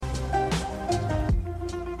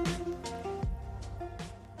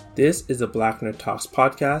This is the Black Nerd Talks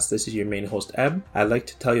podcast. This is your main host, Eb. I'd like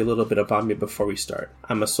to tell you a little bit about me before we start.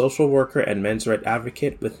 I'm a social worker and men's rights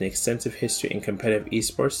advocate with an extensive history in competitive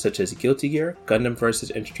esports such as Guilty Gear, Gundam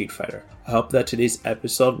vs. and Street Fighter. I hope that today's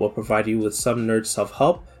episode will provide you with some nerd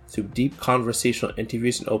self-help through deep conversational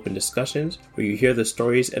interviews and open discussions where you hear the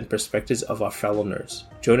stories and perspectives of our fellow nerds.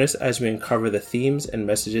 Join us as we uncover the themes and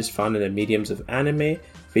messages found in the mediums of anime,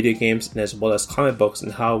 video games, and as well as comic books,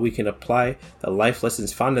 and how we can apply the life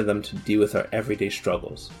lessons found in them to deal with our everyday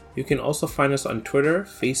struggles. You can also find us on Twitter,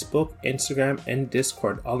 Facebook, Instagram, and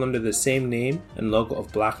Discord, all under the same name and logo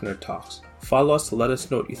of Black Nerd Talks. Follow us to let us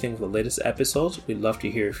know what you think of the latest episodes. We'd love to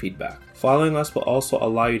hear your feedback. Following us will also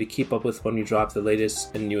allow you to keep up with when we drop the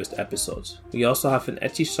latest and newest episodes. We also have an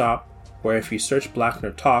Etsy shop where if you search Black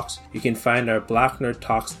Nerd Talks, you can find our Black Nerd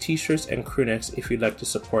Talks t-shirts and crew necks if you'd like to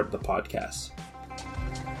support the podcast.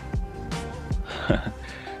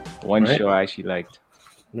 One show I actually liked.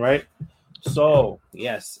 Right? So,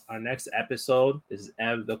 yes, our next episode is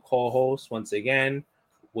Ev, the co-host, once again,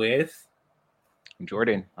 with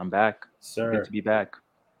Jordan. I'm back. Sir. Good to be back.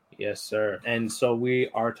 Yes, sir. And so we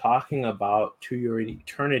are talking about To Your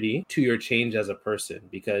Eternity, to your change as a person,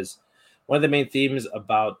 because one of the main themes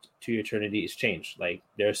about To Your Eternity is change. Like,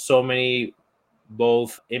 there's so many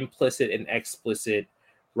both implicit and explicit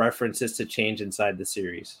references to change inside the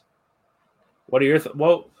series. What are your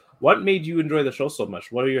what made you enjoy the show so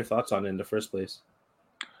much? What are your thoughts on it in the first place?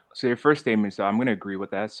 So your first statement, so I'm going to agree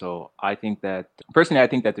with that. So I think that, personally, I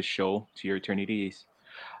think that the show To Your Eternity is,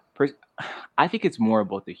 I think it's more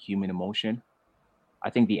about the human emotion.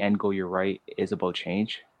 I think the end goal, you're right, is about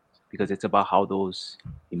change, because it's about how those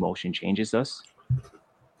emotion changes us.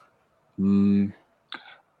 One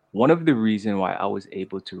of the reasons why I was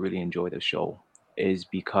able to really enjoy the show is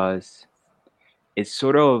because it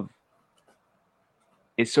sort of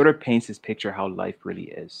paints this picture how life really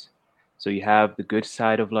is. So you have the good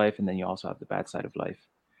side of life, and then you also have the bad side of life.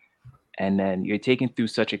 And then you're taken through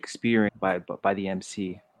such experience by the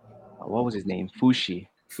MC. What was his name? Fushi.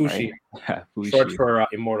 Fushi. Right? Fushi. Short for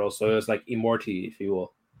immortal. So it's like immorty, if you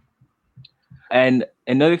will. And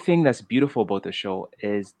another thing that's beautiful about the show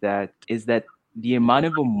is that the amount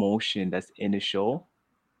of emotion that's in the show,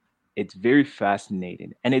 it's very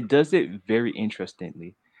fascinating, and it does it very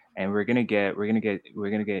interestingly. And we're gonna get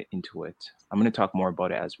into it. I'm gonna talk more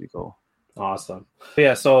about it as we go. Awesome.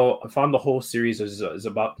 Yeah, so I found the whole series is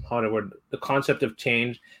about how the concept of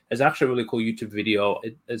change. Is actually a really cool YouTube video.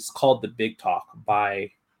 It's called The Big Talk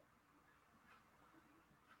by,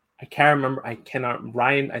 I can't remember.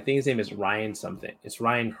 Ryan, I think his name is Ryan something. It's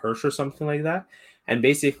Ryan Hirsch or something like that. And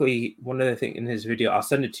basically, one of the things in his video, I'll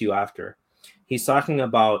send it to you after. He's talking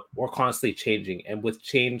about we're constantly changing, and with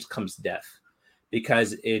change comes death.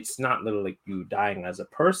 Because it's not literally like you dying as a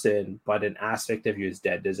person, but an aspect of you is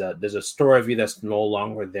dead. There's a story of you that's no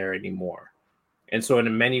longer there anymore. And so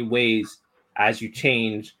in many ways, as you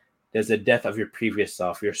change, there's a death of your previous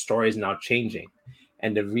self. Your story is now changing.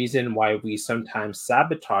 And the reason why we sometimes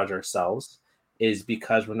sabotage ourselves is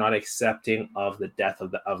because we're not accepting of the death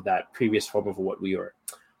of that previous form of what we were.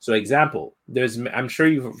 So example, I'm sure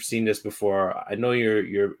you've seen this before. I know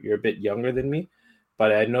you're a bit younger than me.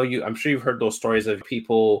 But I'm sure you've heard those stories of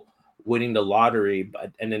people winning the lottery,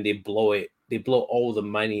 and then they blow it. They blow all the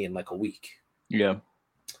money in like a week. Yeah.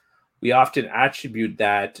 We often attribute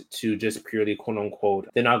that to just purely, quote unquote,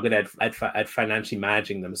 they're not good at financially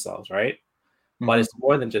managing themselves, right? Mm-hmm. But it's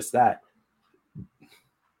more than just that.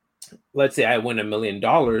 Let's say I win $1 million,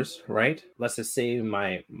 right? Let's just say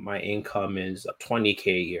my income is $20K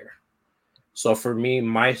a year. So for me,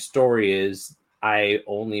 my story is I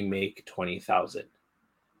only make $20,000.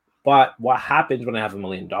 But what happens when I have $1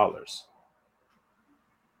 million?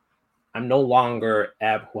 I'm no longer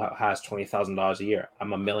Eb who has $20,000 a year.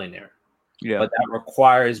 I'm a millionaire. Yeah. But that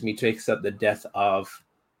requires me to accept the death of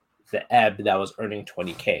the Eb that was earning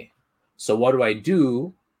 $20K. So what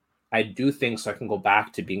do? I do things so I can go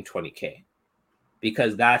back to being $20K.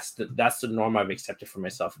 Because that's the norm I've accepted for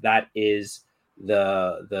myself. That is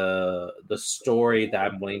the story that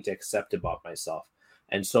I'm willing to accept about myself.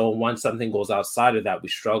 And so once something goes outside of that, we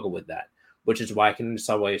struggle with that, which is why I can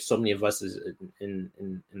understand why so many of us in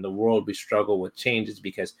the world, we struggle with change, is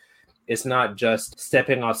because it's not just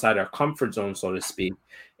stepping outside our comfort zone, so to speak.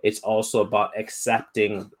 It's also about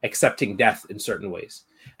accepting death in certain ways.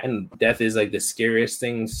 And death is like the scariest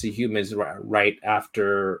things to humans right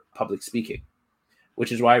after public speaking,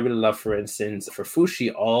 which is why I really love, for instance, for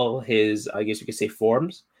Fushi, all his, I guess you could say,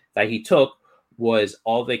 forms that he took was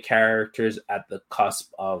all the characters at the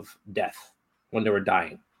cusp of death when they were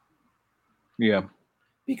dying. Yeah.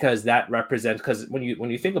 because that represents, because when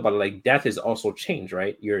you think about it, like death is also change,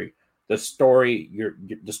 right? The story,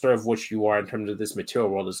 the story of which you are in terms of this material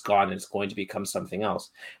world is gone and it's going to become something else.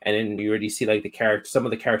 And then you already see like some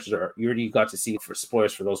of the characters you already got to see, for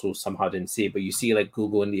spoilers for those who somehow didn't see it, but you see like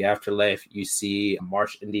Google in the afterlife, you see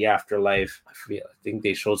March in the afterlife. I think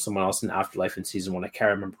they showed someone else in the afterlife in season 1. I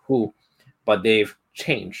can't remember who, but they've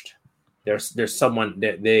changed. There's someone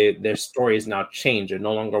that their story is now changed. They're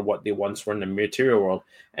no longer what they once were in the material world,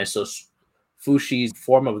 and so Fushi's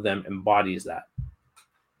form of them embodies that.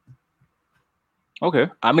 Okay,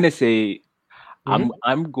 I'm gonna say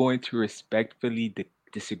I'm going to respectfully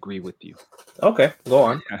disagree with you. Okay, go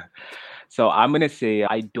on. So I'm going to say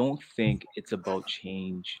I don't think it's about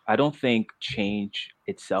change. I don't think change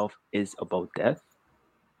itself is about death.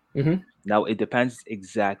 Now, it depends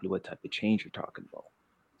exactly what type of change you're talking about.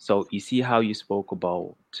 So you see how you spoke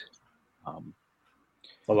about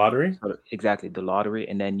the lottery? Exactly, the lottery.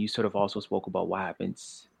 And then you sort of also spoke about what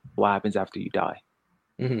happens after you die.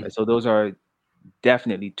 Right? So those are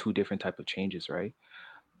definitely two different type of changes, right?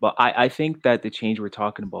 But I think that the change we're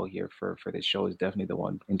talking about here for this show is definitely the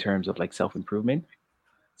one in terms of like self-improvement.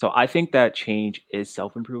 So I think that change is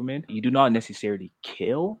self-improvement. You do not necessarily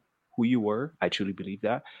kill who you were. I truly believe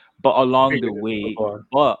that. But along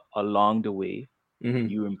the way,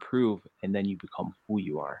 you improve and then you become who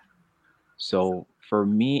you are. So for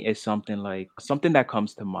me, it's something that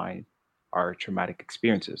comes to mind are traumatic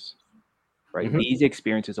experiences, right? These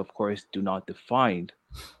experiences, of course, do not define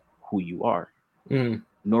who you are,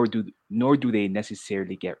 nor do they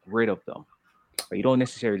necessarily get rid of them. Right? You don't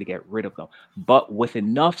necessarily get rid of them, but with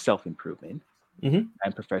enough self-improvement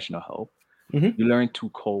and professional help, you learn to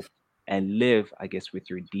cope and live, I guess, with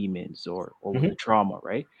your demons or with the trauma,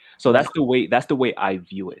 right? So that's the way I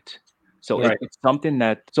view it. So it's something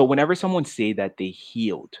that, so whenever someone say that they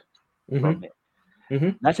healed from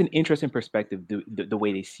it, that's an interesting perspective, the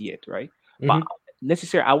way they see it, right? But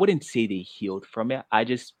necessarily, I wouldn't say they healed from it. I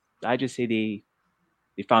just say they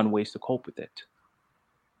found ways to cope with it.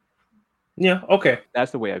 Yeah, okay.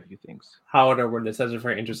 That's the way I view things. However, this has a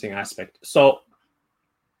very interesting aspect. So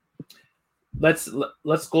let's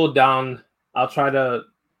go down.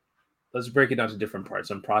 Let's break it down to different parts.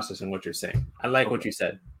 I'm processing what you're saying. I like what you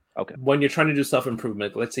said. Okay. When you're trying to do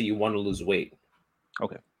self-improvement, let's say you want to lose weight.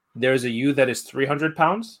 Okay. There's a you that is 300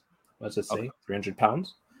 pounds. Let's just say 300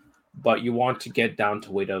 pounds. But you want to get down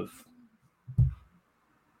to weight of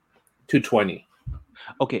 220.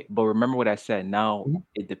 Okay, but remember what I said. Now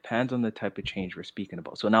it depends on the type of change we're speaking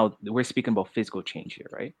about. So now we're speaking about physical change here,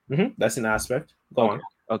 right? That's an aspect. Go on.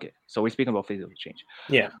 Okay, so we're speaking about physical change.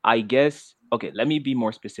 Yeah. I guess, okay, let me be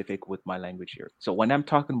more specific with my language here. So when I'm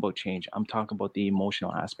talking about change, I'm talking about the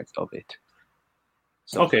emotional aspect of it.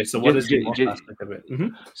 So okay, so what is the emotional aspect of it?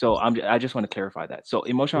 So I just want to clarify that. So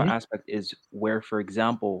emotional aspect is where, for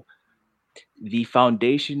example, the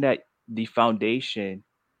foundation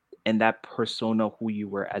and that persona who you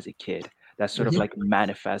were as a kid, that sort of like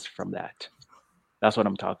manifests from that. That's what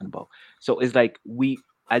I'm talking about. So it's like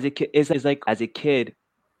as a kid,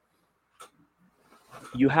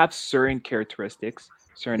 you have certain characteristics,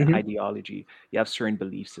 certain ideology, you have certain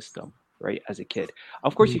belief system, right? As a kid,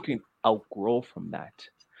 of course, you can outgrow from that.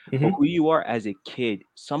 But who you are as a kid,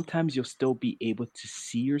 sometimes you'll still be able to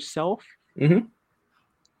see yourself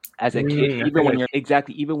as a kid, even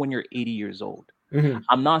when you're 80 years old.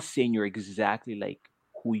 I'm not saying you're exactly like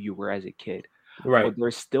who you were as a kid, right? But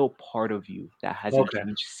there's still part of you that hasn't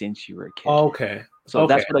changed since you were a kid. Okay. So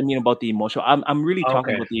that's what I mean about the emotional. I'm really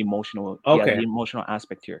talking about the emotional, the emotional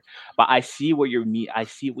aspect here. But I see what you mean. I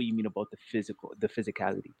see what you mean about the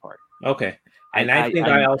physicality part. Okay. And I think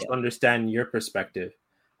I also understand your perspective.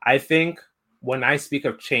 I think when I speak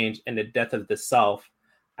of change and the death of the self,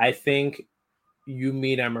 I think you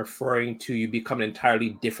mean I'm referring to you become an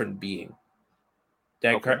entirely different being.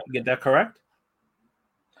 Did I get that correct?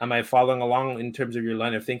 Am I following along in terms of your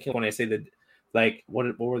line of thinking when I say that? Like,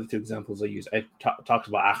 what were the two examples I used? I talked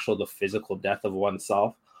about the physical death of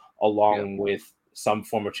oneself along with some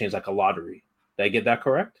form of change, like a lottery. Did I get that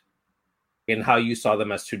correct? And how you saw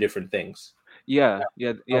them as two different things. Yeah.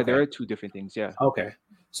 There are two different things. Yeah. Okay.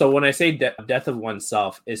 So when I say death of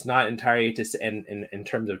oneself, it's not entirely in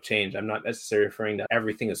terms of change. I'm not necessarily referring to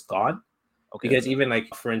everything is gone. Okay. Because even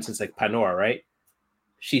like, for instance, like Panora, right?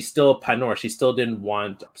 She's still Panora. She still didn't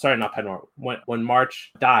want. Sorry, not Panora. When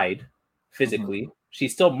March died physically,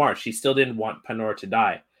 she's still March. She still didn't want Panora to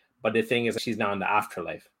die. But the thing is, she's now in the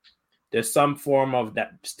afterlife. There's some form of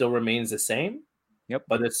that still remains the same. Yep.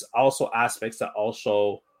 But it's also aspects that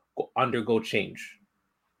also undergo change.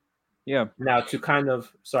 Yeah. Now to kind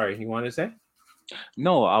of, sorry, you want to say?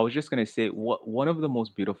 No, I was just gonna say one of the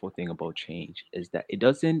most beautiful thing about change is that it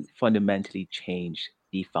doesn't fundamentally change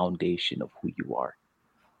the foundation of who you are.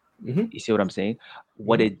 Hmm. You see what I'm saying?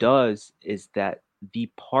 What Hmm. it does is that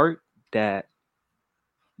that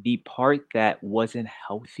the part that wasn't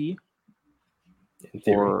healthy, In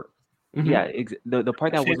theory. or Hmm. yeah, the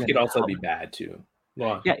part that Change wasn't could also be healthy. bad too.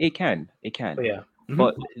 Well, Yeah, it can. but yeah. Hmm.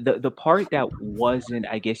 But the part that wasn't,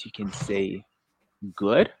 I guess you can say,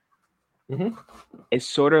 good, Hmm. it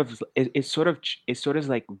sort of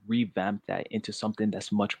like revamp that into something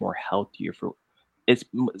that's much more healthier for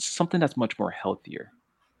something that's much more healthier.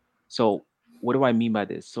 So what do I mean by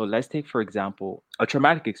this? So let's take, for example, a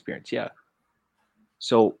traumatic experience. Yeah.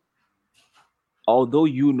 So although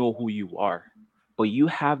you know who you are, but you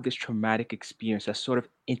have this traumatic experience that's sort of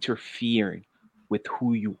interfering with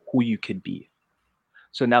who you could be.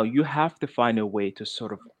 So now you have to find a way to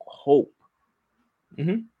sort of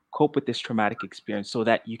Hmm. cope with this traumatic experience so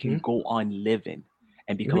that you can Hmm. go on living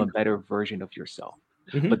and become a Hmm. better version of yourself.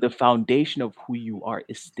 Hmm. But the foundation of who you are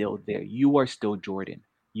is still there. You are still Jordan.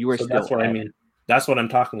 You are So that's still what I Ed. mean. That's what I'm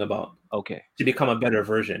talking about. Okay. To become a better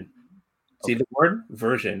version. See Okay. the word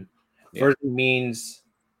version. Yeah. Version means,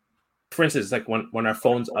 for instance, like when our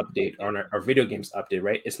phones update or our video games update,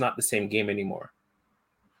 right? It's not the same game anymore.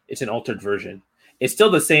 It's an altered version. It's still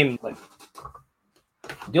the same. Like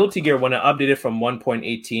Guilty Gear, when it updated from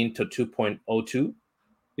 1.18 to 2.02,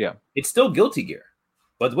 Yeah. it's still Guilty Gear,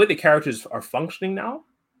 but the way the characters are functioning now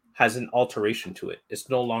has an alteration to it. It's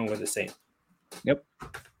no longer the same. Yep.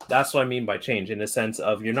 That's what I mean by change, in the sense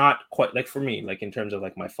of you're not quite like, for me, like in terms of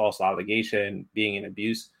like my false allegation, being in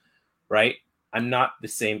abuse, right? I'm not the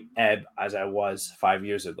same Eb as I was 5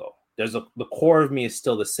 years ago. The core of me is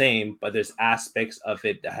still the same, but there's aspects of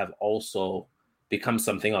it that have also become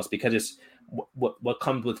something else, because it's what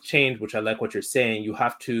comes with change, which I like what you're saying. You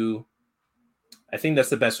have to, I think that's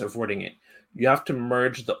the best way of wording it. You have to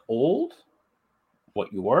merge the old,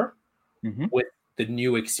 what you were, Hmm. with the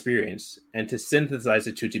new experience, and to synthesize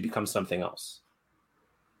the two to become something else.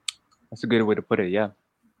 That's a good way to put it. Yeah.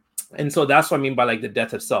 And so that's what I mean by like the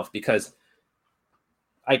death of self, because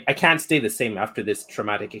I can't stay the same after this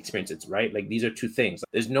traumatic experiences, right? Like these are two things.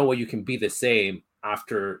 There's no way you can be the same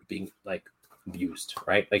after being like abused,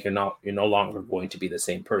 right? Like you're no longer going to be the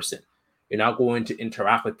same person. You're not going to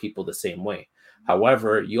interact with people the same way.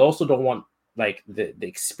 However, you also don't want like the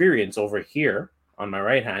experience over here on my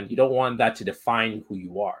right hand, you don't want that to define who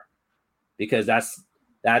you are, because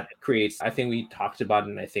that creates, I think we talked about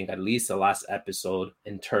it in, I think at least the last episode,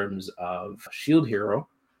 in terms of Shield Hero,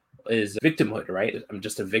 is victimhood, right? I'm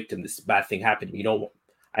just a victim. This bad thing happened.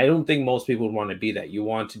 I don't think most people would want to be that. You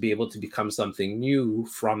want to be able to become something new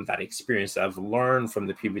from that experience. I've learned from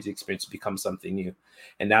the previous experience to become something new.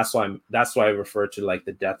 And that's why I refer to like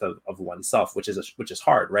the death of oneself, which is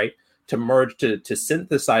hard, right? To merge, to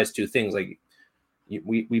synthesize two things. Like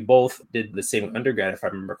we both did the same undergrad, if I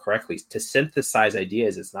remember correctly. To synthesize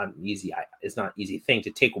ideas is not an easy thing.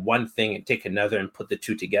 To take one thing and take another and put the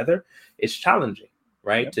two together, it's challenging,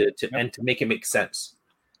 right? Yep. To Yep. and to make it make sense.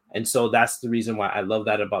 And so that's the reason why I love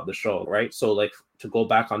that about the show, right? So like, to go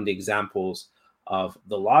back on the examples of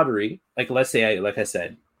the lottery, like let's say like I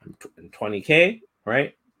said, I'm 20K,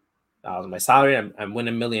 right? My salary, I'm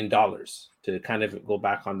winning $1 million. To kind of go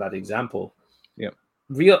back on that example, Yep.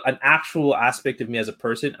 an actual aspect of me as a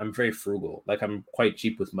person, I'm very frugal. Like I'm quite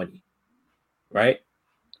cheap with money, right?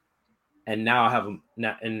 And now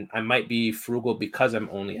and I might be frugal because I'm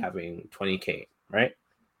only having 20K, right?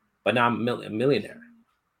 But now I'm a millionaire.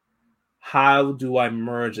 How do I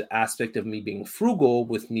merge the aspect of me being frugal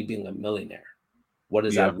with me being a millionaire? What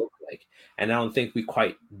does Yeah. that look like? And I don't think we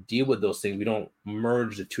quite deal with those things. We don't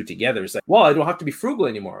merge the two together. It's like, well, I don't have to be frugal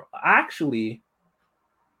anymore. Actually,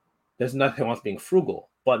 there's nothing wrong with being frugal,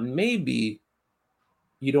 but maybe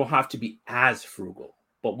you don't have to be as frugal.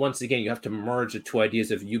 But once again, you have to merge the two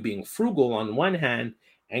ideas of you being frugal on one hand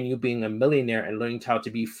and you being a millionaire, and learning how to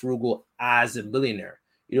be frugal as a millionaire.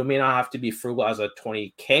 You may not have to be frugal as a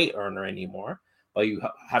 20K earner anymore, but you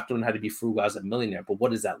have to learn how to be frugal as a millionaire. But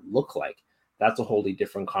what does that look like? That's a wholly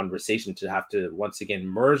different conversation, to have to once again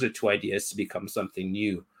merge the two ideas to become something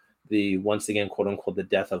new. The, once again, quote unquote, the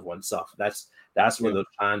death of oneself. That's where Yeah. the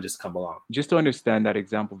challenges come along. Just to understand that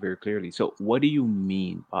example very clearly. So, what do you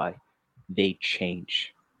mean by they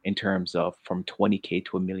change in terms of from 20K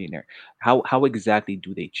to a millionaire? How exactly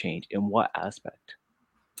do they change? In what aspect?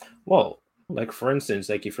 Well, like for instance,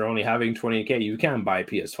 like if you're only having 20K, you can buy a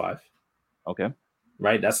PS5, Okay.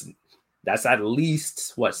 right? That's at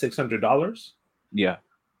least what, $600. Yeah.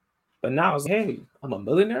 But now it's, hey, I'm a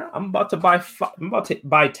millionaire. I'm about to buy 10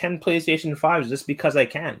 PlayStation 5s just because I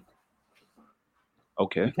can.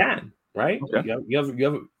 Okay. You can, right? Okay.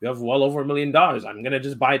 You have well over $1 million. I'm gonna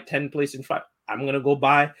just buy 10 PlayStation 5. I'm gonna go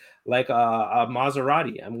buy like a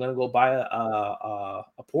Maserati. I'm gonna go buy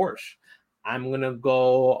a Porsche. I'm gonna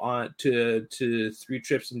go on to 3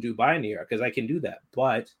 trips in Dubai in a year because I can do that.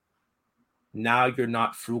 But now you're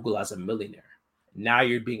not frugal as a millionaire. Now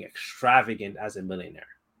you're being extravagant as a millionaire.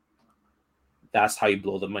 That's how you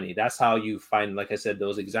blow the money. That's how you find, like I said,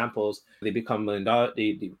 those examples. They become $1 million.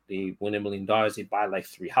 They win $1 million. They buy like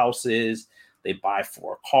 3 houses. They buy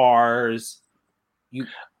 4 cars.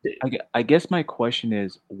 I guess my question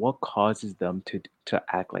is, what causes them to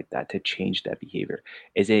act like that, to change that behavior?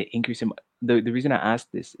 Is it increasing? The reason I ask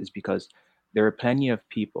this is because there are plenty of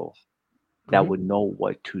people that would know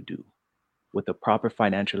what to do with the proper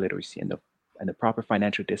financial literacy and the proper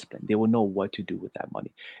financial discipline. They would know what to do with that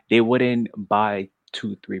money. They wouldn't buy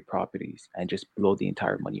 2, 3 properties and just blow the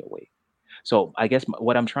entire money away. So I guess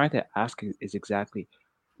what I'm trying to ask is exactly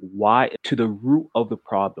why, to the root of the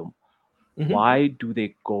problem, why do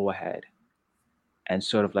they go ahead and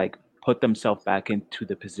sort of like put themselves back into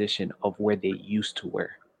the position of where they used to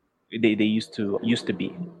they used to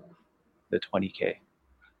be, the 20K.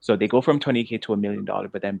 So they go from 20K to $1 million,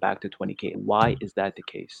 but then back to 20K. Why is that the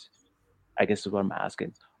case? I guess is what I'm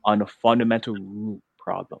asking, on a fundamental root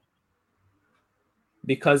problem.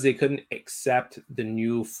 Because they couldn't accept the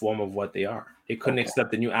new form of what they are. They couldn't accept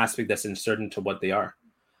the new aspect that's inserted to what they are.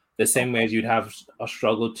 The same way as you'd have a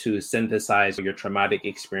struggle to synthesize your traumatic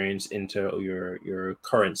experience into your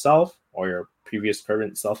current self, or your previous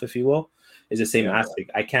current self, if you will, is the same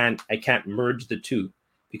aspect. I can't merge the two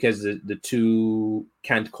because the two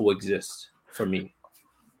can't coexist for me.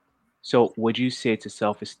 So would you say it's a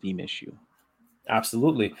self-esteem issue?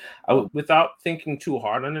 Absolutely. Without thinking too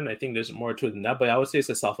hard on it, I think there's more to it than that, but I would say it's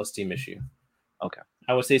a self-esteem issue. Okay.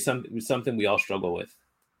 I would say something we all struggle with.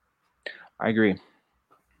 I agree.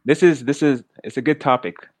 It's a good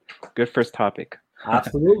topic. Good first topic.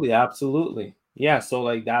 Absolutely. Yeah, so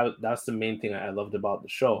like that's the main thing I loved about the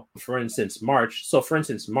show. For instance,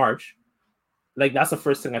 March, like that's the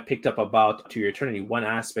first thing I picked up about To Your Eternity. One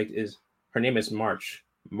aspect is her name is March.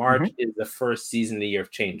 March is the first season of the year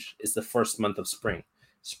of change. It's the first month of spring.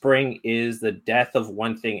 Spring is the death of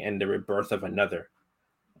one thing and the rebirth of another.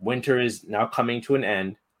 Winter is now coming to an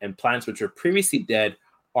end, and plants which were previously dead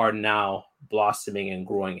are now blossoming and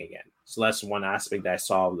growing again. So that's one aspect that I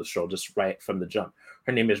saw of the show just right from the jump.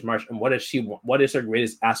 Her name is March, and what is her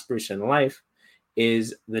greatest aspiration in life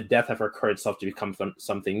is the death of her current self to become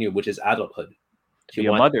something new, which is adulthood. She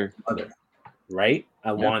wants to be a mother, right?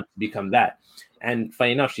 I want to become that. And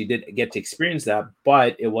funny enough, she did get to experience that,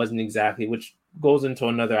 but it wasn't exactly, which goes into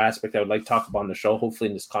another aspect I would like to talk about on the show, hopefully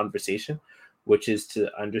in this conversation, which is to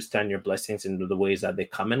understand your blessings and the ways that they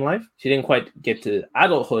come in life. She didn't quite get to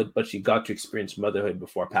adulthood, but she got to experience motherhood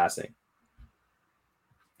before passing.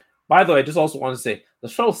 By the way, I just also want to say, the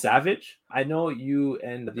show Savage, I know you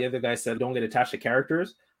and the other guy said don't get attached to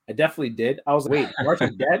characters. I definitely did. I was like, wait, March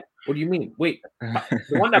is dead? What do you mean? Wait,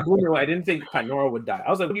 the one that blew me away, I didn't think Panora would die. I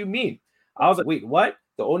was like, what do you mean? I was like, wait, what?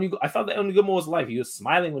 I thought the only good one was life. He was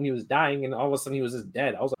smiling when he was dying, and all of a sudden he was just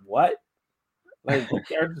dead. I was like, what? Like, the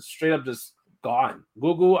character straight up just gone.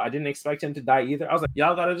 Gugu, I didn't expect him to die either. I was like,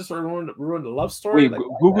 y'all gotta just ruin the love story. Wait, like,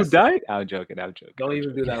 Gugu died? I'm joking. Don't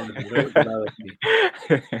even do that with me. Don't do that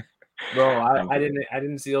with me. Bro, I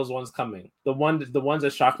didn't see those ones coming. The ones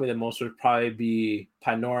that shocked me the most would probably be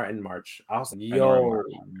Panora and March. I was like, yo,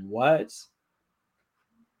 what?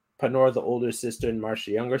 Panora, the older sister, and March,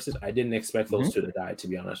 the younger sister. I didn't expect those two to die, to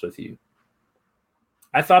be honest with you.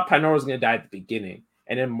 I thought Panora was gonna die at the beginning,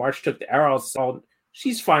 and then March took the arrow. So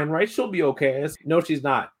she's fine, right? She'll be okay. No, she's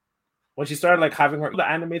not. When she started like having the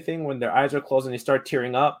anime thing, when their eyes are closed and they start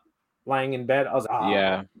tearing up, lying in bed, I was like,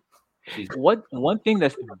 yeah. One thing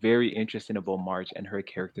that's very interesting about March and her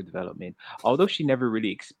character development, although she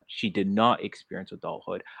did not experience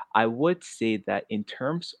adulthood, I would say that in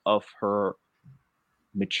terms of her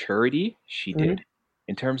maturity, she did.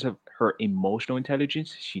 In terms of her emotional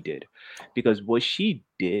intelligence, she did. Because what she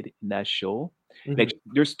did in that show, like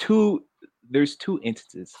there's two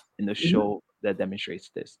instances in the show that demonstrates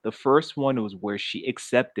this. The first one was where she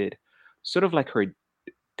accepted sort of like her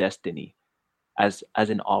destiny as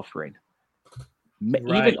an offering.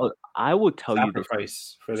 Right. Even I will tell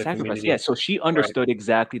sacrifice you for the community. Yeah, so she understood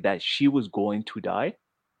exactly that she was going to die,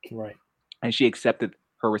 right? And she accepted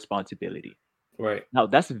her responsibility. Right. Now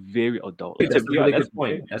that's very adult. That's a really good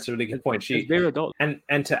point. That's a really good point. She's very adult.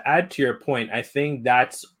 And to add to your point, I think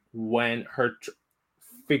that's when her,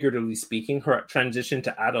 figuratively speaking, her transition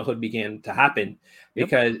to adulthood began to happen,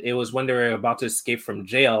 because it was when they were about to escape from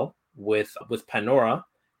jail with Panora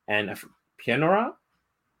and Pianora.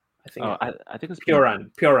 I think I think it's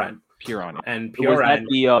Pioran. Pure. And Was that Pioran,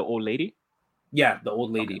 the old lady? yeah, the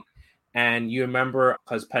old lady. Okay. And you remember,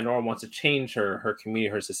 because Pandora wants to change her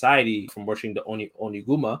community, her society from worshiping the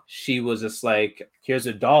Oniguma, she was just like, here's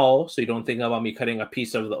a doll, so you don't think about me cutting a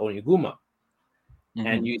piece of the Oniguma. Mm-hmm.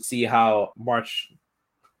 And you see how March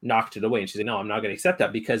knocked it away. And she's like, no, I'm not going to accept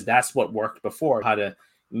that, because that's what worked before, how to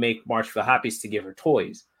make March feel happy is to give her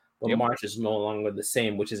toys. But Yep. March is no longer the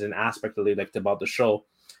same, which is an aspect that they liked about the show.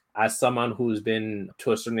 As someone who's been,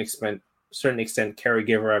 to a certain extent,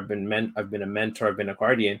 caregiver, I've been a mentor, I've been a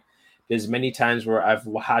guardian. There's many times where I've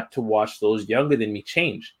had to watch those younger than me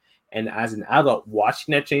change. And as an adult,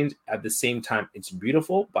 watching that change, at the same time, it's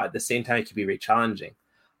beautiful, but at the same time, it can be very challenging.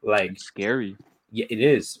 Like, it's scary. Yeah, it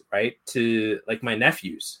is, right? To like my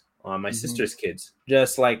nephews, my sister's kids,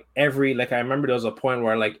 just like I remember there was a point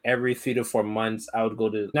where like every 3 to 4 months I would go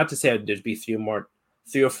to, not to say there'd be 3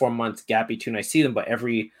 or 4 months gap between I see them, but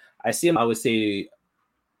I see them, I would say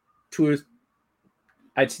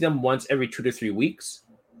I'd see them once every 2 to 3 weeks.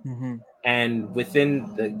 Mm-hmm. And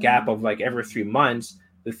within the gap of like every 3 months,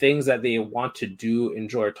 the things that they want to do,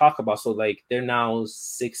 enjoy, or talk about. So like they're now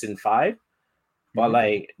 6 and 5, but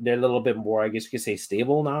like they're a little bit more, I guess you could say,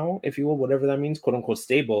 stable now, if you will, whatever that means, quote unquote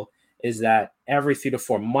stable, is that every 3 to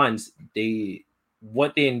 4 months,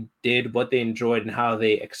 what they did, what they enjoyed, and how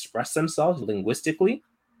they express themselves linguistically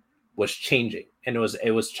was changing. And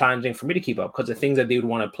it was challenging for me to keep up, because the things that they would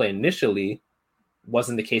want to play initially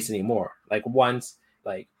wasn't the case anymore. Like once,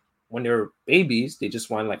 like when they were babies, they just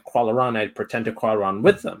want to like crawl around. I'd pretend to crawl around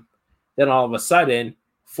with them. Then all of a sudden,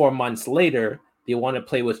 4 months later, they want to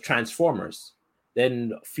play with Transformers.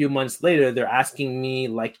 Then a few months later, they're asking me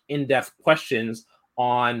like in-depth questions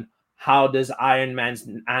on how does Iron Man's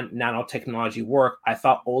nanotechnology work. I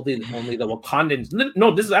thought only the Wakandans. No,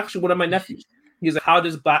 this is actually one of my nephews. He's like, how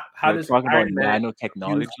does Iron Man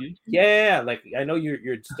nanotechnology? Yeah, like I know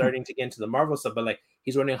you're starting to get into the Marvel stuff, but like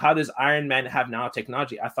he's wondering, how does Iron Man have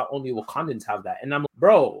nanotechnology? I thought only Wakandans have that, and I'm like,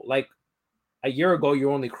 bro, like a year ago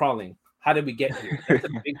you're only crawling. How did we get here? That's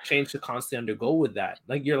a big change to constantly undergo with that.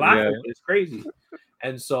 Like you're laughing, but it's crazy.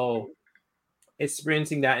 And so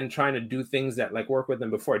experiencing that and trying to do things that like work with them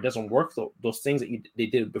before, it doesn't work. Those things that they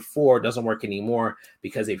did before doesn't work anymore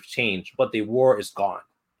because they've changed. What they were is gone.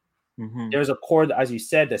 There's a core, as you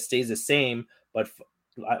said, that stays the same, but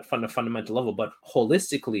from the fundamental level, but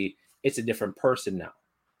holistically, it's a different person now.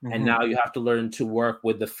 And now you have to learn to work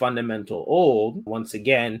with the fundamental old once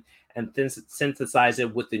again, and then synthesize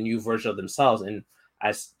it with the new version of themselves. And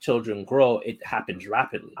as children grow, it happens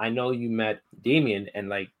rapidly. I know you met Damien, and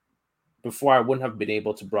like before, I wouldn't have been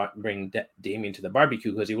able to bring Damien to the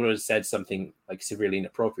barbecue because he would have said something like severely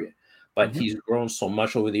inappropriate. But he's grown so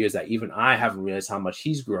much over the years that even I haven't realized how much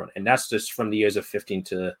he's grown. And that's just from the years of 15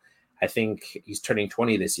 to, I think he's turning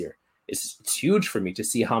 20 this year. It's huge for me to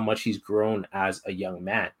see how much he's grown as a young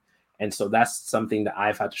man. And so that's something that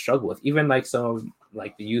I've had to struggle with. Even like some of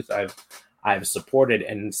like the youth I've supported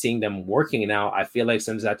and seeing them working now, I feel like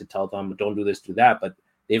sometimes I have to tell them, don't do this, do that. But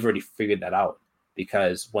they've already figured that out.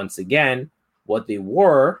 Because once again, what they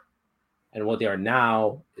were and what they are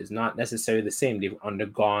now is not necessarily the same. They've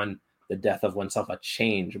undergone the death of oneself, a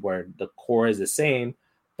change where the core is the same,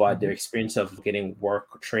 but their experience of getting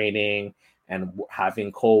work training and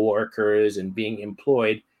having co-workers and being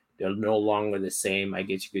employed, they're no longer the same, I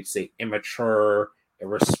guess you could say, immature,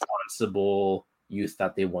 irresponsible youth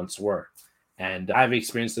that they once were. And I've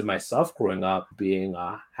experienced it myself growing up, being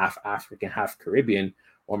half African, half Caribbean,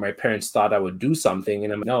 or my parents thought I would do something,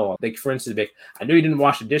 and I'm like, no. Like, for instance, like, I know you didn't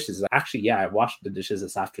wash the dishes. Actually, yeah, I washed the dishes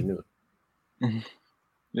this afternoon.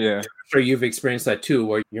 Yeah. I'm sure you've experienced that too,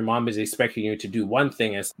 where your mom is expecting you to do one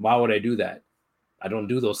thing, and why would I do that? I don't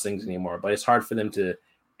do those things anymore. But it's hard for them to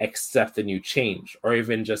accept the new change, or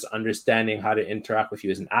even just understanding how to interact with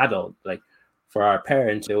you as an adult. Like for our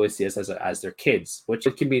parents, they always see us as their kids, which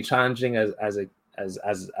it can be challenging as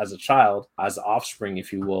a child, as offspring,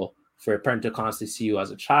 if you will, for a parent to constantly see you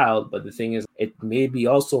as a child. But the thing is, it may be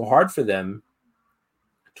also hard for them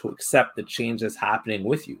to accept the change that's happening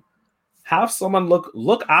with you. Have someone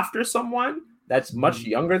look after someone that's much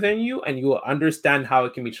younger than you, and you will understand how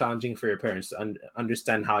it can be challenging for your parents to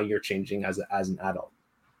understand how you're changing as an adult.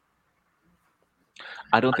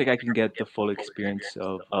 I don't think I can get the full experience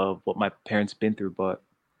of what my parents been through, but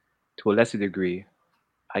to a lesser degree,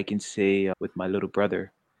 I can say with my little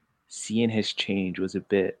brother, seeing his change was a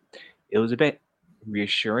bit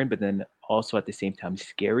reassuring, but then also at the same time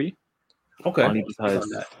scary. Okay. Only because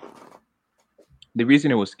the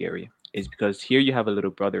reason it was scary is because here you have a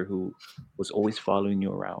little brother who was always following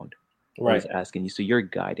you around, always asking you. So you're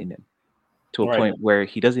guiding him to a point where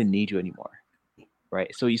he doesn't need you anymore.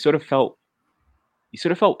 right? So you sort of felt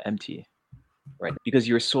empty, right? Because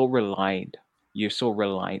you're so reliant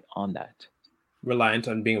on that. Reliant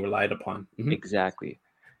on being relied upon. Exactly.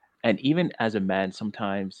 And even as a man,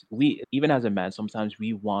 sometimes we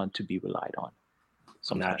want to be relied on.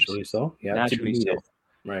 Sometimes, Naturally so. Yeah, to be naturally needed. so,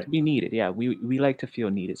 Right. to be needed. Yeah, we like to feel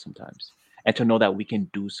needed sometimes, and to know that we can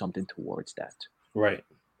do something towards that. Right.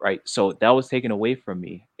 Right. So that was taken away from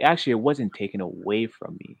me. Actually, it wasn't taken away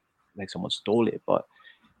from me, like someone stole it, but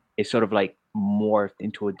it sort of like morphed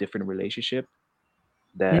into a different relationship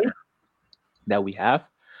that Mhm. that we have.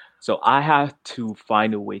 So I have to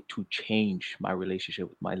find a way to change my relationship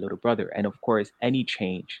with my little brother. And of course, any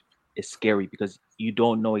change is scary because you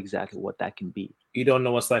don't know exactly what that can be. You don't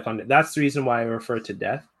know what's like on it. That's the reason why I refer to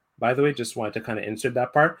death. By the way, just wanted to kind of insert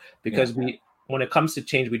that part Yeah. because when it comes to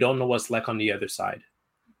change, we don't know what's like on the other side.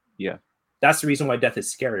 Yeah. That's the reason why death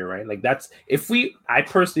is scary, right? Like I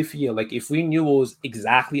personally feel like if we knew what was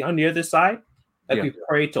exactly on the other side, like Yeah. we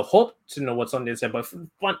pray to hope to know what's on the other side.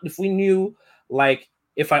 But if we knew, like,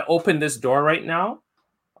 if I open this door right now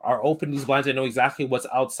or open these blinds, I know exactly what's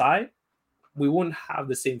outside, we wouldn't have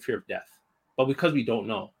the same fear of death. But because we don't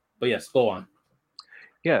know. But yes, go on.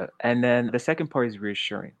 Yeah. And then the second part is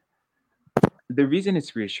reassuring. The reason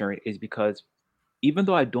it's reassuring is because even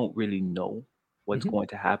though I don't really know what's Mhm. going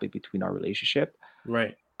to happen between our relationship,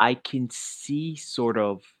 Right. I can see sort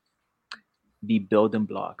of the building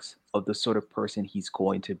blocks of the sort of person he's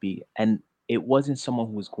going to be. And it wasn't someone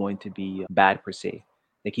who was going to be bad per se.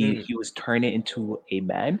 Like Mhm. he was turning into a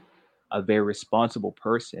man, a very responsible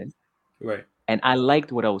person. Right. And I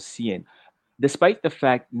liked what I was seeing. Despite the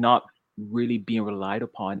fact not really being relied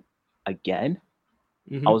upon again,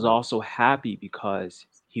 I Mhm. was also happy because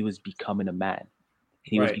he was becoming a man.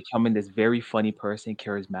 He was Right. becoming this very funny person,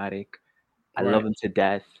 charismatic. I love Right. him to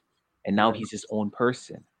death. And now Right. he's his own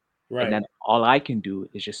person. And Right. then all I can do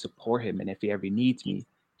is just support him. And if he ever needs me,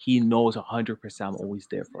 he knows 100% I'm always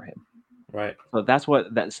there for him. Right. So that's what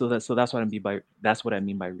I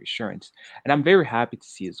mean by reassurance. And I'm very happy to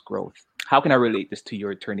see his growth. How can I relate this to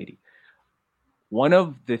your eternity? One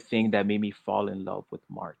of the things that made me fall in love with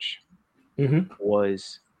March Mhm.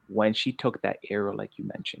 was when she took that arrow, like you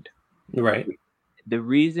mentioned. Right. The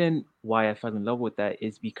reason why I fell in love with that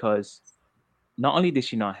is because not only did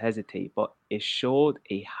she not hesitate, but it showed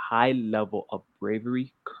a high level of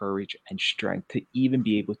bravery, courage, and strength to even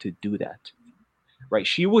be able to do that. Right?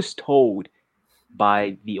 She was told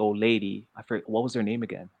by the old lady, I forget what was her name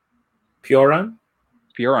again? Pioran.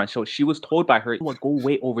 Fioran. So she was told by her, "What, go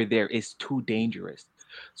way over there is too dangerous."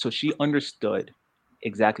 So she understood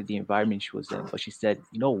exactly the environment she was in, but she said,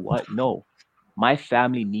 "You know what? No, my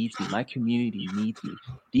family needs me. My community needs me.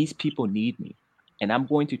 These people need me, and I'm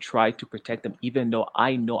going to try to protect them, even though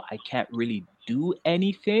I know I can't really do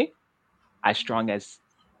anything as strong as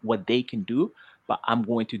what they can do, but I'm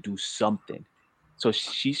going to do something." So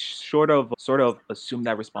she sort of assumed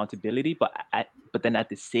that responsibility, but then at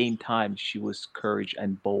the same time she was courage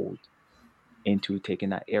and bold into taking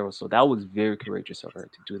that arrow. So that was very courageous of her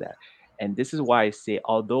to do that. And this is why I say,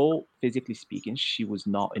 although physically speaking, she was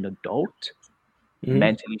not an adult, Mhm.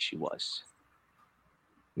 mentally she was.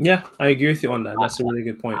 Yeah, I agree with you on that. That's a really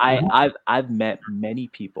good point. I've met many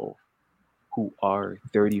people who are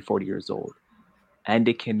 30, 40 years old and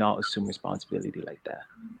they cannot assume responsibility like that.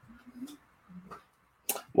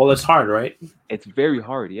 Well, it's hard, right? It's very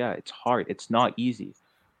hard. Yeah, it's hard. It's not easy,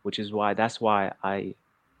 which is why that's why I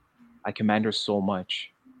commend her so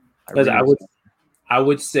much. I Because really respect. I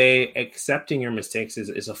would say accepting your mistakes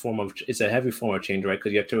is a form of it's a heavy form of change, right?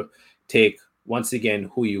 Because you have to take once again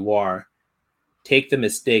who you are, take the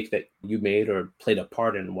mistake that you made or played a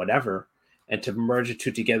part in, whatever, and to merge the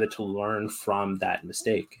two together to learn from that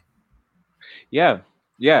mistake. Yeah,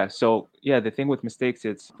 yeah. So yeah, the thing with mistakes,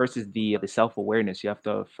 it's first is the self awareness. You have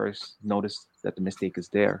to first notice that the mistake is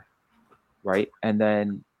there, right? And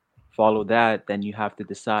then follow that. Then you have to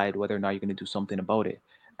decide whether or not you're going to do something about it.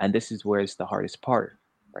 And this is where it's the hardest part,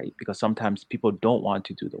 right? Because sometimes people don't want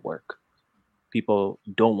to do the work. People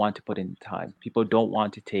don't want to put in time. People don't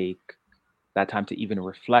want to take that time to even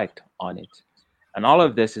reflect on it. And all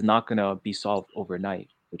of this is not going to be solved overnight,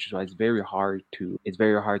 which is why it's very hard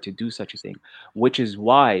to do such a thing, which is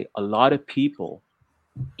why a lot of people,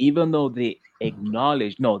 even though they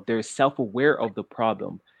acknowledge, no, they're self-aware of the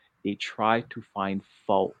problem, they try to find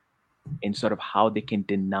fault in sort of how they can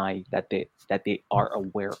deny that they are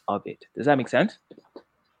aware of it. Does that make sense?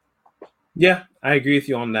 Yeah, I agree with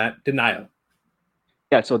you on that. Denial.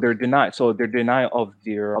 Yeah, so they're denial of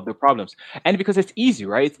their problems. And because it's easy,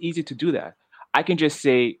 right? It's easy to do that. I can just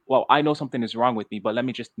say, well, I know something is wrong with me, but let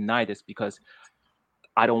me just deny this because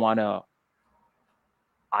I don't want to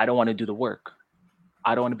I don't want to do the work.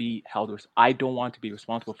 I don't want to be I don't want to be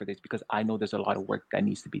responsible for this because I know there's a lot of work that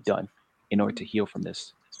needs to be done in order to heal from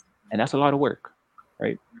this. And that's a lot of work,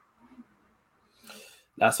 right?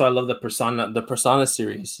 That's why I love the Persona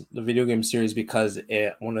series, the video game series, because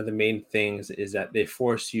one of the main things is that they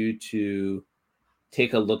force you to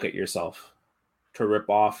take a look at yourself, to rip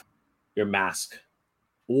off your mask,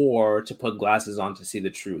 or to put glasses on to see the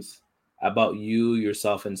truth about you,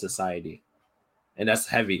 yourself, and society. And that's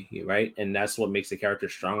heavy, right? And that's what makes the character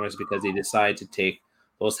stronger, is because they decide to take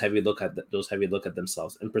those heavy look at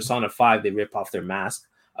themselves. In Persona 5, they rip off their mask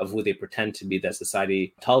of who they pretend to be, that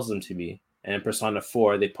society tells them to be. And in Persona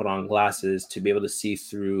 4, they put on glasses to be able to see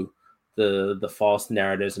through the false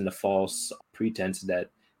narratives and the false pretense that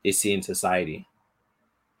they see in society.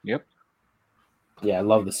 Yep. Yeah, I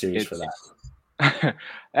love the series for that.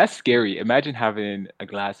 That's scary. Imagine having a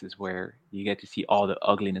glasses where you get to see all the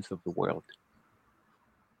ugliness of the world.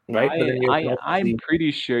 Right? I'm pretty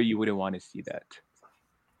sure you wouldn't want to see that.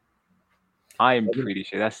 I'm pretty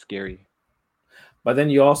sure that's scary. But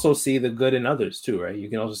then you also see the good in others too, right? You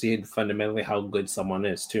can also see fundamentally how good someone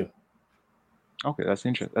is too. Okay, that's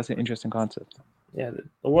interesting. That's an interesting concept. Yeah,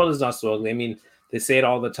 the world is not so ugly. I mean, they say it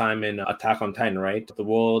all the time in Attack on Titan, right? The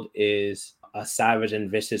world is a savage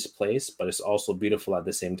and vicious place, but it's also beautiful at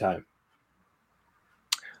the same time.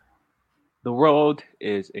 The world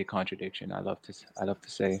is a contradiction. I love to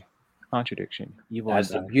say contradiction.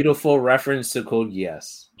 That's a beautiful reference to Code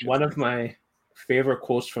Geass. One of my favorite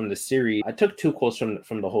quotes from the series. I took 2 quotes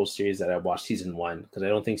from the whole series that I watched season 1, because I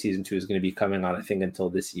don't think season 2 is going to be coming on, I think, until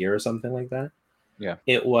this year or something like that. Yeah.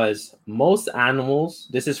 It was, most animals,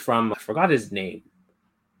 this is from, I forgot his name.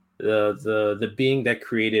 The being that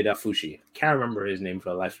created Fushi. Can't remember his name for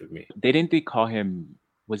the life of me. Didn't they call him,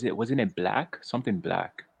 wasn't it Black? Something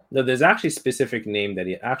Black. No, there's actually a specific name that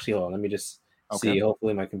he actually, hold on, let me just see.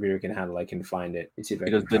 Hopefully my computer can handle, I can find it. Let's see if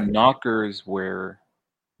because the knockers were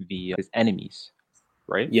his enemies,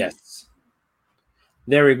 right? Yes.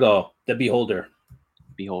 There we go. The Beholder.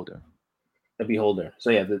 The Beholder. So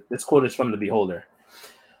yeah, this quote is from The Beholder.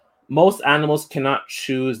 Most animals cannot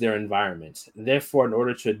choose their environment. Therefore, in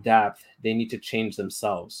order to adapt, they need to change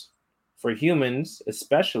themselves. For humans,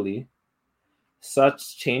 especially,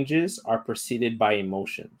 such changes are preceded by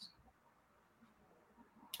emotions.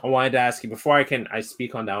 I wanted to ask you, before I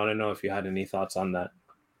speak on that, I want to know if you had any thoughts on that.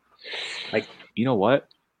 Like, you know what?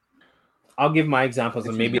 I'll give my examples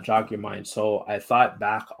and maybe jog your mind. So I thought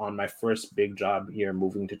back on my first big job here,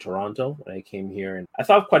 moving to Toronto when I came here. And I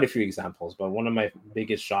thought of quite a few examples, but one of my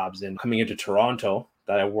biggest jobs in coming into Toronto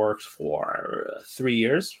that I worked for 3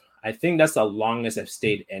 years, I think that's the longest I've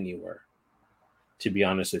stayed anywhere. To be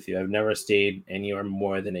honest with you, I've never stayed anywhere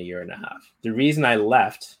more than 1.5 years. The reason I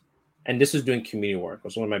left, and this was doing community work, it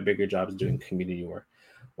was one of my bigger jobs doing community work.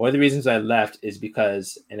 One of the reasons I left is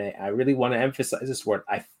because, and I really want to emphasize this word,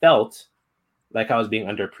 I felt like I was being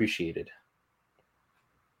underappreciated.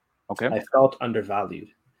 Okay. I felt undervalued.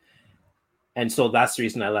 And so that's the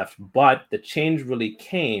reason I left. But the change really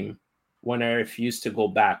came when I refused to go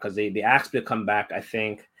back, because they asked me to come back, I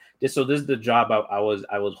think. This is the job I was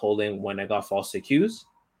holding when I got falsely accused.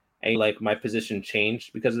 And like my position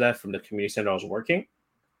changed because of that, from the community center I was working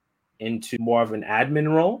into more of an admin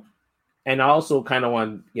role. And I also kind of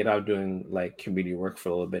want to get out doing like community work for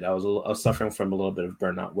a little bit. I was suffering from a little bit of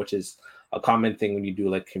burnout, which is a common thing when you do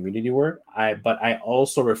like community work. But I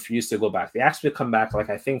also refused to go back. They asked me to come back,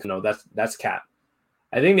 like, I think, no, that's cap.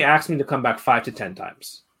 I think they asked me to come back 5 to 10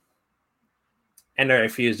 times. And I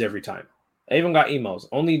refused every time. I even got emails.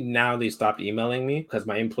 Only now they stopped emailing me because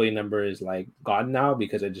my employee number is like gone now,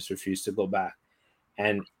 because I just refused to go back.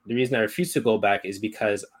 And the reason I refused to go back is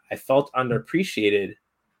because I felt underappreciated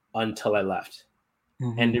until I left.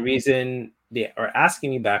 Mm-hmm. And the reason they are asking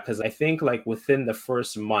me back, because I think like within the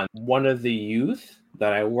first month, one of the youth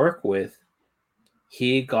that I work with,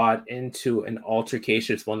 he got into an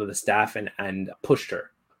altercation with one of the staff and pushed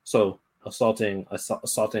her. So assaulting a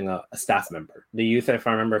staff member. The youth, if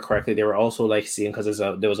I remember correctly, they were also like seeing, because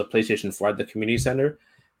there was a PlayStation 4 at the community center.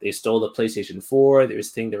 They stole the PlayStation 4. They were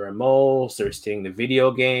stealing the remotes. They were stealing the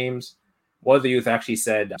video games. One of the youth actually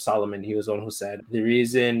said, Solomon, he was the one who said, the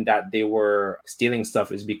reason that they were stealing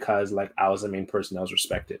stuff is because like I was the main person that was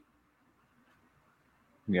respected.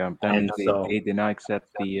 Yeah, they did not accept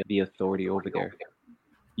the authority over there.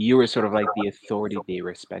 You were sort of like the authority they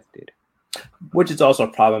respected. Which is also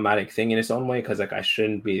a problematic thing in its own way, because like I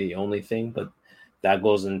shouldn't be the only thing, but that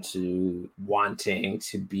goes into wanting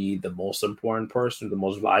to be the most important person, the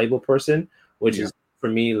most valuable person, which is, for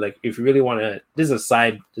me, like, if you really want to, this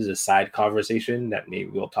is a side conversation that maybe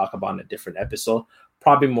we'll talk about in a different episode.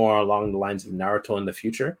 probably more along the lines of Naruto in the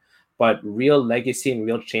future. But real legacy and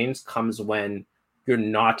real change comes when you're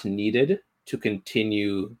not needed to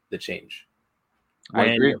continue the change. I When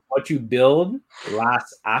agree. what you build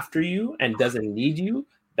lasts after you and doesn't need you,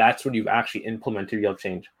 that's when you've actually implemented real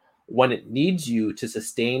change. When it needs you to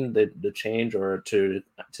sustain the change or to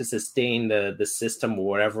sustain the system or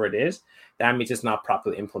whatever it is, that means it's not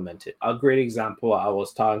properly implemented. A great example I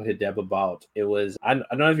was talking to Deb about, it was, I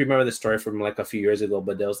don't know if you remember the story from like a few years ago,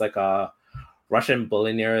 but there was like a Russian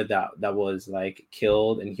billionaire that was like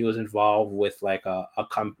killed, and he was involved with like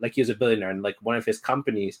like he was a billionaire, and like one of his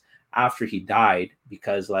companies after he died,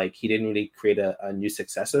 because like he didn't really create a new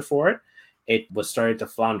successor for it, it was started to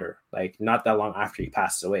flounder like not that long after he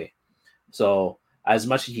passed away. So as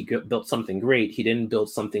much as he built something great, he didn't build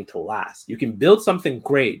something to last. You can build something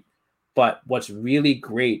great, but what's really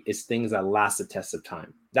great is things that last the test of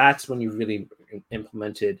time. That's when you really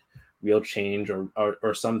implemented real change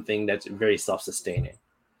or something that's very self-sustaining.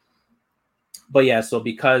 But yeah, so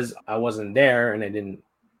because I wasn't there and I didn't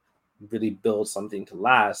really build something to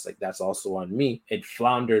last, like that's also on me. It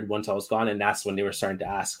floundered once I was gone, and that's when they were starting to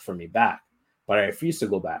ask for me back. But I refused to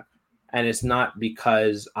go back. And it's not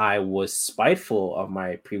because I was spiteful of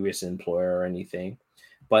my previous employer or anything,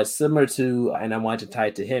 but similar to, and I wanted to tie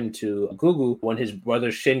it to him, to Gugu, when his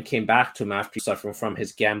brother Shin came back to him after suffering from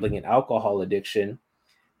his gambling and alcohol addiction.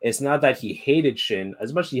 It's not that he hated Shin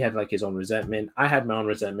as much as he had like his own resentment. I had my own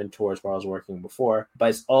resentment towards where I was working before, but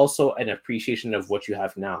it's also an appreciation of what you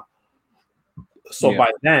have now. So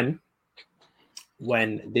by then,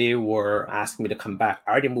 when they were asking me to come back,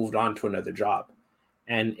 I already moved on to another job,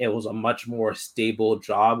 and it was a much more stable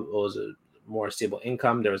job. It was a more stable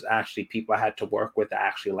income. There was actually people I had to work with that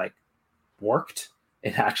actually like worked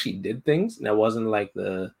and actually did things, and I wasn't like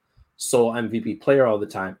the sole MVP player all the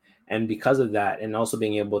time. And because of that, and also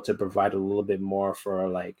being able to provide a little bit more for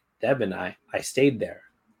like Deb and I stayed there,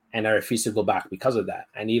 and I refused to go back because of that.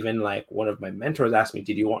 And even like one of my mentors asked me,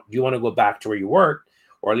 do you want to go back to where you worked,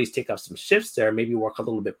 or at least take up some shifts there, maybe work a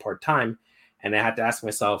little bit part-time? And I had to ask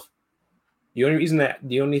myself, the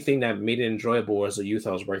only thing that made it enjoyable was the youth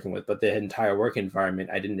I was working with, but the entire work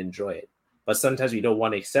environment, I didn't enjoy it. But sometimes we don't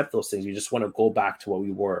want to accept those things. We just want to go back to what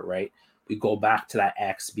we were, right? We go back to that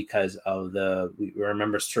X because of we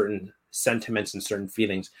remember certain sentiments and certain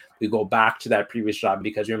feelings. We go back to that previous job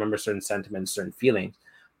because we remember certain sentiments, certain feelings,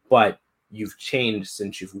 but you've changed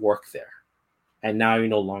since you've worked there. And now you're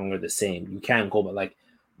no longer the same. You can't go, but like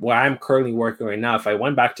where I'm currently working right now, if I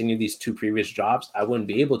went back to any of these two previous jobs, I wouldn't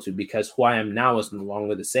be able to, because who I am now is no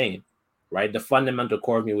longer the same, right? The fundamental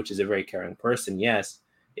core of me, which is a very caring person, yes,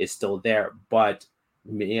 is still there. But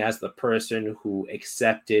me as the person who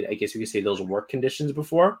accepted, I guess you could say, those work conditions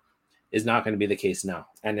before, is not going to be the case now.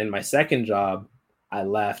 And in my second job, I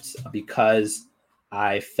left because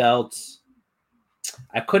I felt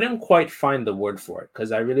I couldn't quite find the word for it,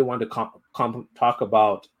 because I really wanted to talk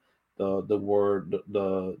about the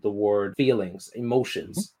word feelings,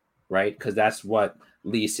 emotions, right? Because that's what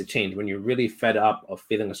leads to change. When you're really fed up of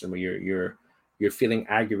feeling something, you're feeling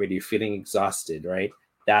aggravated, you're feeling exhausted, right?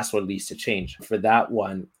 That's what leads to change. For that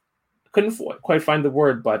one, I couldn't quite find the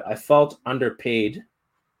word, but I felt underpaid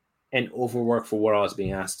and overworked for what I was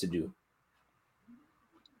being asked to do.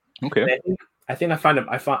 Okay. I think I found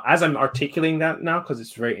as I'm articulating that now, because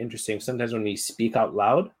it's very interesting. Sometimes when we speak out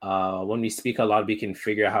loud, we can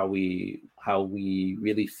figure out how we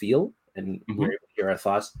really feel, and we're able to hear our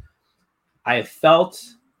thoughts. I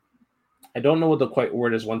don't know what the quite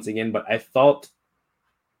word is once again, but I felt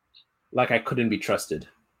like I couldn't be trusted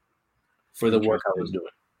for the work I was doing.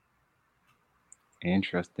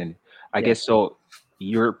 Interesting. I guess so.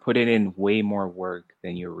 You're putting in way more work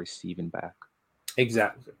than you're receiving back.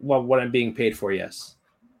 Exactly. Well, what I'm being paid for, yes.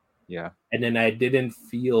 Yeah. And then I didn't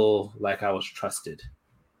feel like I was trusted.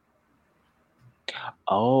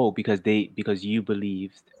 Oh, because you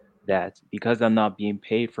believed that because I'm not being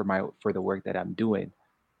paid for the work that I'm doing,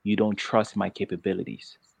 you don't trust my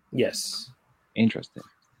capabilities. Yes. Interesting.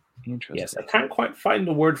 Yes, I can't quite find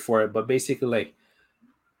the word for it, but basically, like,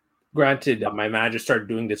 granted, my manager started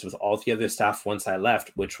doing this with all the other staff once I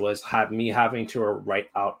left, which was me having to write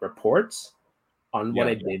out reports on what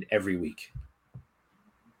I did every week.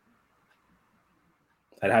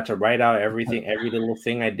 I'd have to write out everything, every little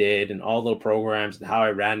thing I did, and all the programs, and how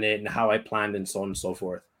I ran it, and how I planned, and so on and so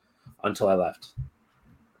forth, until I left.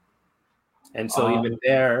 And so even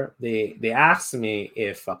there, they asked me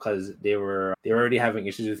if, because they were already having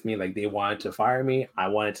issues with me, like they wanted to fire me, I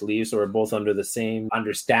wanted to leave, so we're both under the same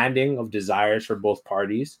understanding of desires for both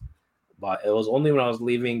parties. But it was only when I was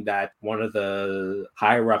leaving that one of the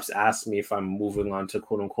higher ups asked me if I'm moving on to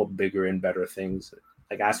quote unquote bigger and better things.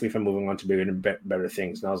 like ask me if I'm moving on to bigger and better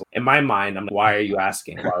things. And I was like, in my mind, I'm like, why are you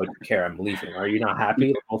asking? Why would you care? I'm leaving. Are you not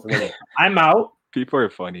happy? Both winning. I'm out. People are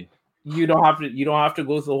funny. You don't have to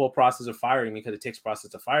go through the whole process of firing me because it takes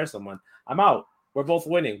process to fire someone. I'm out. We're both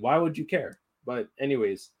winning. Why would you care? But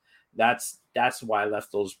anyways, that's why I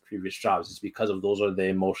left those previous jobs. It's because of those are the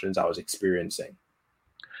emotions I was experiencing.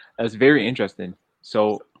 That's very interesting.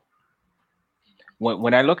 So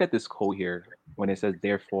when I look at this quote here, when it says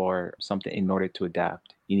therefore something in order to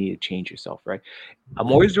adapt, you need to change yourself, right?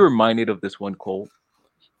 I'm always reminded of this one quote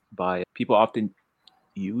by people often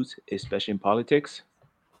use, especially in politics,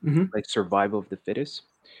 like survival of the fittest.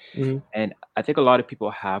 And I think a lot of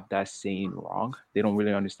people have that saying wrong. They don't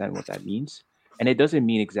really understand what that means. And it doesn't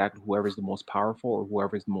mean exactly whoever's the most powerful or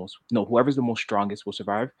whoever's the most strongest will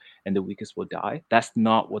survive and the weakest will die. That's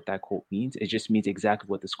not what that quote means. It just means exactly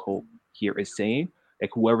what this quote here is saying. Like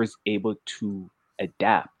whoever's able to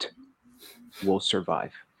adapt will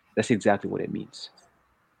survive. That's exactly what it means.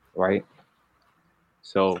 Right?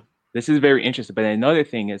 So this is very interesting. But another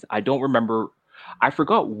thing is I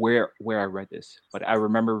forgot where I read this, but I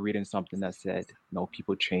remember reading something that said,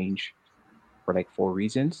 people change for like 4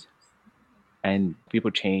 reasons. And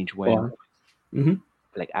people change when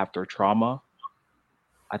like after trauma.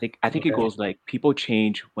 I think it goes like people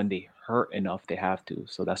change when they hurt enough they have to.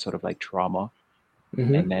 So that's sort of like trauma.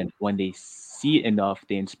 And then when they see enough,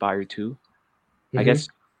 they inspire to. I guess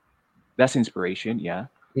that's inspiration, yeah.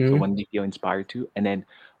 So when they feel inspired to, and then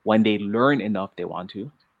when they learn enough, they want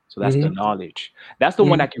to. So that's the knowledge. That's the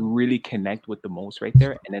one I can really connect with the most right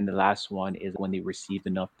there. And then the last one is when they receive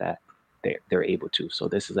enough that they're able to. So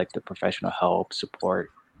this is like the professional help,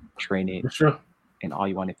 support, training, and all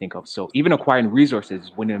you want to think of. So even acquiring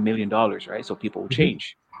resources, winning $1 million, right? So people will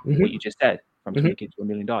change. What you just said, from 20K to $1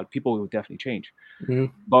 million, people will definitely change.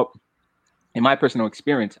 But in my personal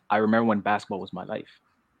experience, I remember when basketball was my life.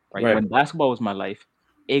 Right? When basketball was my life,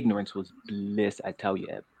 ignorance was bliss. I tell you,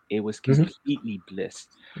 Eb. It was completely bliss.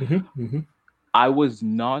 I was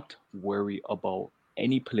not worried about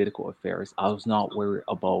any political affairs. I was not worried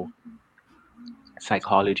about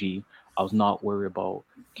psychology. I was not worried about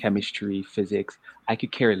chemistry, physics. I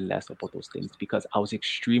could care less about those things because I was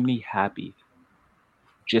extremely happy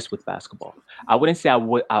just with basketball. I wouldn't say I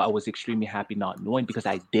was extremely happy not knowing because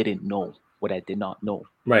I didn't know what I did not know.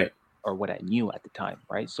 Right. Or what I knew at the time,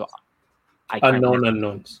 right? So unknown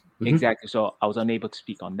unknowns. Exactly. So I was unable to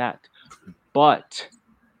speak on that. But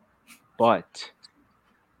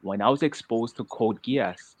when I was exposed to Code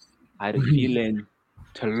Geass, I had a feeling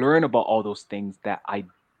to learn about all those things that I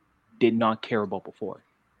did not care about before.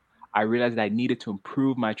 I realized that I needed to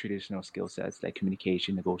improve my traditional skill sets like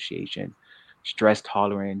communication, negotiation, stress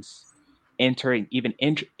tolerance, even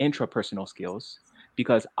intrapersonal skills,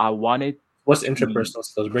 because I wanted. What's intrapersonal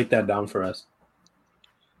skills? Break that down for us.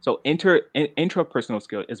 So intrapersonal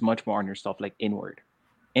skill is much more on yourself, like inward.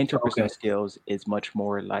 Interpersonal skills is much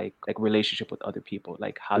more like relationship with other people,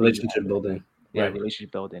 like how relationship building. Yeah, right.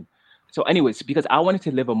 Relationship building. So, anyways, because I wanted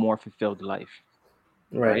to live a more fulfilled life,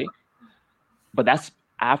 right? But that's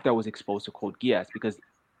after I was exposed to Code Geass because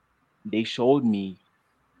they showed me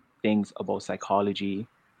things about psychology.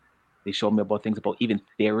 They showed me about things about even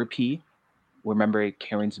therapy. Remember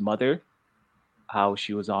Karen's mother, how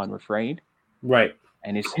she was on Refrain? Right.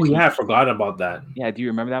 And it's I forgot about that. Yeah, do you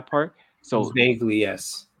remember that part? So vaguely,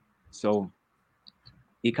 yes. So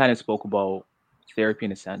he kind of spoke about therapy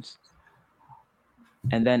in a sense.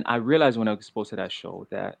 And then I realized when I was exposed to that show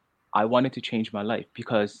that I wanted to change my life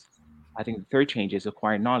because I think the third change is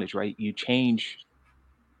acquiring knowledge, right? You change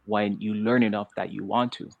when you learn enough that you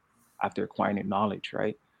want to after acquiring knowledge,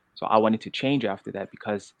 right? So I wanted to change after that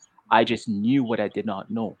because I just knew what I did not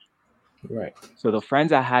know. Right. So the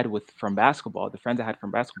friends I had from basketball,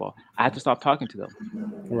 I had to stop talking to them.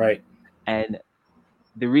 Right. And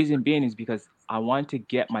the reason being is because I wanted to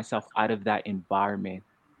get myself out of that environment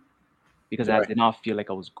because I did not feel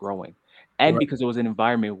like I was growing. And because it was an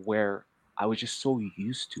environment where I was just so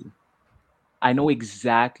used to. I know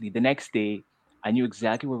exactly the next day, I knew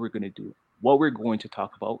exactly what we're going to do, what we're going to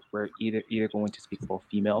talk about. We're either going to speak about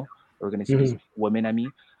female, or we're going to speak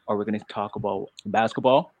women, or we're going to talk about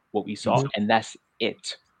basketball, what we saw, and that's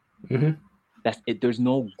it. That's it. There's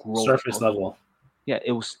no growth. Surface level. Yeah,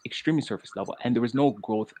 it was extremely surface level, and there was no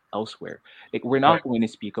growth elsewhere. Like we're not going to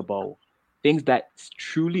speak about things that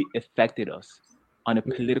truly affected us on a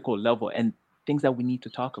political level and things that we need to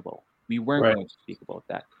talk about. We weren't going to speak about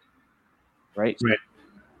that. Right.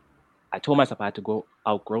 I told myself I had to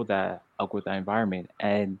outgrow that environment.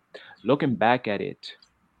 And looking back at it,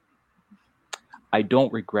 I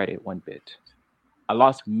don't regret it one bit. I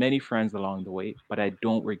lost many friends along the way, but I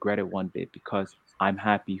don't regret it one bit because I'm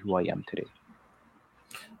happy who I am today.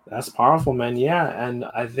 That's powerful, man. Yeah. And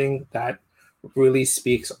I think that really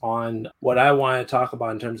speaks on what I want to talk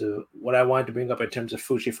about in terms of what I wanted to bring up in terms of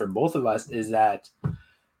Fushi for both of us is that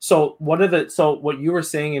so what you were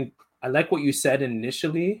saying, and I like what you said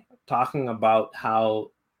initially, talking about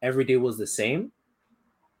how every day was the same.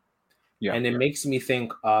 Yeah. And it makes me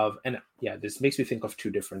think of, this makes me think of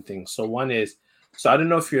two different things. So one is, so I don't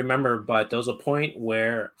know if you remember, but there was a point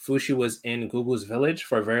where Fushi was in Gugu's village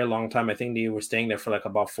for a very long time. I think they were staying there for like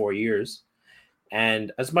about 4 years.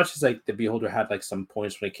 And as much as like the Beholder had like some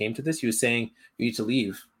points when it came to this, he was saying you need to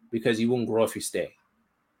leave because you won't grow if you stay.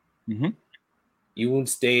 Mm-hmm. You won't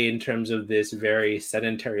stay in terms of this very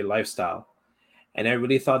sedentary lifestyle. And I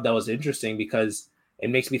really thought that was interesting because it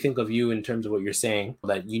makes me think of you in terms of what you're saying,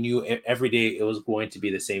 that you knew every day it was going to be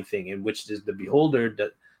the same thing, in which is the beholder,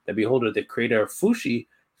 the creator of Fushi,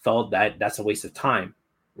 felt that that's a waste of time,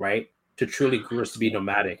 right? To truly grow, to be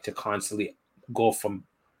nomadic, to constantly go from,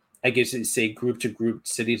 I guess you'd say, group to group,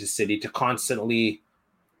 city to city, to constantly,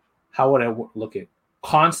 how would I look at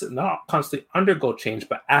not constantly undergo change,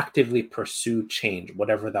 but actively pursue change,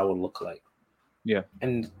 whatever that would look like. Yeah.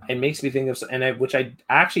 And it makes me think of, which I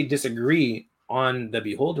actually disagree on the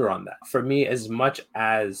Beholder on that. For me, as much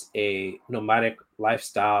as a nomadic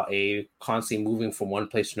lifestyle, a constantly moving from one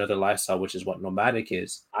place to another lifestyle, which is what nomadic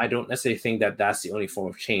is, I don't necessarily think that that's the only form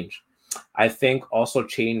of change. I think also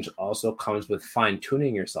change also comes with fine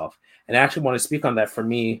tuning yourself. And I actually want to speak on that. For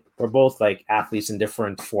me, we're both like athletes in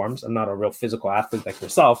different forms. I'm not a real physical athlete like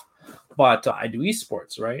yourself, but I do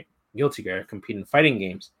esports, right? Guilty Gear, compete in fighting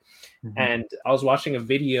games. Mm-hmm. And I was watching a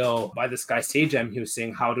video by this guy, Sajam. He was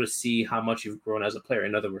saying how to see how much you've grown as a player.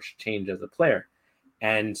 In other words, change as a player.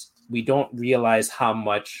 And we don't realize how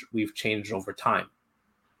much we've changed over time.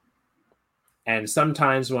 And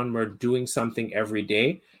sometimes when we're doing something every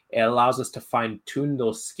day, it allows us to fine tune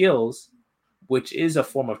those skills, which is a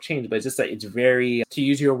form of change. But it's just that it's very, to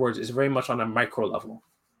use your words, it's very much on a micro level.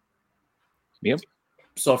 Yep.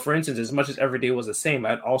 So for instance, as much as every day was the same,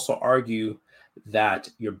 I'd also argue that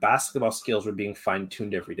your basketball skills were being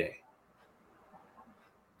fine-tuned every day,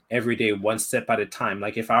 one step at a time.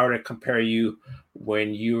 Like if I were to compare you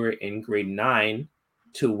when you were in grade 9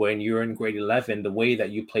 to when you were in grade 11, the way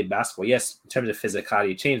that you played basketball, yes, in terms of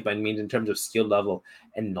physicality changed, but it means in terms of skill level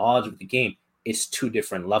and knowledge of the game, it's two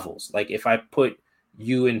different levels. Like if I put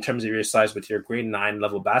you in terms of your size with your grade 9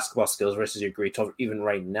 level basketball skills versus your grade 12, even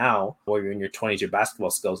right now, or you're in your 20s, your basketball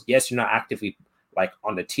skills, yes, you're not actively like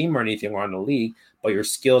on the team or anything or on the league, but your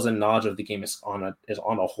skills and knowledge of the game is on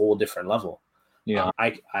a whole different level. Yeah.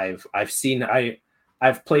 I've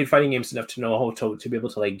played fighting games enough to know how to be able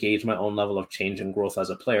to like gauge my own level of change and growth as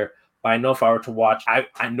a player. But I know if I were to watch,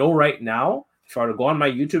 I know right now, if I were to go on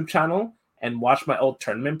my YouTube channel and watch my old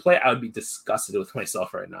tournament play, I would be disgusted with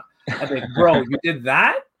myself right now. I'd be like, bro, you did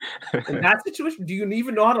that? In that situation, do you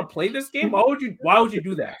even know how to play this game? Why would you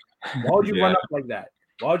do that? Why would you run up like that?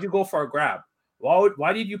 Why would you go for a grab?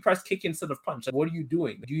 Why did you press kick instead of punch? Like, what are you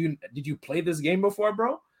doing? Did you play this game before,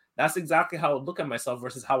 bro? That's exactly how I look at myself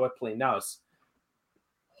versus how I play now. It's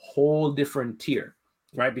whole different tier,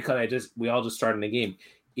 right? Because we all just started in the game.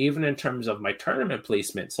 Even in terms of my tournament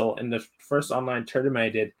placement. So in the first online tournament I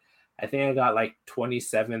did, I think I got like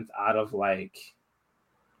 27th out of like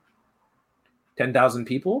 10,000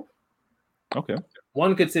 people. Okay.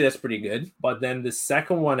 One could say that's pretty good. But then the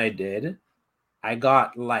second one I did, I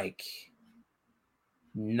got like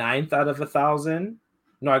 9th out of 1,000.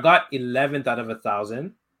 No, I got 11th out of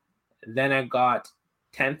 1,000. Then I got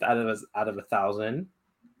 10th out of 1,000.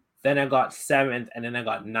 Then I got 7th, and then I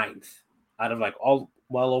got 9th out of like all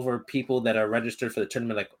well over people that are registered for the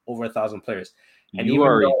tournament, like over 1,000 players. And you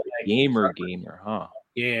are a gamer, huh?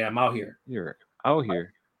 Yeah, I'm out here. You're out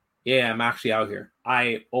here. Yeah, I'm actually out here.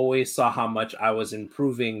 I always saw how much I was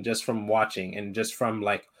improving just from watching and just from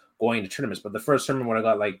like going to tournaments. But the first tournament when I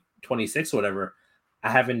got like 26 or whatever,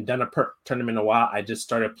 I haven't done a tournament in a while. I just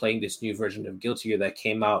started playing this new version of Guilty Gear that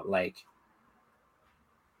came out like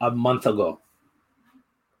a month ago.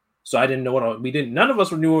 So I didn't know none of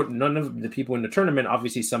us knew, none of the people in the tournament,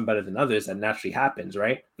 obviously some better than others, that naturally happens,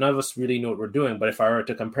 right? None of us really know what we're doing. But if I were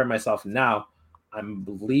to compare myself now, I'm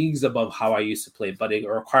leagues above how I used to play, but it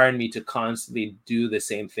required me to constantly do the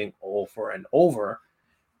same thing over and over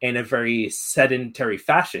in a very sedentary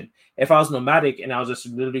fashion. If I was nomadic and I was just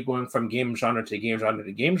literally going from game genre to game genre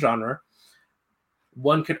to game genre,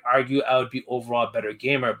 one could argue I would be overall a better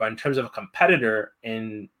gamer. But in terms of a competitor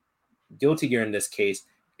in Guilty Gear in this case,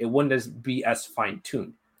 it wouldn't be as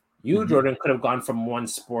fine-tuned. You, Jordan, could have gone from one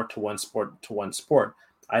sport to one sport to one sport.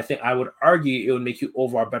 I think I would argue it would make you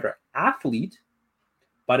overall a better athlete,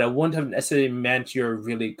 but it wouldn't have necessarily meant you're a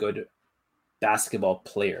really good basketball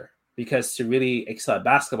player, because to really excel at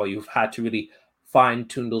basketball, you've had to really fine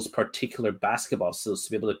tune those particular basketball skills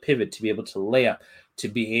to be able to pivot, to be able to lay up, to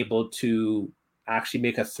be able to actually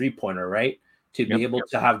make a 3-pointer, right? To be able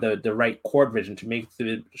to have the right court vision, to make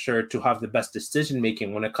sure to have the best decision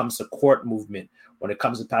making when it comes to court movement, when it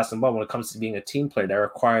comes to passing the ball, when it comes to being a team player. That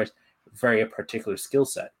requires very particular skill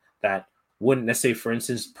set that wouldn't necessarily, for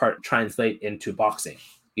instance, translate into boxing.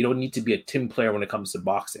 You don't need to be a team player when it comes to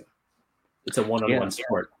boxing. It's a one-on-one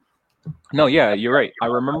sport. No, yeah, you're right. I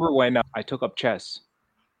remember when I took up chess.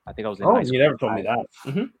 I think I was in high school. You never told me that.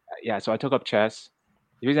 Mm-hmm. Yeah, so I took up chess.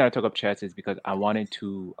 The reason I took up chess is because I wanted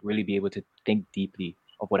to really be able to think deeply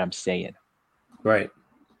of what I'm saying. Right.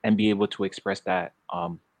 And be able to express that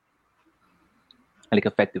like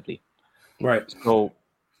effectively. Right. So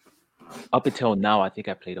up until now, I think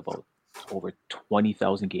I played about over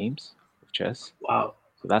 20,000 games of chess. Wow.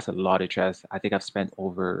 So that's a lot of chess. I think I've spent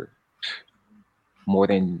over more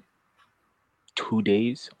than 2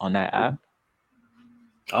 days on that app.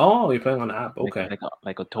 Oh, you're playing on the app. Okay.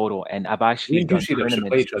 Like a total. And I've actually done tournaments.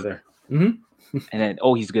 Play each other. Mm-hmm. And then,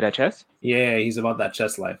 he's good at chess? Yeah, he's about that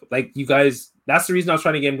chess life. Like, you guys, that's the reason I was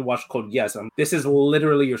trying to get him to watch Code Geass. This is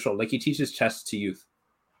literally your show. Like, he teaches chess to youth.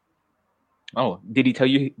 Oh, did he tell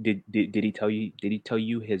you? Did he tell you? Did he tell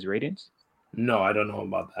you his ratings? No, I don't know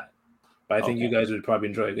about that. But I think you guys would probably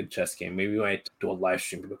enjoy a good chess game. Maybe we might do a live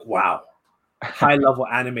stream. Like, wow, high level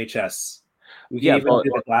anime chess. We can even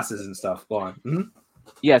do the classes and stuff. Go on. Mm-hmm.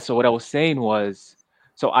 Yeah. So what I was saying was,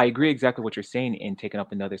 so I agree exactly what you're saying in taking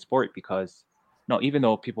up another sport, because even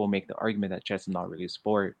though people make the argument that chess is not really a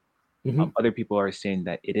sport, other people are saying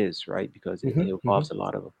that it is, right? Because it involves a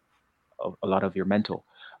lot of your mental.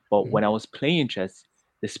 But when I was playing chess,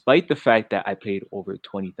 despite the fact that I played over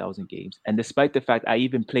 20,000 games, and despite the fact I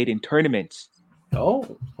even played in tournaments.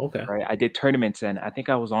 Oh, okay. Right. I did tournaments, and I think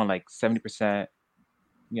I was on like 70%.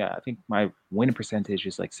 Yeah, I think my winning percentage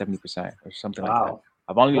is like 70% or something like that.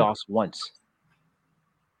 I've only lost once.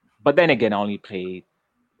 But then again, I only played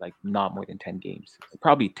like not more than 10 games.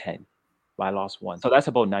 Probably 10. But I lost one. So that's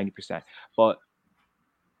about 90%. But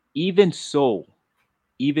even so,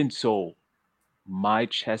 my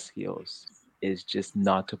chess skills is just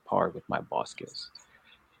not to par with my ball skills,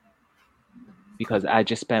 because I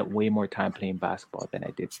just spent way more time playing basketball than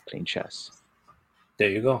I did playing chess. There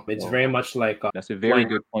you go. It's very much like that's a very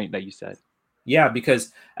good point that you said. Yeah,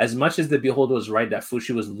 because as much as the Beholder was right that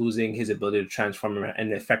Fushi was losing his ability to transform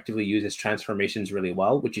and effectively use his transformations really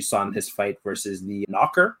well, which you saw in his fight versus the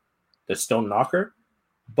Knocker, the Stone Knocker,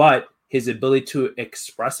 but his ability to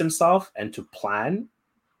express himself and to plan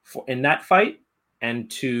in that fight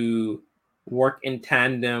and to work in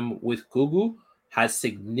tandem with Gugu has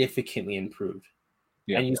significantly improved.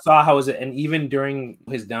 Yeah. And you saw how and even during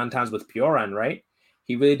his downtimes with Pioran, right?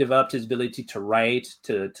 He really developed his ability to write,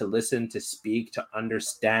 to listen, to speak, to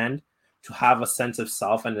understand, to have a sense of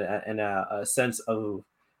self and a sense of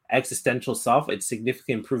existential self. It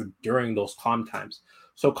significantly improved during those calm times.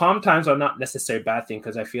 So calm times are not necessarily a bad thing,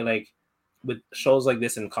 because I feel like with shows like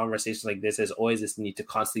this and conversations like this, there's always this need to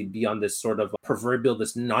constantly be on this sort of proverbial,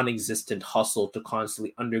 this non-existent hustle to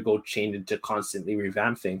constantly undergo change and to constantly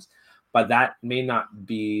revamp things. But that may not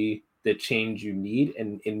be the change you need,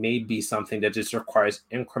 and it may be something that just requires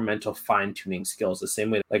incremental fine-tuning skills. The same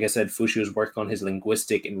way, like I said, Fushi was working on his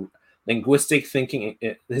linguistic thinking,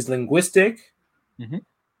 his linguistic,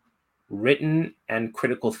 written, and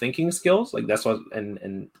critical thinking skills. Like that's what,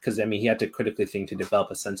 and because I mean, he had to critically think to develop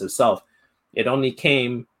a sense of self. It only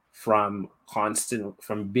came from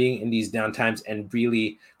being in these downtimes and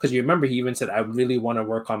really, because you remember he even said, I really want to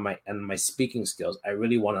work on my speaking skills. I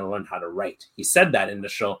really want to learn how to write. He said that in the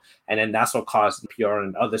show. And then that's what caused PR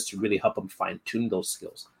and others to really help him fine tune those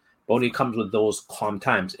skills. But only comes with those calm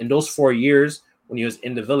times. In those 4 years when he was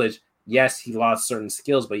in the village, yes, he lost certain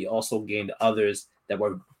skills, but he also gained others that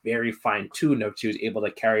were very fine tuned, which he was able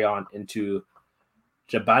to carry on into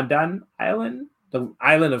Jabandan Island, the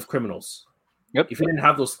island of criminals. Yep. If he didn't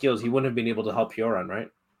have those skills, he wouldn't have been able to help Pioran, right?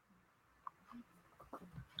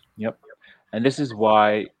 Yep. And this is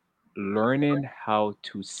why learning how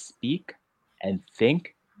to speak and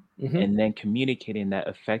think and then communicating that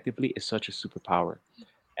effectively is such a superpower.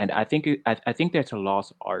 And I think that's a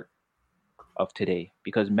lost art of today,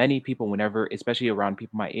 because many people, whenever, especially around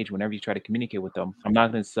people my age, whenever you try to communicate with them, I'm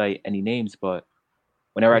not going to cite any names, but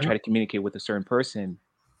whenever I try to communicate with a certain person,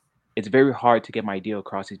 it's very hard to get my idea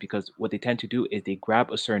across, is because what they tend to do is they grab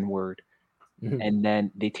a certain word and then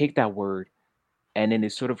they take that word and then they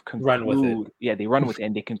sort of conclude. Run with it. Yeah, they run with it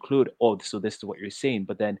and they conclude, oh, so this is what you're saying.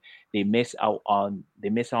 But then they miss on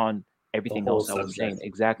The everything whole else I was saying. subject.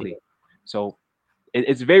 Exactly. So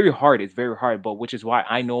it's very hard. It's very hard, but which is why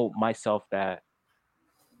I know myself that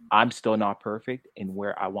I'm still not perfect in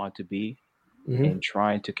where I want to be Mm-hmm. in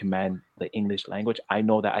trying to command the English language. I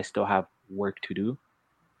know that I still have work to do,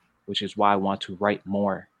 which is why I want to write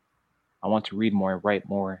more. I want to read more and write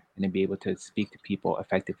more and then be able to speak to people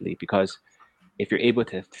effectively. Because if you're able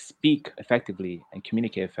to speak effectively and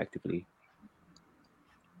communicate effectively,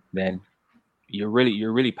 then you're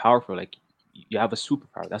really powerful. Like you have a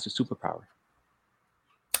superpower. That's a superpower.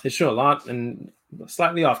 It's true a lot, and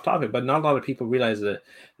slightly off topic, but not a lot of people realize that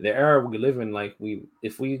the era we live in, like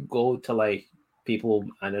if we go to like people,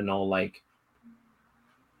 I don't know, like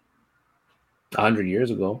 100 years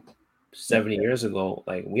ago, 70 years ago,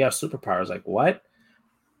 like we have superpowers. Like what?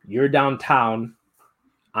 You're downtown.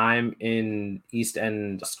 I'm in East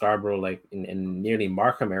End, Scarborough, like in nearly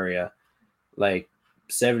Markham area. Like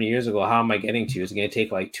 70 years ago, how am I getting to you? It's going to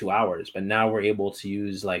take like 2 hours. But now we're able to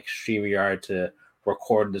use like StreamYard to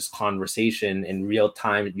record this conversation in real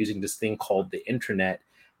time using this thing called the internet.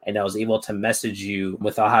 And I was able to message you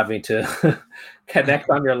without having to connect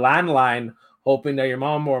on your landline, hoping that your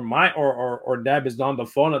mom or dad is on the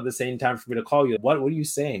phone at the same time for me to call you. What are you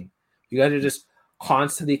saying? You guys are just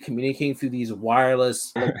constantly communicating through these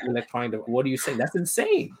wireless electronic. What are you saying? That's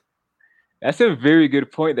insane. That's a very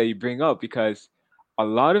good point that you bring up because a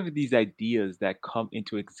lot of these ideas that come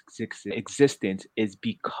into existence is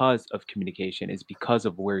because of communication, is because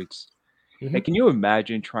of words. Mm-hmm. Like, can you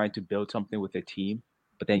imagine trying to build something with a team,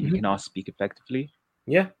 but then you Mm-hmm. cannot speak effectively?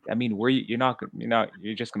 Yeah. I mean,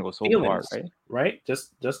 you're just gonna go so far, Feelings, right? right?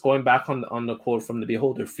 Just going back on the quote from the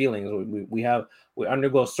Beholder, feelings. We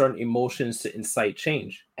undergo certain emotions to incite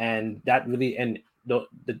change, and that really and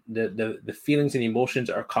the feelings and emotions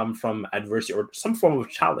are come from adversity or some form of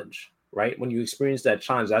challenge, right? When you experience that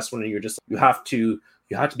challenge, that's when you have to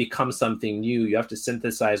become something new. You have to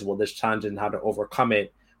synthesize this challenge and how to overcome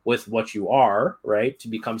it with what you are, right? To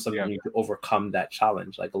become something Yeah. new, to overcome that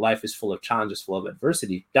challenge. Like life is full of challenges, full of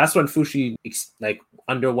adversity. That's when Fushi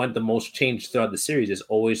underwent the most change throughout the series, is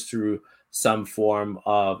always through some form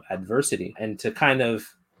of adversity. And to kind of,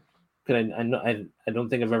 because I don't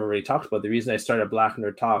think I've ever really talked about the reason I started Black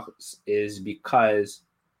Nerd Talks is because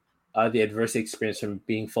the adversity experience from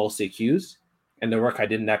being falsely accused, and the work I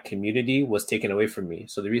did in that community was taken away from me.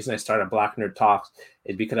 So the reason I started Black Nerd Talks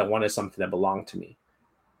is because I wanted something that belonged to me.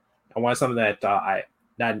 I wanted something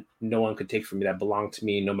that no one could take from me, that belonged to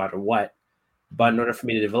me no matter what. But in order for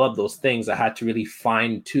me to develop those things, I had to really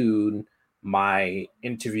fine tune my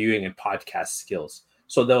interviewing and podcast skills.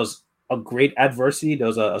 So there was a great adversity. There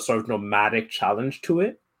was a sort of nomadic challenge to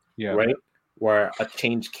it, Yeah. right? Where a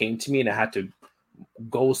change came to me and I had to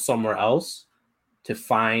go somewhere else to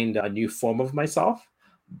find a new form of myself.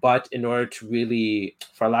 But in order to really,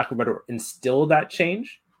 for lack of a better word, instill that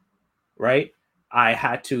change, right, I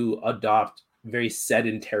had to adopt very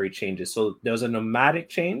sedentary changes. So there was a nomadic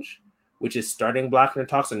change, which is starting Black Nerd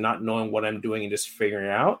Talks and not knowing what I'm doing and just figuring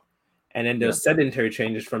it out. And then there's sedentary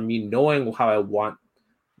changes from me knowing how I want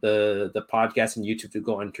the podcast and YouTube to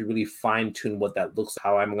go and to really fine tune what that looks like,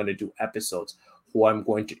 how I'm going to do episodes, who I'm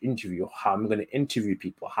going to interview, how I'm going to interview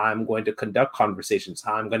people, how I'm going to conduct conversations,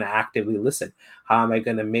 how I'm going to actively listen, how am I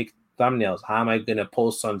going to make thumbnails, how am I going to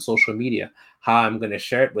post on social media, how I'm going to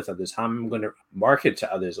share it with others, how I'm going to market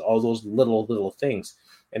to others, all those little things.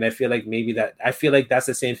 And I feel like that's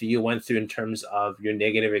the same thing you went through in terms of your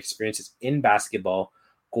negative experiences in basketball,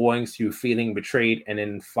 going through feeling betrayed and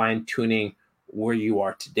then fine tuning where you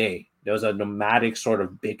are today. There was a nomadic sort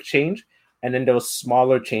of big change, and then those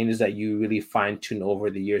smaller changes that you really fine tune over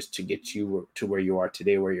the years to get you to where you are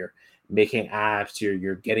today, where you're making apps,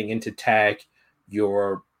 you're getting into tech,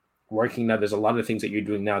 you're working now. There's a lot of things that you're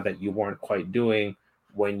doing now that you weren't quite doing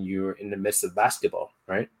when you're in the midst of basketball,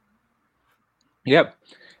 right? Yep.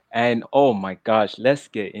 And oh my gosh, let's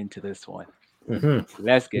get into this one. Mm-hmm.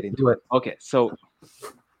 Let's get into it. Okay, so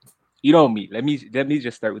you know me. Let me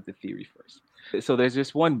just start with the theory first. So there's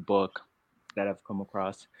this one book that I've come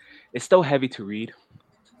across. It's still heavy to read,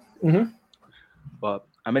 Mm-hmm. but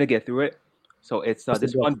I'm gonna get through it. So it's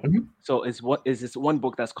this one. Mm-hmm. So it's what is this one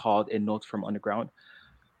book that's called "In Notes from Underground"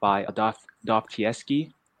 by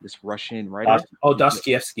Dostoevsky, this Russian writer.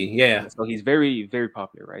 Dostoevsky, yeah. So he's very very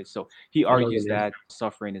popular, right? So he I know the argues name. that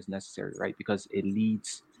suffering is necessary, right? Because it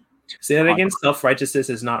leads to Say that again. Self-righteousness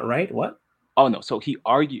is not right. What? Oh no. So he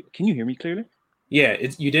argued. Can you hear me clearly? Yeah,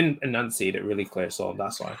 you didn't enunciate it really clear, so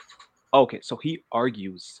that's why. Okay, so he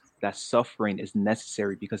argues that suffering is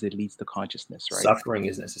necessary because it leads to consciousness, right? Suffering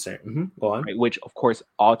is necessary. Mm-hmm. Go on. Right, which of course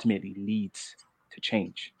ultimately leads to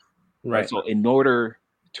change. Right. So in order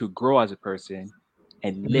to grow as a person,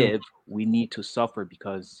 and live, we need to suffer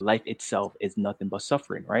because life itself is nothing but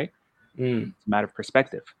suffering, right? It's a matter of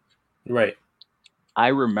perspective. Right. I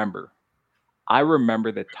remember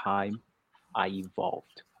the time I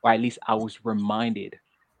evolved, or at least I was reminded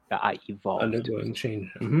that I evolved. Undergoing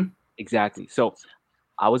change. Exactly. So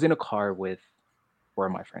I was in a car with four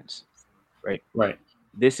of my friends, right? Right.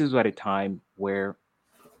 This is at a time where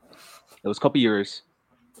it was a couple years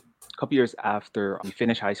after we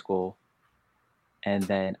finished high school, and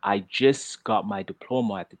then I just got my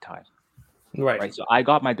diploma at the time, Right. right? So I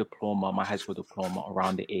got my diploma, my high school diploma,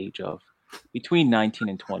 around the age of between 19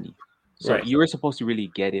 and 20. So Right. you were supposed to really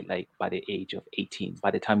get it like by the age of 18,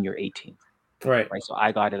 by the time you're 18, Right. right? So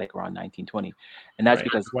I got it like around 19, 20. And that's Right.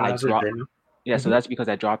 because When I I was a dropped, journey. yeah, so that's because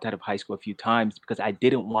I dropped out of high school a few times because I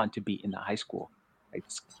didn't want to be in the high school, like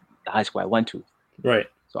the high school I went to. Right.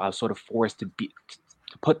 So I was sort of forced to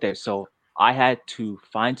put there. So I had to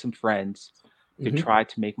find some friends to try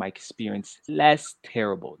to make my experience less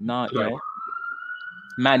terrible, not, Right.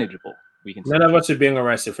 manageable, we can say. None of us are being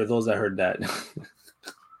arrested for those that heard that.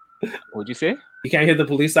 What'd you say? You can't hear the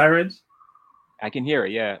police sirens? I can hear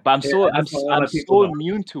it, yeah. But I'm Yeah, so that's what a lot of people know.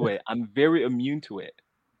 immune to it. I'm very immune to it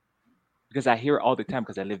because I hear it all the time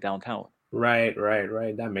because I live downtown. Right.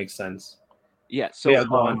 That makes sense. Yeah. So Yeah,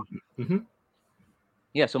 go on.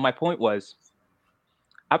 yeah. So my point was,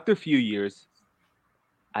 after a few years,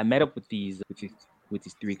 I met up with these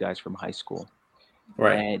three guys from high school,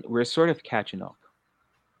 Right. and we're sort of catching up.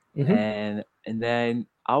 And then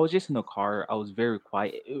I was just in the car. I was very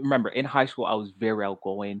quiet. Remember, in high school, I was very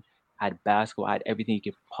outgoing. I had basketball. I had everything you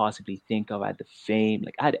could possibly think of. I had the fame.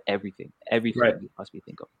 Like I had everything Right. you could possibly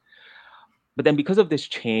think of. But then because of this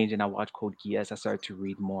change and I watched Code Geass, I started to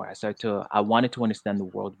read more. I wanted to understand the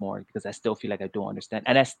world more because I still feel like I don't understand.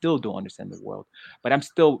 And I still don't understand the world. But I'm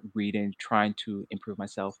still reading, trying to improve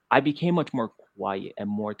myself. I became much more quiet and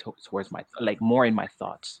more towards more in my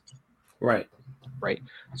thoughts. Right. Right.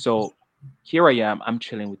 So here I am. I'm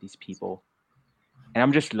chilling with these people. And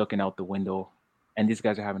I'm just looking out the window. And these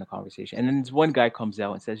guys are having a conversation. And then this one guy comes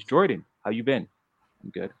out and says, "Jordan, how you been?" "I'm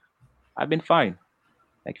good." "I've been fine.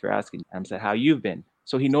 Thank you for asking." I said, "How you've been?"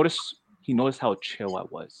 So he noticed how chill I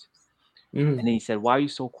was. And then he said, "Why are you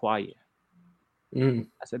so quiet?"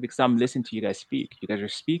 I said, "Because I'm listening to you guys speak. You guys are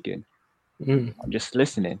speaking. I'm just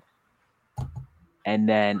listening." And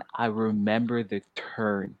then I remember the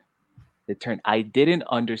turn. I didn't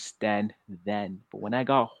understand then, but when I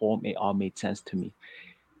got home, it all made sense to me.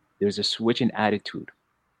 There's a switch in attitude.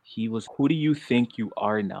 He was, "Who do you think you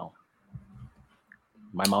are now?"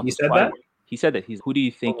 My mouth He was said quiet. that? He said that. Who do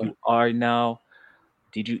you think Okay. you are now?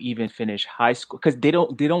 Did you even finish high school? Because they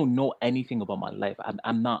don't know anything about my life.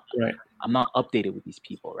 I'm not Right. updated with these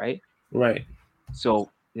people, right? Right.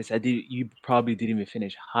 So they said, "You probably didn't even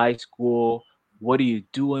finish high school. What are you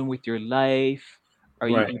doing with your life? Are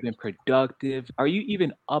you Right. even productive? Are you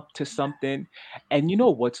even up to something?" And you know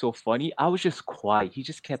what's so funny? I was just quiet. He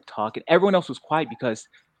just kept talking. Everyone else was quiet because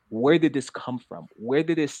where did this come from? Where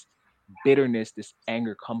did this bitterness, this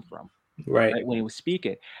anger come from? Right. Right when he was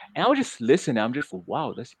speaking. And I was just listening. I'm just,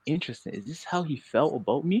 wow, that's interesting. Is this how he felt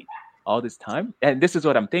about me all this time? And this is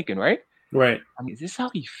what I'm thinking, right? Right. I mean, is this how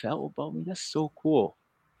he felt about me? That's so cool.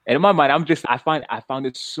 And in my mind, I found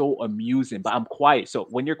it so amusing, but I'm quiet. So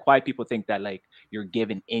when you're quiet, people think that like you're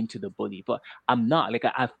giving in to the bully, but I'm not. Like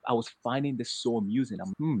I was finding this so amusing.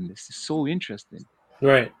 This is so interesting.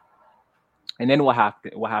 Right. And then what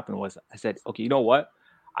happened was I said, "Okay, you know what?"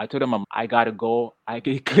 I told him I gotta go. I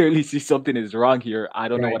can clearly see something is wrong here. I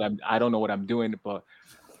don't know Right. I don't know what I'm doing, but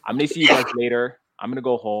I'm gonna see you guys later. I'm gonna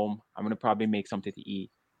go home. I'm gonna probably make something to eat.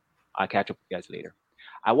 I'll catch up with you guys later.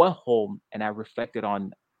 I went home and I reflected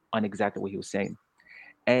on exactly what he was saying.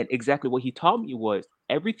 And exactly what he taught me was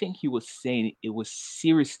everything he was saying, it was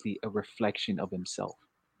seriously a reflection of himself.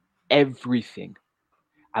 Everything.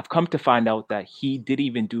 I've come to find out that he didn't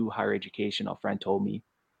even do higher education, a friend told me.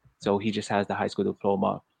 So he just has the high school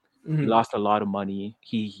diploma. He lost a lot of money.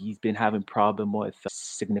 He's been having problem with a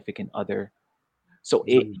significant other. So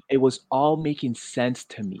it was all making sense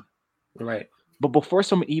to me. Right. But before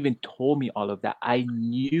someone even told me all of that, I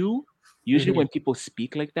knew usually when people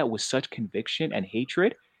speak like that with such conviction and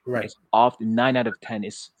hatred, Right. it's often 9 out of 10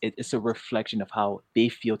 it's a reflection of how they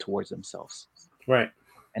feel towards themselves. Right.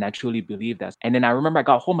 And I truly believe that. And then I remember I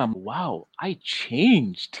got home, I'm wow, I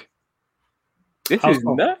changed. This How is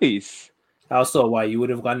so? nice. How so? Why you would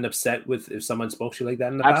have gotten upset with if someone spoke to you like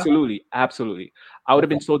that in the past? Absolutely. I would have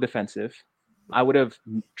been so defensive. I would have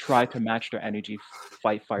tried to match their energy,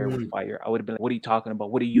 fight fire with fire. I would have been like, "What are you talking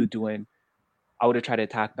about? What are you doing?" I would have tried to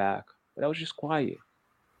attack back, but I was just quiet.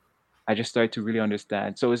 I just started to really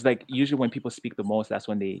understand. So it's like usually when people speak the most, that's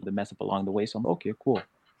when they mess up along the way. So I'm okay, cool.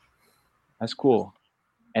 That's cool.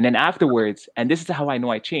 And then afterwards, and this is how I know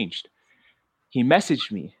I changed. He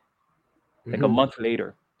messaged me like a Mhm. month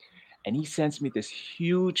later, and he sends me this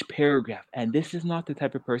huge paragraph. And this is not the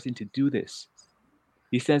type of person to do this.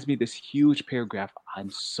 He sends me this huge paragraph. I'm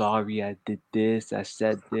sorry, I did this, I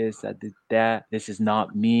said this, I did that. This is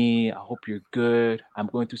not me. I hope you're good. I'm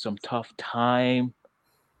going through some tough time.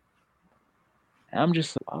 And I'm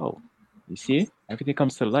just like, oh, you see, everything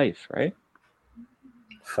comes to life, right?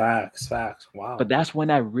 Facts, facts. Wow. But that's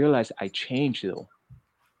when I realized I changed, though.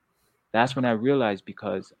 That's when I realized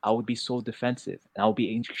because I would be so defensive and I would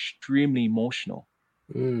be extremely emotional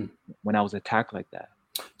Mm. when I was attacked like that.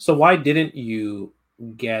 So why didn't you,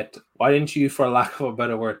 for lack of a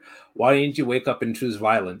better word, why didn't you wake up and choose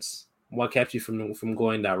violence? What kept you from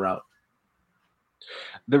going that route?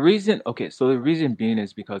 The reason, okay, so the reason being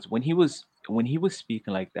is because when he was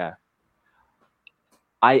speaking like that,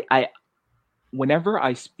 I whenever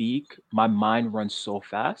I speak, my mind runs so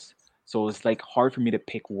fast. So it's like hard for me to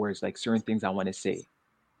pick words, like certain things I want to say,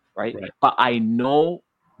 right? Right. But I know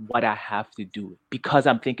what I have to do because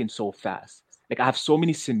I'm thinking so fast. Like I have so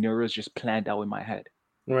many scenarios just planned out in my head.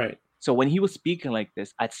 Right. So when he was speaking like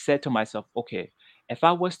this, I said to myself, okay, if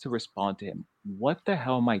I was to respond to him, what the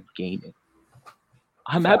hell am I gaining?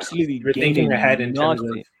 I'm Facts. absolutely You're thinking ahead gaining in terms of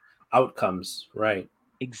nothing. outcomes. Right.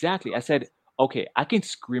 Exactly. I said, okay, I can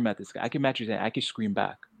scream at this guy. I can match his hand. I can scream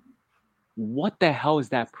back. What the hell is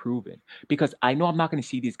that proving? Because I know I'm not going to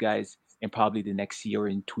see these guys in probably the next year or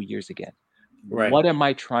in 2 years again. Right. What am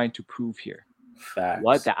I trying to prove here?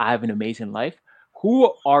 What? Facts. That I have an amazing life?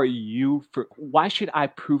 Who are you for? Why should I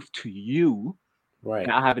prove to you Right.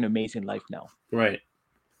 that I have an amazing life now? Right.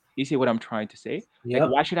 You see what I'm trying to say? Like, Yep.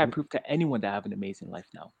 why should I prove to anyone that I have an amazing life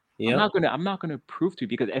now? Yep. I'm not gonna prove to you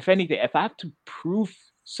because if anything, if I have to prove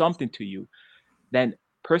something to you, then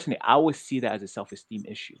personally, I would see that as a self-esteem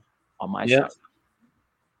issue on my Yep. side.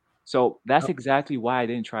 So that's exactly why I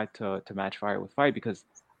didn't try to match fire with fire because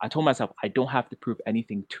I told myself I don't have to prove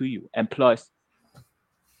anything to you. And plus,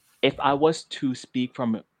 if I was to speak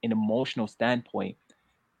from an emotional standpoint,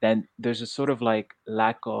 then there's a sort of like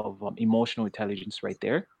lack of emotional intelligence right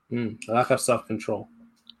there. Lack of self-control.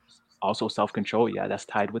 Also, self control. Yeah, that's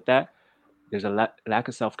tied with that. There's a lack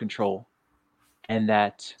of self control, and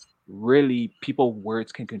that really people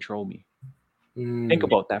words can control me. Think Mm.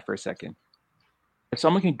 about that for a second. If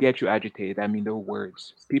someone can get you agitated, I mean, their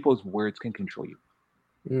words, people's words can control you.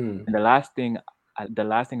 Mm. And the last thing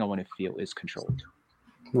I want to feel is controlled.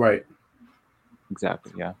 Right.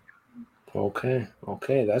 Exactly. Yeah. Okay.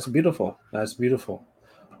 Okay. That's beautiful. That's beautiful.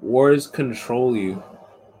 Words control you.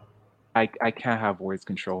 I can't have words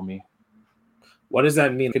control me. What does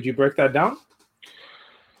that mean? Could you break that down?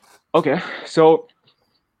 Okay. So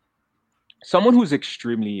someone who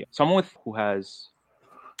has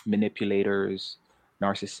manipulators,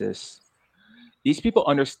 narcissists, these people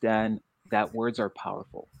understand that words are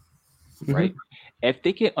powerful, Mm-hmm. right? If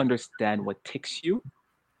they can understand what ticks you,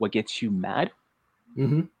 what gets you mad,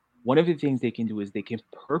 Mm-hmm. one of the things they can do is they can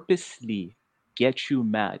purposely get you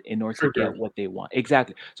mad in order to get Trigger. what they want.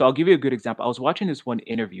 Exactly. So I'll give you a good example. I was watching this one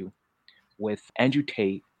interview with Andrew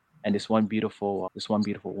Tate and this one beautiful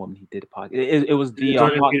woman. He did a podcast. It was Is it the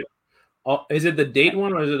Jordan Oh, is it the date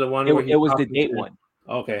one or is it the one where it he's was the talking date to? one.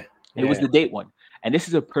 Okay. It was Yeah. the date one, and this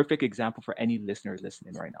is a perfect example for any listeners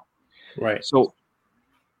listening right now. Right. So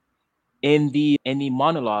in the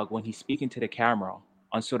monologue when he's speaking to the camera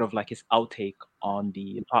on sort of like his outtake on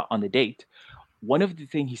the date, one of the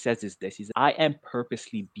things he says is this: he's I am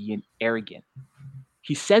purposely being arrogant.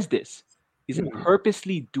 He says this. He's Mm.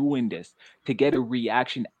 purposely doing this to get a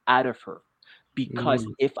reaction out of her. Because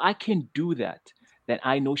Mm. if I can do that, then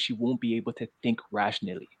I know she won't be able to think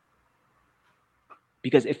rationally.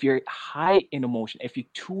 Because if you're high in emotion, if you're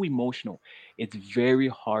too emotional, it's very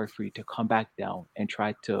hard for you to come back down and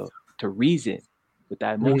try to reason with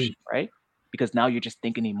that Mm. emotion, right? Because now you're just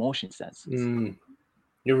thinking emotion senses. Mm.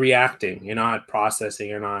 You're reacting. You're not processing.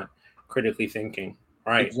 You're not critically thinking.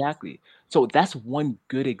 Right. Exactly. So that's one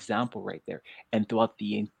good example right there. And throughout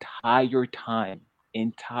the entire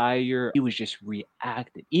he was just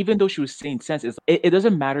reacting. Even though she was saying sense, it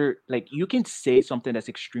doesn't matter. Like you can say something that's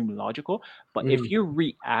extremely logical, but if Mm. you're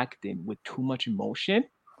reacting with too much emotion,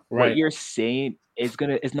 what Right. you're saying is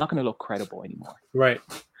not gonna look credible anymore. Right.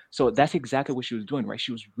 So that's exactly what she was doing, right?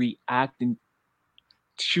 She was reacting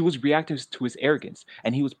to his arrogance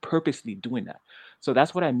and he was purposely doing that. So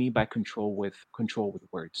that's what I mean by control with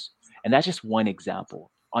words. And that's just one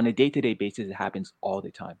example. On a day-to-day basis, it happens all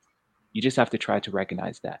the time. You just have to try to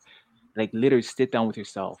recognize that. Like literally sit down with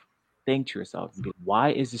yourself think to yourself,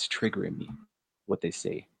 why is this triggering me? What they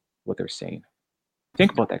say, what they're saying.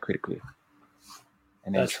 Think about that critically,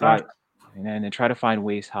 and then That's right. try to find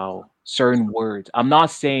ways how certain words. I'm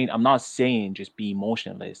not saying just be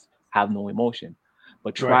emotionless, have no emotion,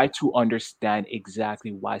 but try Right. to understand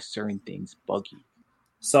exactly why certain things bug you.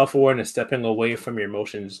 Self-awareness, stepping away from your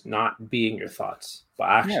emotions, not being your thoughts, but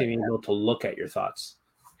Yeah. actually being able to look at your thoughts.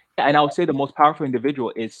 And I would say the most powerful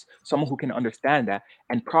individual is someone who can understand that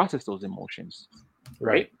and process those emotions.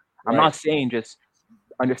 Right? I'm Right. not saying just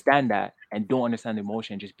understand that and don't understand the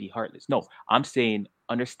emotion, just be heartless. No, I'm saying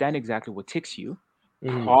understand exactly what ticks you,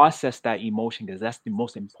 process that emotion, because that's the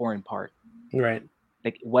most important part. Right.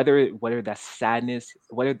 Like whether that's sadness,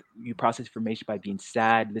 whether you process information by being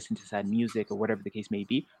sad, listen to sad music, or whatever the case may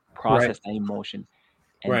be, process that emotion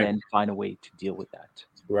and Right. then find a way to deal with that.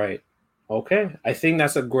 Right. Okay. I think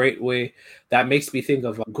that's a great way. That makes me think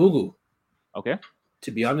of Gugu, Okay.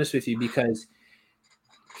 to be honest with you, because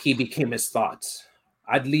he became his thoughts.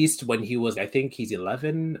 At least when he was, I think he's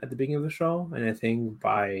 11 at the beginning of the show. And I think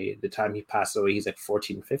by the time he passed away, he's like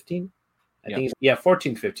 14, 15. I think,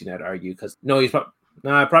 14, 15, I'd argue. Because, no, he's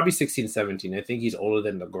probably 16, 17. I think he's older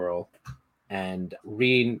than the girl. And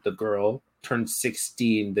Reen, the girl, turned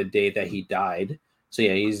 16 the day that he died. So,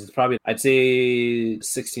 yeah, he's probably, I'd say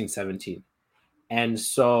 16, 17. And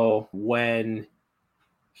so when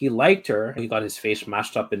he liked her, he got his face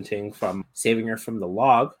mashed up and thing from saving her from the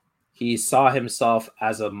log. He saw himself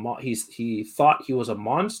as he thought he was a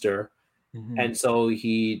monster, and so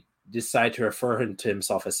he decided to refer to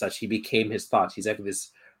himself as such. He became his thoughts. He's like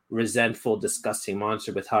this resentful, disgusting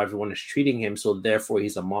monster with how everyone is treating him. So therefore,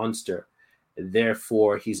 he's a monster.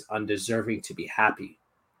 Therefore, he's undeserving to be happy,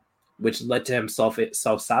 which led to him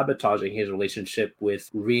self-sabotaging his relationship with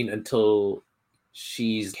Reen until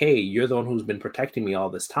she's, hey, you're the one who's been protecting me all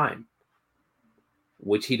this time,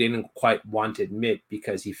 which he didn't quite want to admit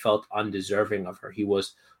because he felt undeserving of her. He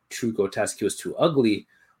was too grotesque. He was too ugly.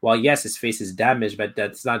 Well, yes, his face is damaged, but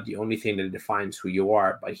that's not the only thing that defines who you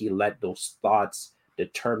are. But he let those thoughts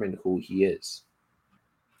determine who he is.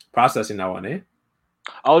 Processing that one, eh?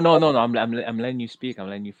 Oh no. I'm letting you speak. I'm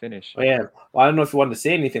letting you finish. Oh yeah. Well, I don't know if you want to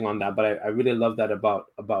say anything on that, but I really love that about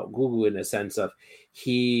Gugu, in a sense of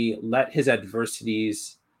he let his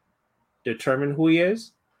adversities determine who he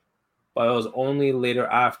is. But it was only later,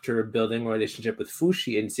 after building a relationship with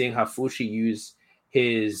Fushi and seeing how Fushi used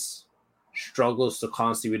his struggles to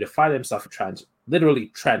constantly redefine himself, literally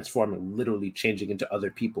transforming, literally changing into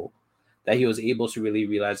other people, that he was able to really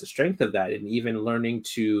realize the strength of that, and even learning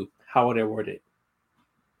to, how would I word it,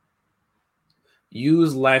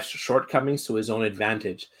 use life's shortcomings to his own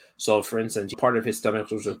advantage. So, for instance, part of his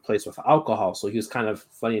stomach was replaced with alcohol, so he was kind of,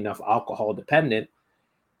 funny enough, alcohol dependent.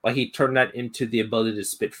 But he turned that into the ability to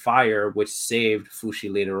spit fire, which saved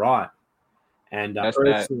Fushi later on. And that's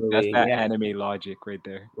personally, that anime logic right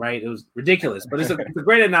there. Right? It was ridiculous, but it's a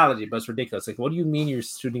great analogy, but it's ridiculous. Like, what do you mean you're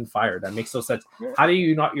shooting fire? That makes no sense. How do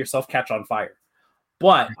you not yourself catch on fire?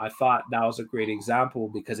 But I thought that was a great example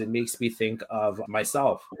because it makes me think of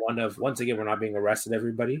myself. Once again, we're not being arrested,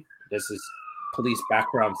 everybody. This is police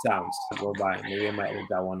background sounds go by. Maybe I might leave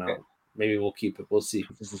that one out. Maybe we'll keep it. We'll see.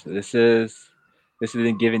 This is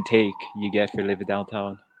the give and take you get for living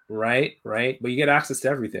downtown. Right. But you get access to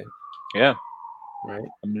everything. Yeah. Right.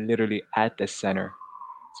 I'm literally at the center.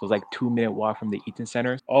 So it's like 2-minute walk from the Eaton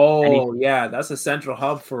Center. Oh, yeah. That's a central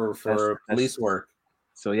hub for police work.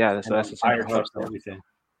 So yeah, that's a central hub. So everything.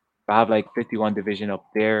 I have like 51 division up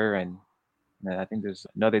there, and I think there's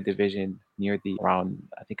another division near around,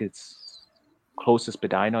 I think it's close to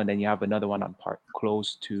Spadina, and then you have another one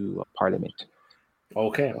close to Parliament.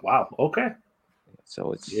 Okay. Wow. Okay.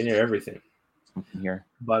 So it's near everything. Something here.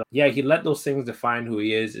 But yeah, he let those things define who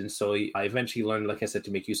he is. And so I eventually learned, like I said,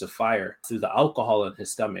 to make use of fire through the alcohol in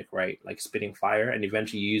his stomach, right? Like spitting fire, and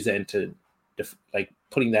eventually use it into like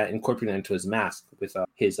incorporating that into his mask with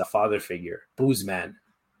his father figure, Booze Man,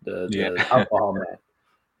 the alcohol man.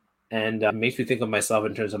 And it makes me think of myself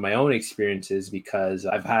in terms of my own experiences, because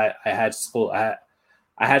I had scoliosis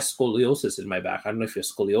in my back. I don't know if your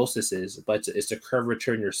scoliosis is, but it's a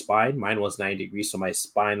curvature in your spine. Mine was 90 degrees, so my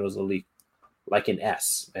spine was like an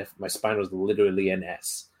S. My spine was literally an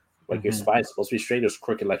S. Like your spine's supposed to be straight, it was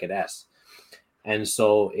crooked like an S. And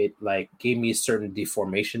so it like gave me certain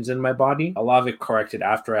deformations in my body. A lot of it corrected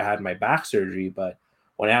after I had my back surgery, but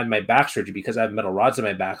when I had my back surgery, because I have metal rods in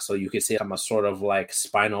my back, so you could say I'm a sort of like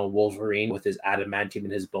spinal Wolverine with his adamantium in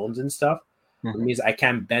his bones and stuff. It means I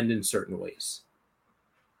can't bend in certain ways.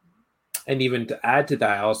 And even to add to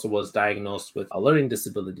that, I also was diagnosed with a learning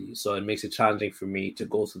disability. So it makes it challenging for me to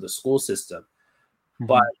go through the school system.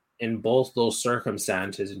 But in both those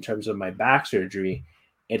circumstances, in terms of my back surgery,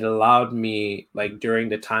 it allowed me, like during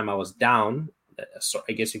the time I was down, so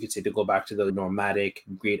I guess you could say, to go back to the nomadic,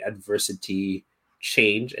 great adversity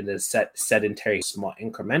change and then sedentary small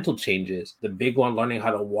incremental changes. The big one, learning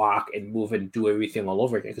how to walk and move and do everything all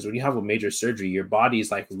over again. Because when you have a major surgery, your body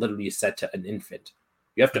is like literally set to an infant.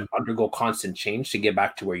 You have to undergo constant change to get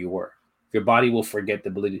back to where you were. Your body will forget the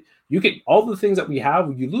ability. You can, all the things that we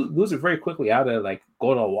have, you lose it very quickly. How to like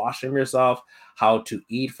go to a washroom yourself, how to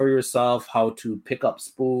eat for yourself, how to pick up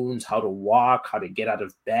spoons, how to walk, how to get out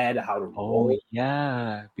of bed, how to Oh, roll.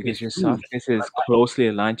 yeah, because It's your huge. soft is closely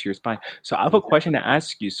aligned to your spine. So I have a question to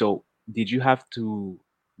ask you. So did you have to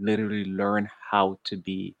literally learn how to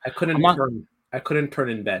be? I I'm couldn't not turn. I couldn't turn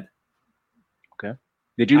in bed. okay.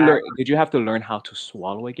 Did you I learn? Did you have to learn how to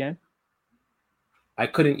swallow again? I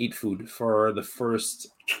couldn't eat food for the first,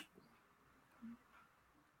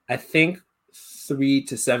 I think, 3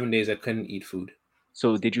 to 7 days. I couldn't eat food.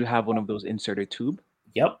 So did you have one of those inserted tube?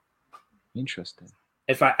 Yep. Interesting.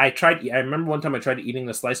 If I tried, I remember one time I tried eating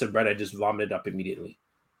a slice of bread, I just vomited up immediately.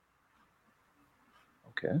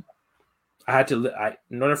 Okay. I had to,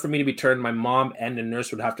 in order for me to be turned, my mom and the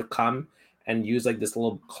nurse would have to come and use like this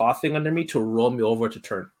little cloth thing under me to roll me over to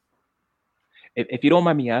turn. If you don't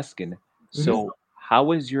mind me asking, so how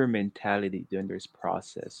was your mentality during this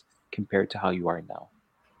process compared to how you are now?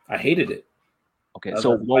 I hated it. Okay,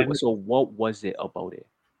 so what was it about it?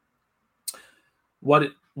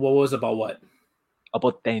 What was about what?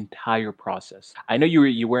 About the entire process. I know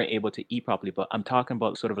you weren't able to eat properly, but I'm talking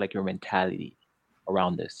about sort of like your mentality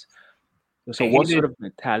around this. So what sort of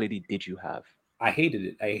mentality did you have? I hated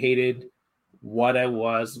it. I hated what I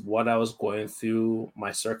was going through,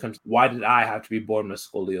 my circumstance. Why did I have to be born with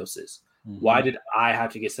scoliosis? Why did I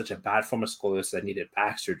have to get such a bad form of scoliosis that needed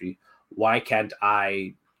back surgery? Why can't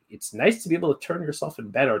I? It's nice to be able to turn yourself in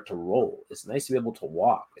bed or to roll. It's nice to be able to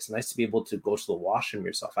walk. It's nice to be able to go to the washroom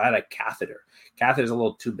yourself. I had a catheter. Catheter is a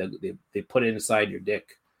little tube that they put inside your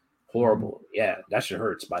dick. Horrible. Yeah, that shit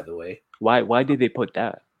hurts, by the way. Why did they put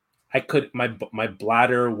that? My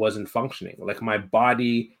bladder wasn't functioning. Like my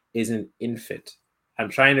body isn't infant. I'm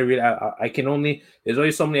trying to read. I can only. There's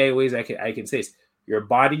only so many ways I can say this. Your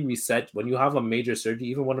body resets when you have a major surgery.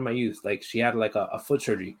 Even one of my youth, like she had like a foot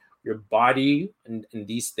surgery. Your body and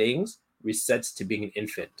these things resets to being an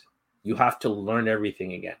infant. You have to learn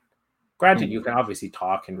everything again. Granted, you can obviously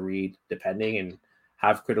talk and read, depending, and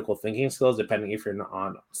have critical thinking skills, depending if you're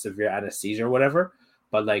on severe anesthesia or whatever.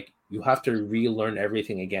 But like you have to relearn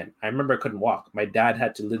everything again. I remember I couldn't walk. My dad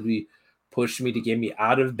had to literally push me to get me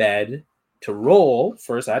out of bed to roll.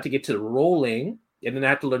 First, I had to get to rolling, and then I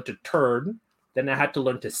had to learn to turn. Then I had to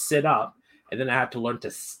learn to sit up, and then I had to learn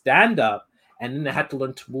to stand up, and then I had to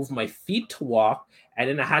learn to move my feet to walk, and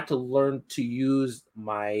then I had to learn to use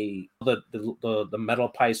the metal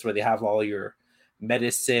pipes where they have all your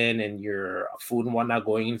medicine and your food and whatnot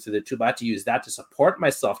going into the tube. I had to use that to support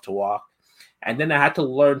myself to walk. And then I had to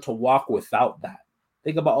learn to walk without that.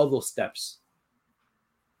 Think about all those steps.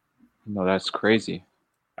 No, that's crazy.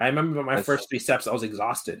 I remember my first 3 steps, I was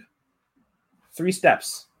exhausted. 3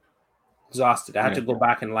 steps, exhausted. I had to go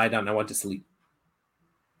back and lie down. I went to sleep.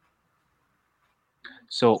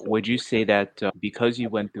 So would you say that because you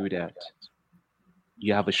went through that,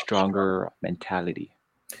 you have a stronger mentality?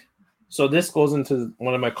 So this goes into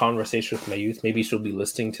one of my conversations with my youth. Maybe she'll be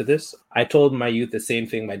listening to this. I told my youth the same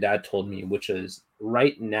thing my dad told me, which is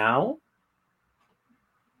right now,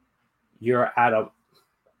 you're at a,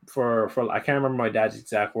 for I can't remember my dad's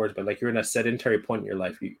exact words, but like you're in a sedentary point in your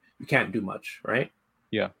life. You can't do much, right?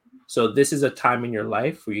 Yeah. So this is a time in your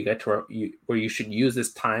life where you get to where you should use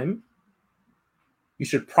this time. You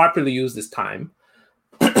should properly use this time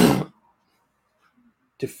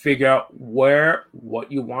to figure out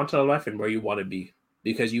what you want in life and where you want to be,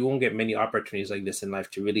 because you won't get many opportunities like this in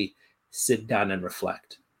life to really sit down and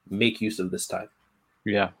reflect, make use of this time.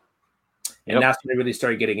 Yeah. And that's when I really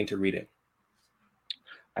started getting into reading.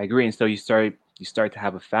 I agree. And so you start to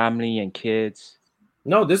have a family and kids.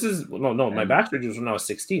 No, my back surgery was when I was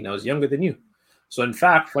 16. I was younger than you. So in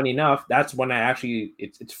fact, funny enough, that's when I actually,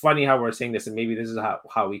 it's funny how we're saying this, and maybe this is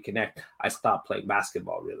how we connect. I stopped playing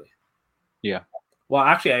basketball, really. Yeah. Well,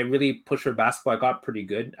 actually, I really pushed for basketball. I got pretty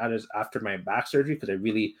good at it after my back surgery because I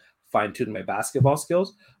really fine-tuned my basketball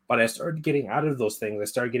skills. But I started getting out of those things. I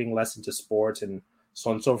started getting less into sports and so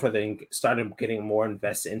on and so forth. And started getting more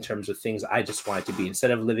invested in terms of things I just wanted to be.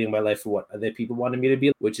 Instead of living my life for what other people wanted me to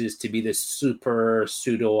be, which is to be this super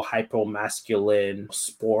pseudo hyper masculine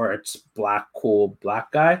sports black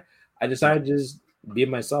guy, I decided to just be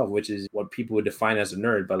myself, which is what people would define as a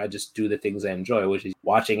nerd. But I just do the things I enjoy, which is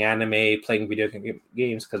watching anime, playing video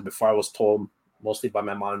games. Because before I was told mostly by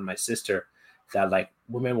my mom and my sister that like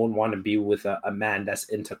women wouldn't want to be with a man that's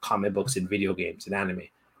into comic books and video games and anime.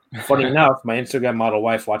 Funny enough, my Instagram model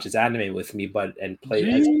wife watches anime with me, but play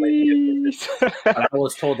video games. But I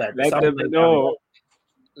was told that let them know.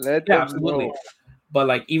 Let them absolutely. know. But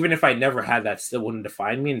like, even if I never had that, still wouldn't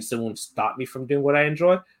define me and still wouldn't stop me from doing what I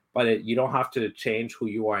enjoy. But you don't have to change who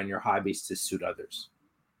you are and your hobbies to suit others,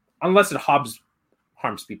 unless it harms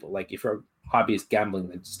people. Like if your hobby is gambling,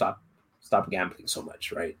 then stop gambling so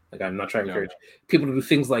much, right? Like I'm not trying to encourage people to do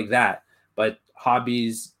things like that, but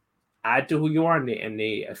hobbies add to who you are, and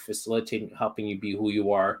they facilitate helping you be who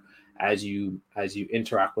you are as you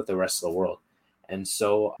interact with the rest of the world. And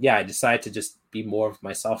so, yeah, I decided to just be more of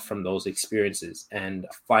myself from those experiences and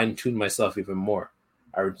fine tune myself even more.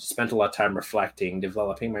 I spent a lot of time reflecting,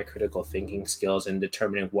 developing my critical thinking skills, and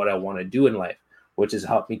determining what I want to do in life, which has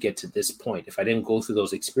helped me get to this point. If I didn't go through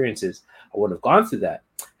those experiences, I wouldn't have gone through that.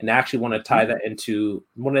 And I actually want to tie that into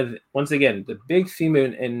once again, the big theme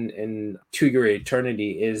in To Your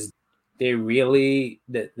Eternity is they really,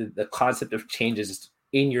 the concept of change is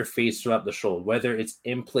in your face throughout the show, whether it's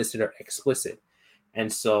implicit or explicit.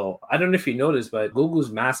 And so I don't know if you noticed, but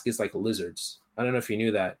Gugu's mask is like lizards. I don't know if you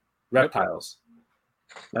knew that. Reptiles.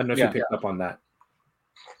 I don't know if you picked up on that.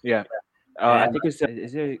 Yeah. I think is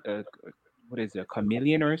it what is it, a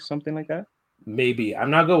chameleon or something like that? Maybe.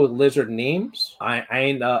 I'm not good with lizard names. I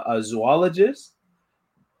ain't a zoologist.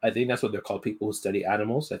 I think that's what they're called, people who study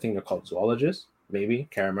animals. I think they're called zoologists. Maybe.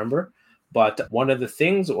 Can't remember. But one of the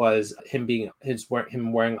things was him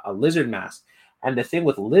wearing a lizard mask. And the thing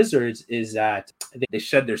with lizards is that they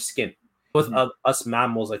shed their skin. With us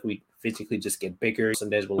mammals, like we physically just get bigger.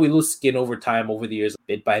 Sometimes we lose skin over time, over the years,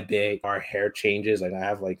 bit by bit. Our hair changes. Like I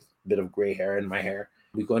have like a bit of gray hair in my hair.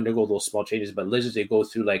 We go undergo those small changes. But lizards, they go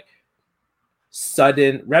through like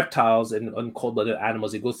sudden, reptiles and cold-blooded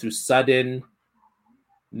animals, they go through sudden,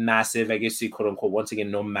 massive, I guess you quote unquote, once again,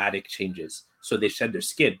 nomadic changes. So they shed their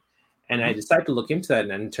skin. And I decided to look into that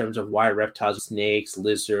in terms of why reptiles, snakes and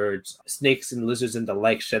lizards and the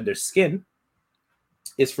like shed their skin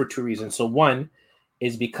is for two reasons. So one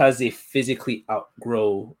is because they physically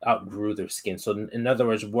outgrew their skin. So in other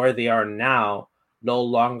words, where they are now no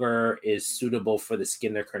longer is suitable for the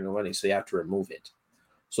skin they're currently running. So you have to remove it.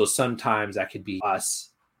 So sometimes that could be us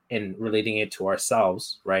in relating it to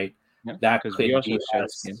ourselves, right? Yeah, that could we also be shed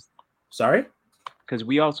us. skin. Sorry? Because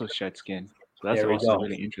we also shed skin. So that's also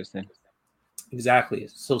really interesting. Exactly.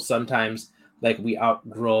 So sometimes like we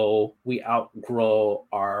outgrow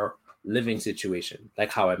our living situation, like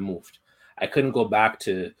how I moved. I couldn't go back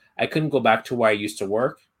to where I used to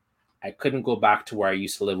work. I couldn't go back to where I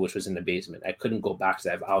used to live, which was in the basement. I couldn't go back because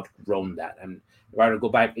I've outgrown that. And if I were to go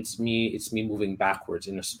back, it's me moving backwards,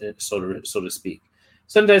 so to speak.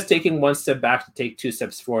 Sometimes taking one step back to take two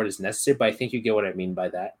steps forward is necessary, but I think you get what I mean by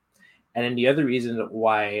that. And then the other reason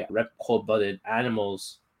why cold-blooded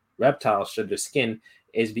reptiles shed their skin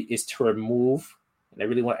is to remove, and I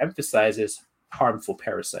really want to emphasize, is harmful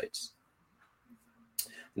parasites.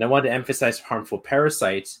 And I want to emphasize harmful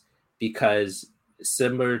parasites because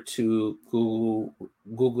similar to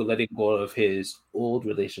Google letting go of his old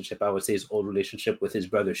relationship, I would say his old relationship with his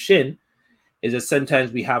brother Shin, is that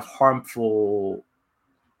sometimes we have harmful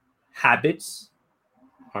habits,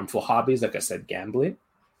 harmful hobbies, like I said, gambling,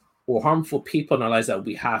 or harmful people in our lives that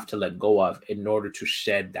we have to let go of in order to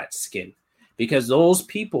shed that skin. Because those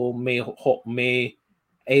people may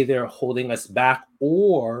either holding us back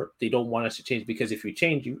or they don't want us to change. Because if you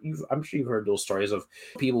change, I'm sure you've heard those stories of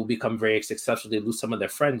people become very successful. They lose some of their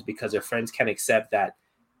friends because their friends can't accept that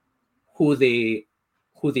who they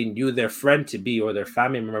knew their friend to be or their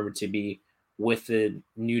family member to be, with the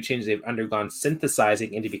new changes they've undergone,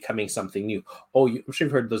 synthesizing into becoming something new. I'm sure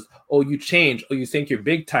you've heard those. Oh, you change. Oh, you think you're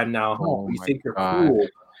big time now. Oh, you think you're God. cool.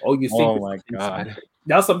 Oh, you think. Oh my God.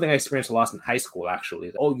 That was something I experienced a lot in high school,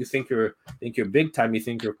 actually. Oh, you think you're big time. You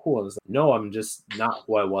think you're cool. Like, no, I'm just not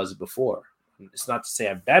who I was before. It's not to say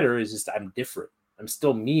I'm better. It's just I'm different. I'm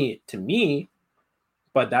still me to me,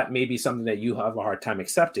 but that may be something that you have a hard time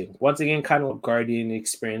accepting. Once again, kind of guardian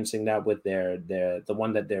experiencing that with the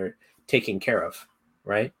one that they're taking care of,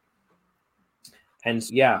 right? And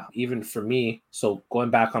yeah, even for me, so going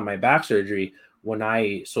back on my back surgery, when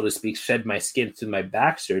I, so to speak, shed my skin through my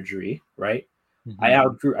back surgery, right?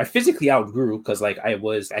 Mm-hmm. I physically outgrew because like I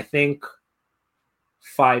was, I think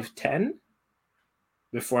 5'10"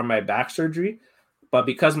 before my back surgery, but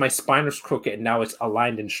because my spine was crooked and now it's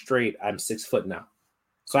aligned and straight, I'm 6 foot now.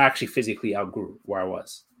 So I actually physically outgrew where I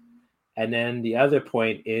was. And then the other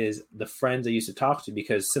point is the friends I used to talk to,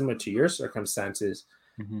 because similar to your circumstances,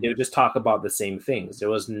 Mm-hmm. they would just talk about the same things. There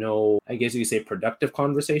was no, I guess you could say, productive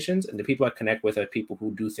conversations. And the people I connect with are people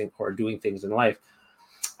who do think or are doing things in life.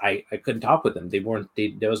 I couldn't talk with them. There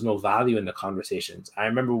was no value in the conversations. I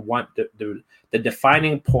remember the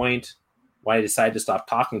defining point why I decided to stop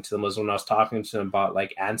talking to them was when I was talking to them about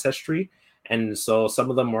like ancestry. And so some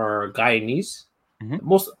of them are Guyanese.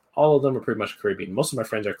 Mm-hmm. All of them are pretty much Caribbean. Most of my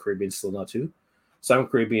friends are Caribbean still now too. Some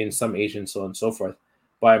Caribbean, some Asian, so on and so forth.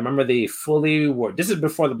 But I remember they fully were. This is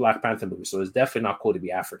before the Black Panther movie, so it's definitely not cool to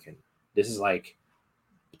be African. This is like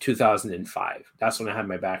 2005. That's when I had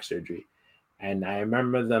my back surgery. And I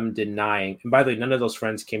remember them denying. And by the way, none of those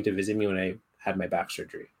friends came to visit me when I had my back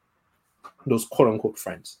surgery. Those quote unquote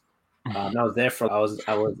friends. I was there for. I was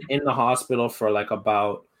in the hospital for like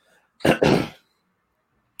about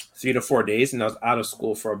 3 to 4 days, and I was out of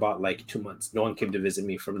school for about like 2 months. No one came to visit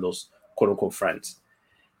me from those quote unquote friends.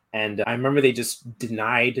 And I remember they just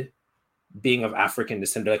denied being of African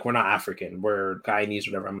descent. They're like, we're not African, we're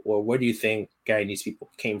Guyanese, whatever. Well, where do you think Guyanese people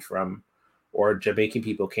came from, or Jamaican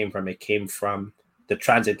people came from? It came from the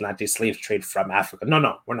transatlantic slave trade from Africa.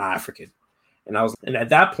 No, we're not African. And at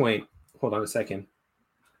that point, hold on a second,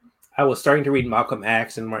 I was starting to read Malcolm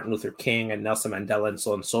X and Martin Luther King and Nelson Mandela and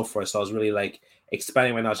so on and so forth. So I was really like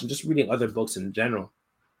expanding my knowledge and just reading other books in general.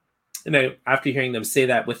 And then after hearing them say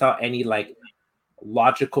that without any like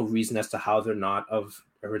logical reason as to how they're not of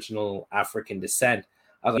original African descent,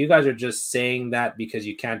 I was like, you guys are just saying that because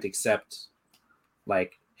you can't accept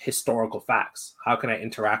like historical facts. How can I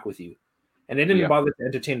interact with you? And they didn't bother to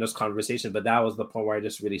entertain those conversations, but that was the point where I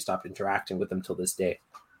just really stopped interacting with them till this day.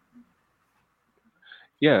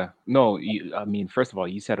 Yeah, no, I mean, first of all,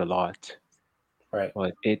 you said a lot, Right.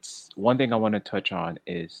 but it's one thing I want to touch on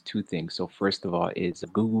is two things. So first of all is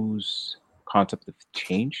Google's concept of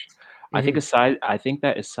change. I think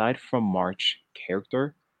that aside from March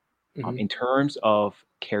character, in terms of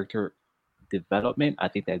character development, I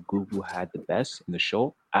think that Google had the best in the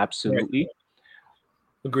show. Absolutely. Right.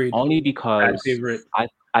 Agreed. Only because favorite.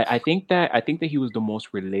 I think that he was the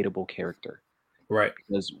most relatable character. Right.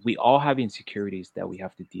 Because we all have insecurities that we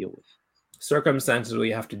have to deal with. Circumstances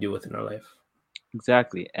we have to deal with in our life.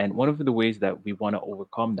 Exactly. And one of the ways that we want to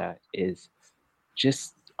overcome that is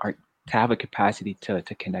just to have a capacity to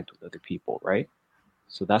connect with other people, right?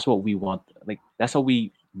 So that's what we want. Like, that's what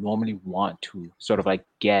we normally want to sort of like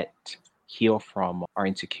heal from our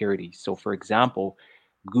insecurities. So for example,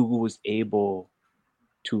 Google was able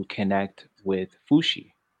to connect with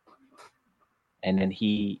Fushi. And then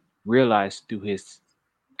he realized through his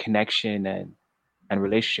connection and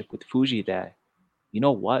relationship with Fuji that, you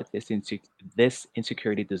know what, this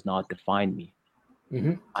insecurity does not define me.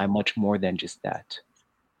 I'm much more than just that.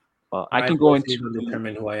 I can go into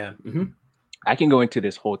determine who I am. I can go into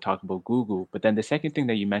this whole talk about Google, but then the second thing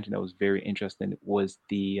that you mentioned that was very interesting was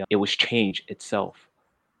it was change itself.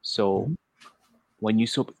 So when you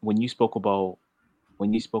spoke about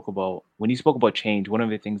change, one of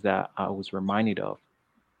the things that I was reminded of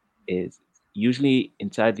is usually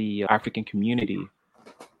inside the African community,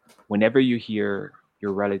 whenever you hear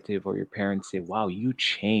your relative or your parents say, wow, you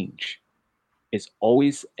change, it's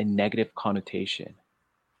always a negative connotation.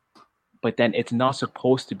 But then it's not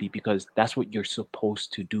supposed to be, because that's what you're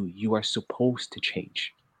supposed to do. You are supposed to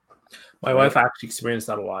change. My wife actually experienced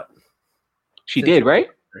that a lot. She did, right?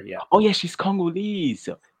 Yeah. Oh, yeah, she's Congolese.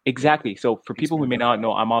 Exactly. So for people who may not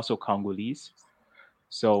know, I'm also Congolese.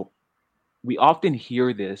 So we often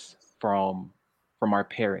hear this from our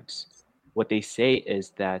parents. What they say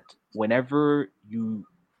is that whenever you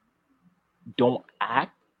don't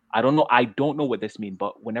act, I don't know what this means,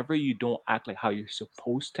 but whenever you don't act like how you're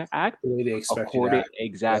supposed to act, the way they expect you to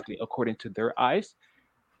act. according to their eyes,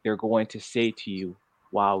 they're going to say to you,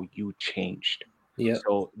 wow, you changed. Yeah.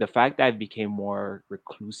 So the fact that I became more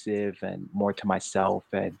reclusive and more to myself,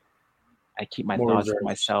 and I keep my thoughts to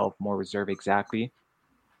myself, more reserved, exactly.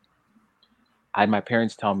 I had my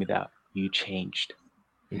parents tell me that you changed.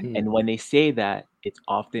 And when they say that, it's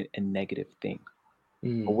often a negative thing.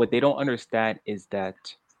 But what they don't understand is that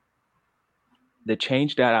the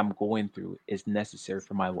change that I'm going through is necessary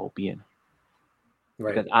for my well-being.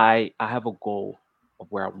 Right. Because I have a goal of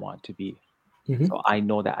where I want to be. So I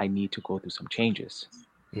know that I need to go through some changes.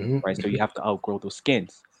 Right. So you have to outgrow those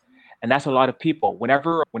skins. And that's a lot of people.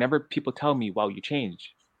 Whenever people tell me, wow, you changed,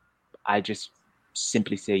 I just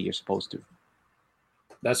simply say you're supposed to.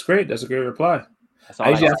 That's great. That's a great reply. I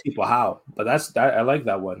usually ask people how, but I like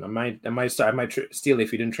that one. I might steal it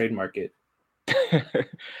if you didn't trademark it.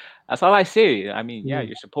 That's all I say. I mean, yeah,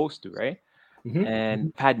 you're supposed to, right?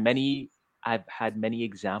 And I've had many I've had many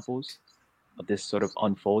examples of this sort of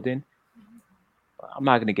unfolding. I'm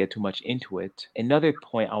not going to get too much into it. Another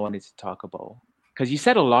point I wanted to talk about, because you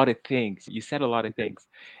said a lot of things. You said a lot of things.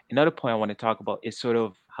 Another point I want to talk about is sort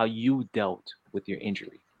of how you dealt with your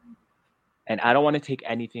injury. And I don't want to take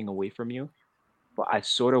anything away from you, but I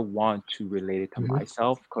sort of want to relate it to Mhm.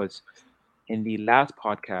 myself because in the last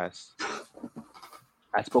podcast,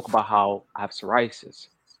 I spoke about how I have psoriasis.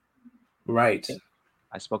 Right.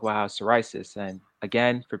 I spoke about how psoriasis, and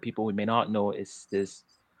again, for people who may not know, it's this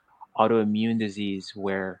autoimmune disease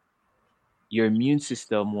where your immune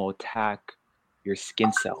system will attack your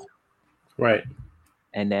skin cell Right.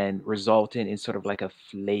 and then resulting in sort of like a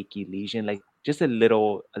flaky lesion, like just a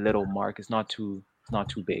little mark. It's not too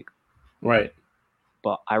big. Right.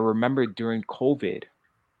 But I remember during COVID,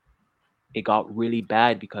 it got really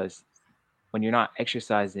bad because when you're not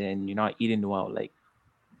exercising, you're not eating well, like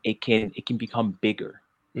it can become bigger,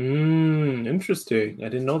 Interesting. I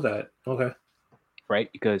didn't know that. Okay. right?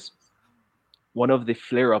 Because some of the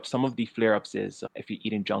flare ups is if you're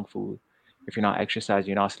eating junk food, if you're not exercising,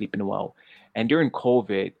 you're not sleeping well. And during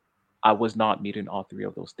COVID, I was not meeting all three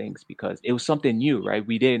of those things because it was something new, right?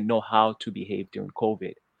 We didn't know how to behave during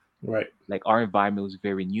COVID. Right. Like our environment was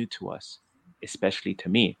very new to us, especially to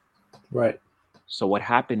me. Right. So what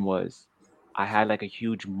happened was I had like a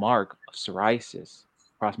huge mark of psoriasis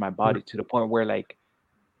across my body to the point where like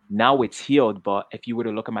now it's healed, but if you were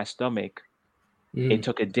to look at my stomach, it Mm.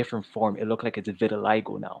 took a different form. It looked like it's a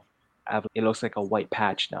vitiligo now. It looks like a white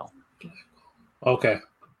patch now. Okay.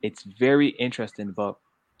 It's very interesting, but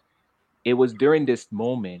it was during this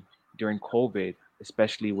moment, during COVID,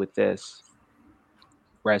 especially with this,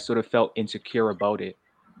 where I sort of felt insecure about it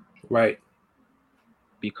Right.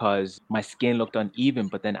 because my skin looked uneven,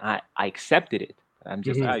 but then I accepted it. I'm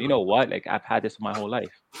just, Hmm. you know what? Like I've had this my whole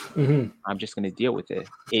life. Hmm. I'm just going to deal with it.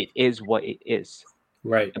 It is what it is.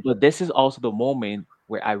 Right. But this is also the moment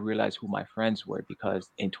where I realized who my friends were because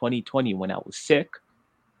in 2020, when I was sick,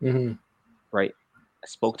 Hmm. right, I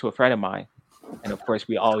spoke to a friend of mine. And of course,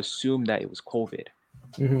 we all assumed that it was COVID,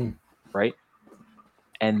 Hmm. right?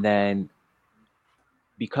 And then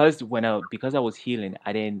because I was healing,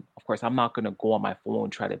 I didn't. Of course, I'm not gonna go on my phone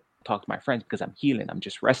and try to talk to my friends because I'm healing. I'm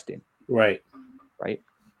just resting, Right. right?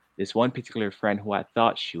 This one particular friend who I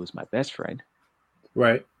thought she was my best friend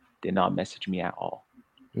Right. did not message me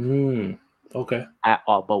Mm. Okay. at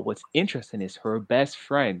all. But what's interesting is her best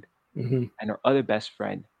friend Hmm. and her other best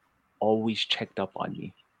friend always checked up on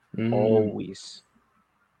me. Mm. Always.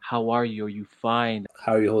 How are you? Are you fine?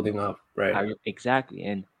 How are you holding up? How Right. you exactly?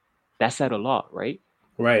 And that said a lot, right?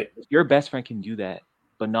 Right. If your best friend can do that,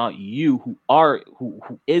 but not you,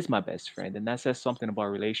 who is my best friend, then that says something about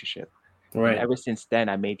our relationship. And Right. ever since then,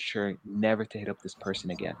 I made sure never to hit up this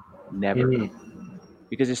person again, never, Hmm.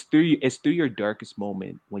 because it's through your darkest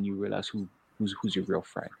moment when you realize who's your real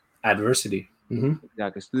friend. Adversity. Hmm.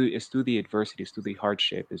 Exactly, it's through the adversity, it's through the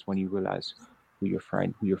hardship, is when you realize who your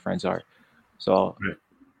friends are. So Right.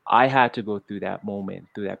 I had to go through that moment,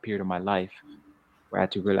 through that period of my life, where I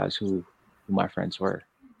had to realize who my friends were.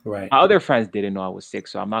 Right. My other friends didn't know I was sick,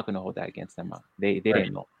 so I'm not gonna hold that against them. They Right.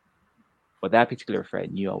 didn't know, but that particular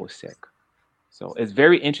friend knew I was sick. So it's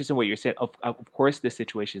very interesting what you're saying. Of course, this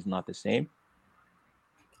situation is not the same,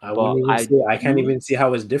 I but wouldn't even I see. I can't do, even see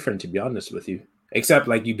how it's different, to be honest with you. Except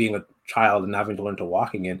like you being a child and having to learn to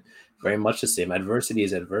walk again. Very much the same. Adversity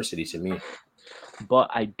is adversity to me. but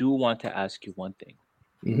I do want to ask you one thing.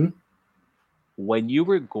 Hmm. When you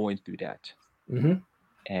were going through that, Hmm.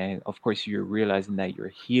 and of course you're realizing that you're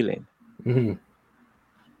healing, Hmm.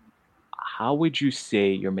 how would you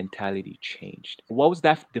say your mentality changed? What was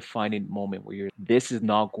that defining moment where this is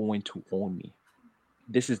not going to own me?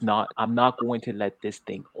 I'm not going to let this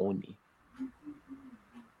thing own me.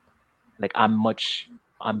 Like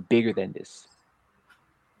I'm bigger than this.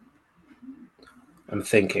 I'm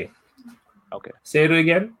thinking. Okay. Say it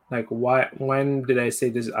again. Like why? When did I say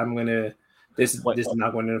this? I'm gonna. What, This is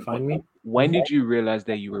not going to define me. when did you realize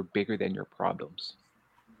that you were bigger than your problems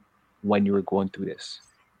when you were going through this?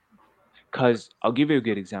 Because I'll give you a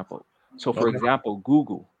good example. So, for Okay. example,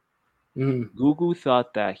 Google. Hmm. Google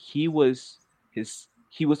thought that he was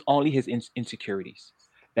only his insecurities,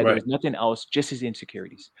 that there Right. was nothing else, just his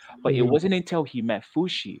insecurities. But it Hmm. wasn't until he met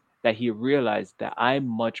Fushi that he realized that I'm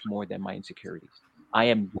much more than my insecurities. I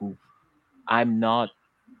am Google. I'm not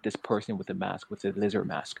this person with a mask, with a lizard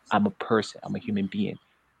mask. I'm a person. I'm a human being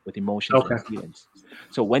with emotions Okay. and feelings.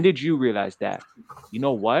 So when did you realize that? You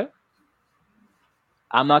know what?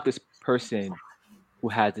 I'm not this person who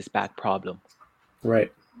has this back problem.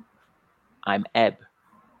 Right. I'm Eb.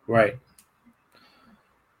 Right.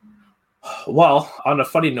 Well, on a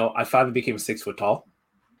funny note, I finally became 6 foot tall.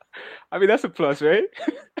 I mean, that's a plus, right?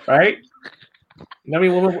 Right? I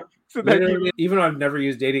mean, women, So that literally, even though I've never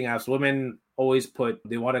used dating apps, women always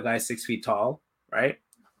they want a guy 6 feet tall, right?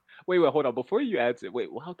 wait, hold on. Before you answer, wait,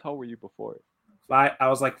 how tall were you before? I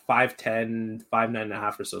was like 5'10",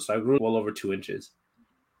 5'9.5" or so. So I grew well over 2 inches.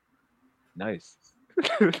 Nice.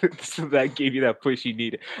 So that gave you that push you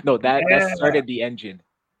needed. No, that Yeah. started the engine.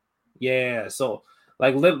 Yeah. So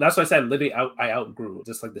like that's why I said literally I outgrew,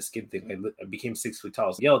 just like the skin thing. I became 6 feet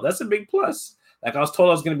tall. So, yo, that's a big plus. Like I was told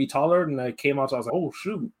I was gonna be taller, and I came out, so I was like, oh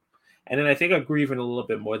shoot. And then I think I grew even a little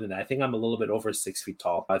bit more than that. I think I'm a little bit over 6 feet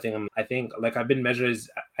tall. I think like I've been measured as,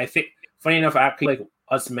 I think, funny enough, actually, like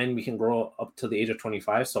us men, we can grow up to the age of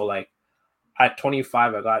 25. So like at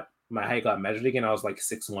 25, my height got measured again. I was like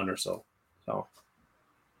 6'1" or so. So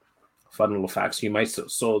fun little facts. You might,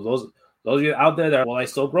 so those of you out there that, will I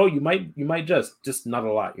still grow? You might just not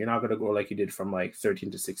a lot. You're not gonna grow like you did from like 13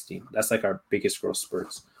 to 16. That's like our biggest growth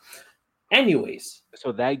spurts. Anyways,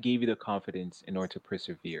 So that gave you the confidence in order to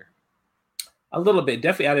persevere. a little bit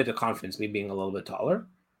definitely added to confidence, me being a little bit taller.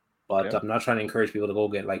 But I'm not trying to encourage people to go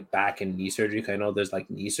get like back and knee surgery. Cause I know there's like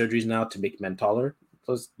knee surgeries now to make men taller.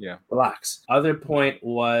 So relax. Other point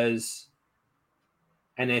was,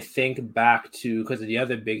 and I think back to, because the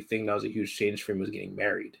other big thing that was a huge change for me was getting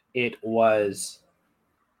married. It was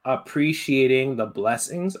appreciating the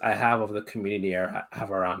blessings I have of the community I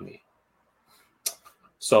have around me.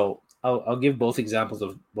 So I'll give both examples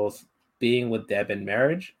of both being with Deb in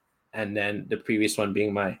marriage, and then the previous one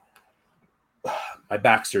being my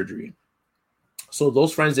back surgery. So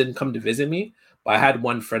those friends didn't come to visit me, but I had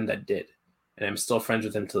one friend that did, and I'm still friends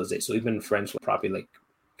with him to this day. So we've been friends for probably like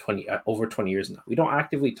over 20 years now. We don't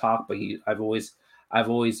actively talk, but I've always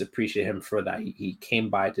appreciated him for that. He came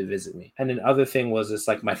by to visit me. And then other thing was just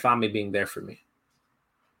like my family being there for me.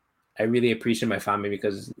 I really appreciate my family,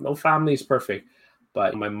 because no family is perfect,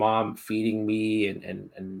 but my mom feeding me,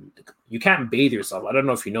 and you can't bathe yourself. I don't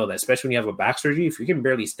know if you know that, especially when you have a back surgery. If you can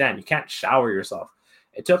barely stand, you can't shower yourself.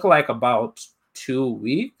 It took like about 2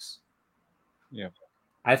 weeks. Yeah.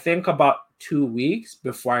 I think about 2 weeks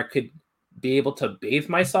before I could be able to bathe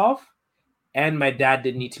myself, and my dad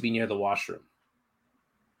didn't need to be near the washroom,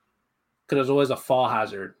 because there's always a fall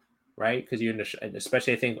hazard, right? Because you're in and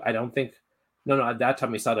especially at that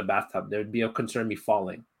time we saw the bathtub. There would be a concern me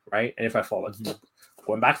falling, right? And if I fall,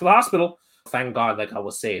 going back to the hospital. Thank God, like I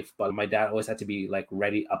was safe. But my dad always had to be like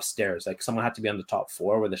ready upstairs. Like someone had to be on the top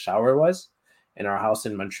floor where the shower was in our house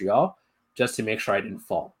in Montreal, just to make sure I didn't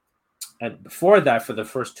fall. And before that, for the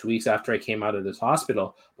first 2 weeks after I came out of this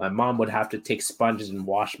hospital, my mom would have to take sponges and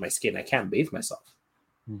wash my skin. I can't bathe myself.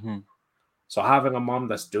 Mm-hmm. So having a mom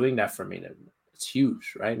that's doing that for me, it's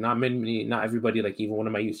huge, right? Not everybody, like even one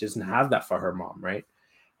of my youth, doesn't have that for her mom, right?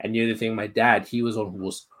 And the other thing, my dad, he was one who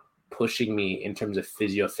was pushing me in terms of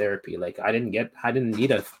physiotherapy. Like I didn't need I didn't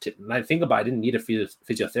need a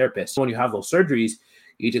physiotherapist. When you have those surgeries,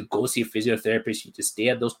 you need to go see a physiotherapist. You just stay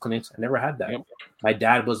at those clinics. I never had that. Yep. My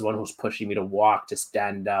dad was the one who was pushing me to walk, to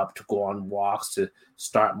stand up, to go on walks, to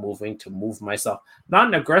start moving, to move myself. Not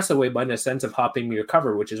in an aggressive way, but in a sense of helping me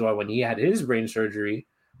recover, which is why when he had his brain surgery,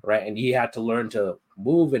 right, and he had to learn to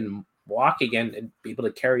move and walk again and be able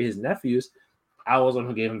to carry his nephews, I was the one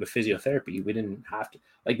who gave him the physiotherapy. We didn't have to.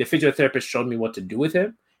 Like the physiotherapist showed me what to do with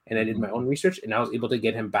him, and I did my own research, and I was able to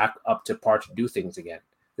get him back up to par to do things again,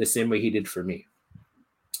 the same way he did for me.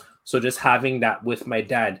 So just having that with my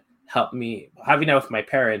dad helped me, having that with my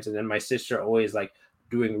parents, and then my sister always like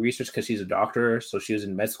doing research because she's a doctor. So she was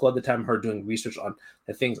in med school at the time, her doing research on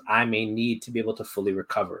the things I may need to be able to fully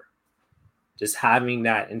recover. Just having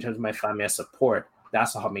that in terms of my family as support,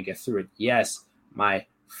 that's what helped me get through it. Yes, my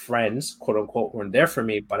friends, quote unquote, weren't there for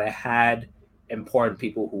me, but I had important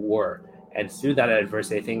people who were. And through that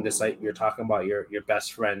adversity, I think this, like you're talking about your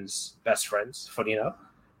best friends, funny enough,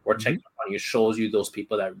 or checking up on you shows you those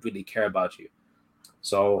people that really care about you.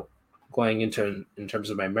 So going into in terms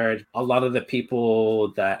of my marriage, a lot of the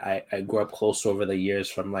people that I grew up close to over the years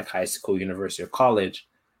from like high school, university, or college,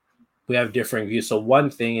 we have different views. So one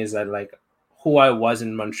thing is that like who I was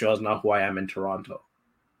in Montreal is not who I am in Toronto.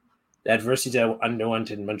 The adversity I underwent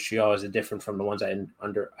in Montreal is different from the ones I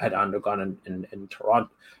had undergone in Toronto.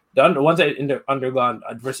 The ones I undergone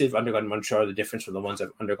in Montreal are the difference from the ones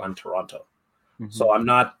I've undergone in Toronto. Mm-hmm. So I'm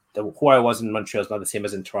not who I was in Montreal is not the same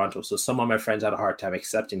as in Toronto. So some of my friends had a hard time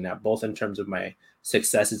accepting that, both in terms of my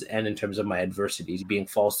successes and in terms of my adversities, being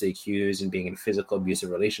falsely accused and being in physical abusive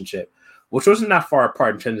relationship, which wasn't that far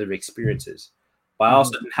apart in terms of experiences. But I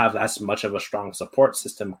also didn't have as much of a strong support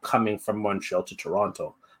system coming from Montreal to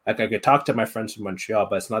Toronto. Like I could talk to my friends from Montreal,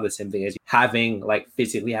 but it's not the same thing as having like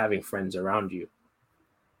physically having friends around you.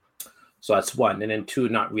 So that's one. And then two,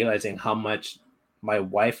 not realizing how much my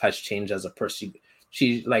wife has changed as a person.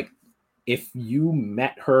 She like, if you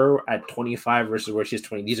met her at 25 versus where she's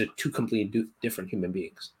 20, these are two completely different human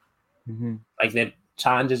beings. Mm-hmm. Like the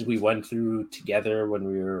challenges we went through together when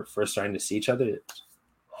we were first starting to see each other, it's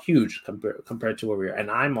huge compared to where we are. And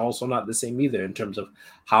I'm also not the same either in terms of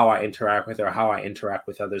how I interact with her, how I interact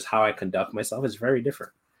with others, how I conduct myself is very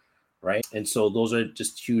different. Right. And so those are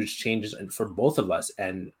just huge changes and for both of us.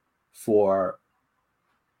 And for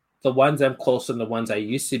the ones I'm close to and the ones I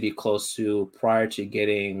used to be close to prior to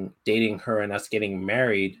dating her and us getting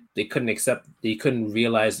married, they couldn't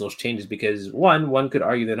realize those changes because one could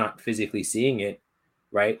argue they're not physically seeing it,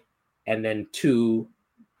 right? And then two,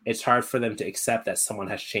 it's hard for them to accept that someone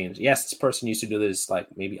has changed. Yes, this person used to do this like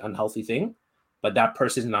maybe unhealthy thing, but that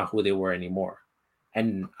person is not who they were anymore.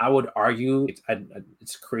 And I would argue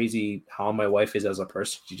it's crazy how my wife is as a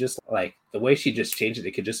person. She just like the way she just changed it.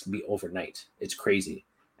 It could just be overnight. It's crazy.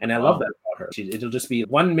 And I love that about her. It'll just be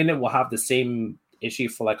 1 minute we'll have the same issue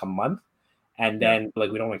for like a month, and then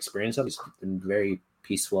like we don't experience it. It's been very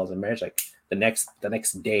peaceful as a marriage. Like the next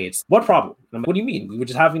day, it's what problem? And I'm like, what do you mean? We were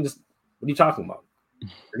just having this. What are you talking about?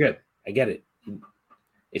 We're good. I get it.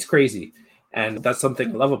 It's crazy. And that's something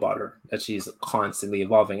I love about her, that she's constantly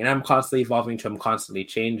evolving. And I'm constantly evolving too. I'm constantly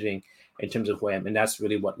changing in terms of who I am. And that's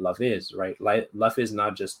really what love is, right? Love is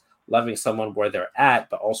not just loving someone where they're at,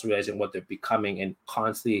 but also realizing what they're becoming and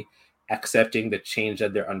constantly accepting the change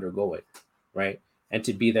that they're undergoing, right? And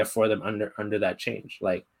to be there for them under that change.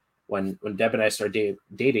 Like when Deb and I started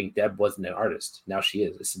dating, Deb wasn't an artist. Now she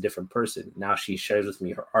is. It's a different person. Now she shares with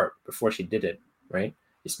me her art. Before she did it, right?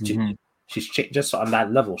 She's changed just on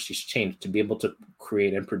that level. She's changed to be able to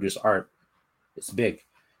create and produce art. It's big.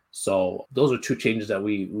 So those are two changes that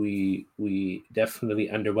we definitely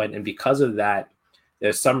underwent, and because of that,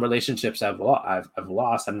 there's some relationships I've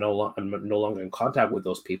lost. I'm no longer in contact with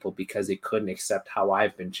those people because they couldn't accept how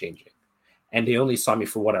I've been changing, and they only saw me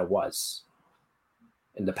for what I was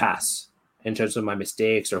in the past, in terms of my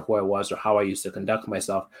mistakes or who I was or how I used to conduct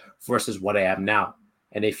myself versus what I am now.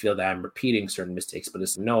 And they feel that I'm repeating certain mistakes, but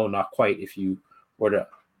it's no, not quite. If you were to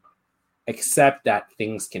accept that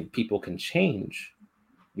people can change,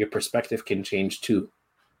 your perspective can change too.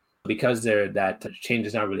 Because that change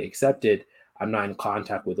is not really accepted, I'm not in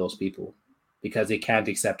contact with those people because they can't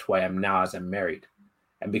accept who I am now as I'm married.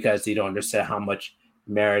 And because they don't understand how much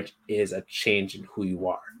marriage is a change in who you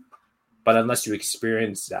are. But unless you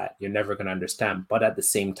experience that, you're never going to understand. But at the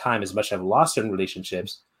same time, as much as I've lost certain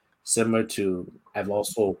relationships, similar to I've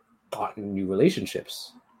also gotten new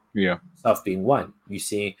relationships. Yeah. Self being one. You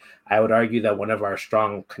see, I would argue that one of our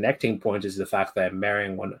strong connecting points is the fact that I'm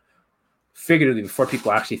marrying one, figuratively, before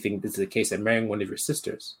people actually think this is the case, I'm marrying one of your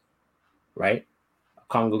sisters, right? A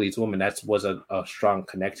Congolese woman. That was a strong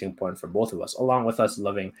connecting point for both of us, along with us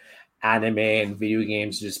loving anime and video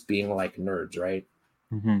games, just being like nerds, right?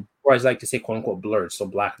 Mm-hmm. Or as I like to say, quote unquote, blurred, so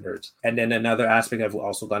black nerds. And then another aspect, I've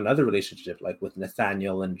also got another relationship, like with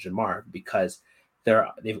Nathaniel and Jamar, because they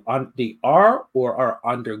are or are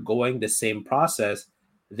undergoing the same process.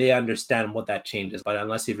 They understand what that change is, but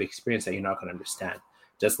unless you've experienced it, you're not going to understand.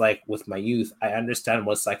 Just like with my youth, I understand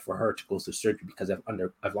what it's like for her to go through surgery because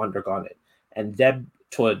I've undergone it. And Deb,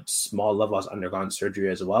 to a small level, has undergone surgery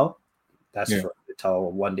as well. That's for her to tell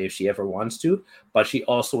one day if she ever wants to. But she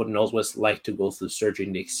also knows what it's like to go through surgery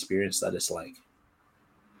and the experience that it's like.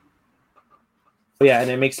 Yeah, and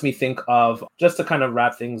it makes me think of, just to kind of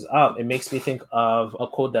wrap things up, it makes me think of a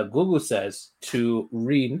quote that Gugu says to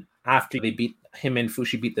Reen after him and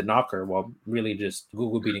Fushi beat the Knocker. Well, really just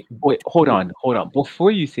Gugu beating. Wait, hold on.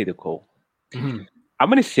 Before you say the quote, I'm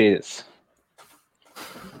going to say this.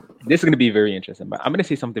 This is going to be very interesting, but I'm going to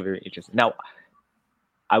say something very interesting. Now,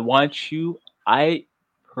 I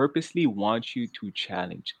purposely want you to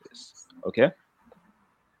challenge this, okay?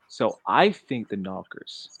 So I think the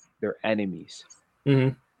Knockers, their enemies,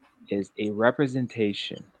 is a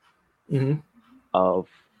representation of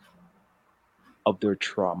their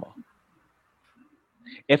trauma.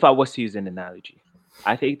 If I was to use an analogy,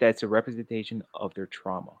 I think that's a representation of their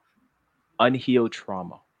trauma, unhealed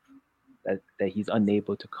trauma that he's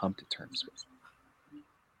unable to come to terms with.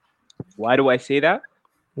 Why do I say that?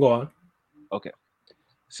 Go on. Okay.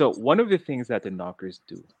 So one of the things that the Knockers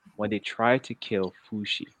do when they try to kill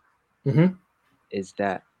Fushi is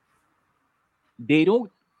that they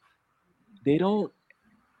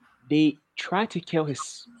try to kill his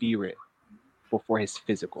spirit before his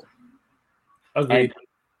physical. Agreed.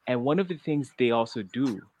 And one of the things they also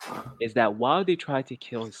do is that while they try to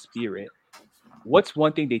kill his spirit, What's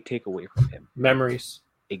one thing they take away from him? Memories.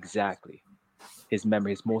 Exactly. His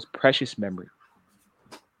memory, his most precious memory.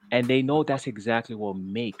 And they know that's exactly what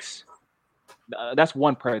makes, that's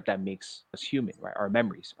one part that makes us human, right? Our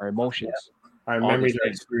memories, our Yeah. emotions, Our all these memories, our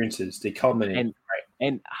things. experiences, they culminate. And Right.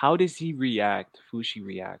 and how does he react? Fushi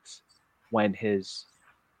reacts when his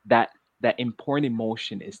that that important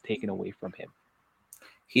emotion is taken away from him.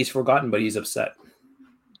 He's forgotten, but he's upset.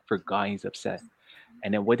 Forgot, he's upset.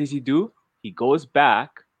 And then what does he do? He goes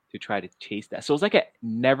back to try to chase that. So it's like a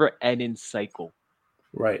never-ending cycle.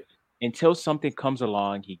 Right. Until something comes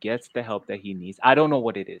along, he gets the help that he needs. I don't know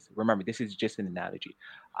what it is. Remember, this is just an analogy.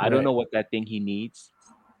 I don't Right. know what that thing he needs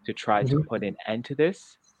to try to Mm-hmm. put an end to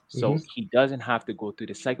this. Mm-hmm. So he doesn't have to go through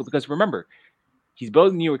the cycle. Because remember, he's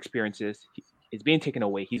building new experiences. It's being taken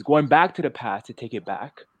away. He's going back to the past to take it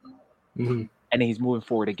back. Mm-hmm. And then he's moving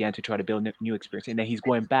forward again to try to build new experience. And then he's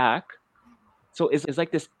going back. So it's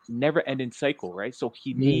like this never-ending cycle, right? So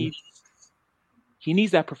he needs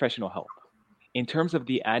that professional help. In terms of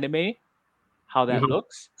the anime, how that Mm-hmm.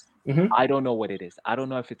 looks, Mm-hmm. I don't know what it is. I don't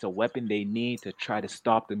know if it's a weapon they need to try to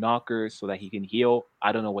stop the knockers so that he can heal.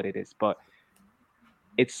 I don't know what it is, but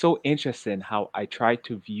it's so interesting how I try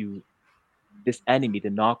to view this enemy,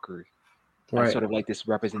 the knocker, as Right. sort of like this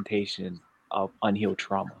representation of unhealed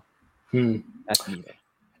trauma. Hmm. That's me, though.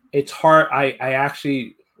 It's hard. I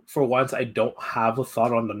actually, for once, I don't have a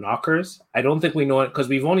thought on the knockers. I don't think we know it because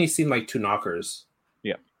we've only seen like 2 knockers.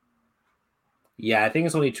 Yeah. Yeah, I think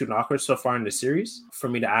it's only 2 knockers so far in the series for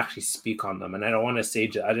me to actually speak on them. And I don't want to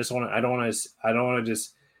say, I just want to, I don't want to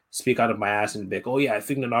just speak out of my ass and be like, oh yeah, I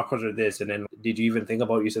think the knockers are this. And then did you even think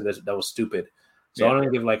about it? You said that was stupid. So Yeah. I want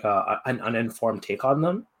to give like an uninformed take on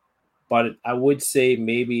them. But I would say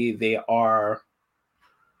maybe they are.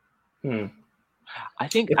 I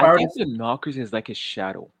think If I were to, the knockers is like his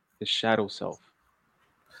shadow, the shadow self.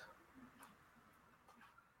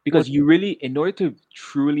 Because you really, in order to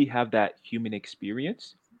truly have that human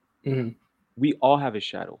experience, Mhm. we all have a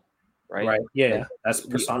shadow, right? Right. Yeah, Like that's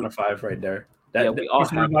we Persona 5 right there. yeah, That we all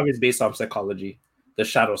Persona have 5 is based off psychology, the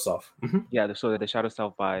shadow self. Mhm. yeah. So the shadow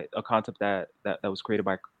self by a concept that was created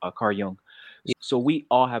by Carl Jung. Yeah. So we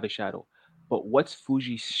all have a shadow, but what's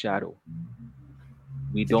Fuji's shadow?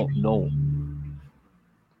 We don't know.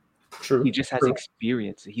 True. He just has True.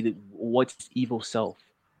 experience. What's evil self?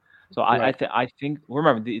 So Right. I think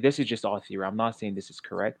remember this is just all theory. I'm not saying this is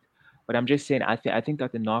correct, but I'm just saying I think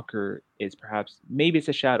that the knocker is perhaps maybe it's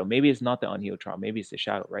a shadow. Maybe it's not the unhealed trauma. Maybe it's the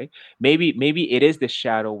shadow, right? Maybe it is the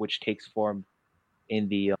shadow which takes form in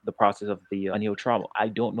the process of the unhealed trauma. I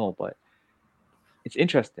don't know, but it's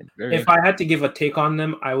interesting. Very If I interesting. had to give a take on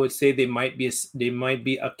them, I would say they might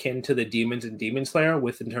be akin to the demons in Demon Slayer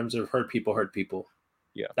with in terms of hurt people hurt people.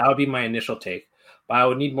 Yeah. That would be my initial take. But I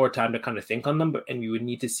would need more time to kind of think on them, and you would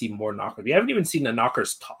need to see more knockers. We haven't even seen the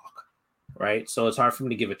knockers talk, right? So it's hard for me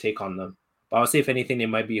to give a take on them. But I would say, if anything, they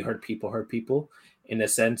might be hurt people in the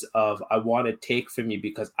sense of I want to take from you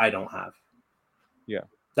because I don't have. Yeah.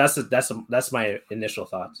 That's my initial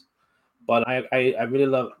thoughts. But I really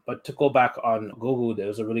love. But to go back on Gugu, there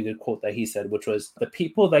was a really good quote that he said, which was, "The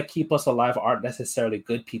people that keep us alive aren't necessarily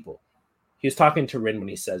good people." He was talking to Rin when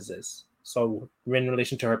he says this. So Rin, in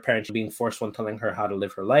relation to her parents being forced when telling her how to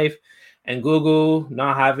live her life, and Gugu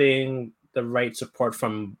not having the right support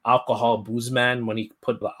from alcohol booze man when he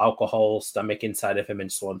put the alcohol stomach inside of him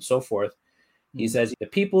and so on and so forth. He says, the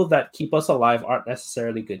people that keep us alive aren't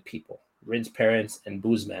necessarily good people. Rin's parents and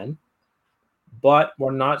booze man, but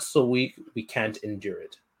we're not so weak we can't endure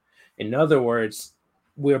it. In other words,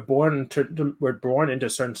 we're born into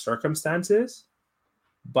certain circumstances,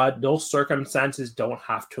 but those circumstances don't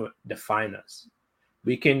have to define us.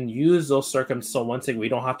 We can use those circumstances. So one thing, we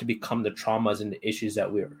don't have to become the traumas and the issues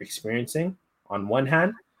that we're experiencing. On one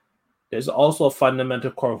hand, there's also a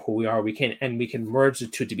fundamental core of who we are. We can merge the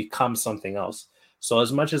two to become something else. So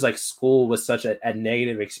as much as like school was such a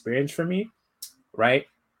negative experience for me, right?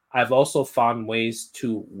 I've also found ways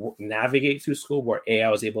to navigate through school where A,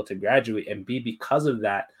 I was able to graduate, and B, because of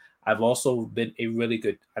that, I've also been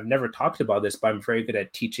I've never talked about this, but I'm very good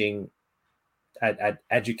at teaching, at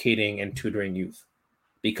educating and tutoring youth,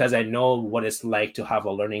 because I know what it's like to have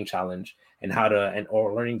a learning challenge and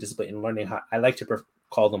or learning discipline and learning how, I like to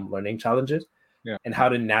call them learning challenges, Yeah. and how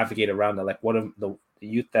to navigate around that. Like, what of the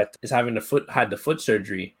youth that is having had the foot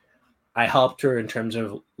surgery, I helped her in terms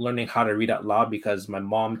of learning how to read out loud because my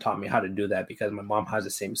mom taught me how to do that, because my mom has the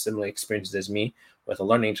same similar experiences as me with a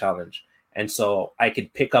learning challenge. And so I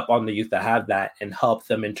could pick up on the youth that have that and help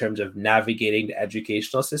them in terms of navigating the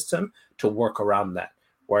educational system to work around that,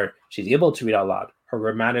 where she's able to read out loud. Her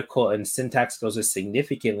grammatical and syntax skills are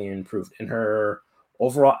significantly improved, and her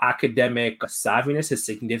overall academic savviness has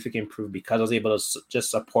significantly improved because I was able to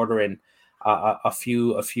just support her in a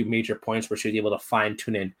few major points where she was able to fine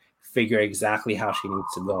tune and figure exactly how she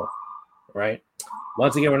needs to go. Right.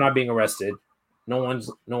 Once again, we're not being arrested. No one's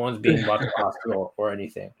being brought to the hospital or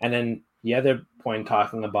anything. And then the other point,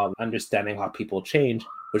 talking about understanding how people change,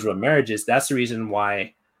 which is what marriage is. That's the reason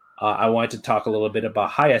why I wanted to talk a little bit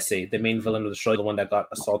about Hayase, the main villain of the show, the one that got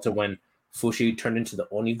assaulted when Fushi turned into the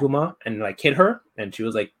Oniguma and like hit her, and she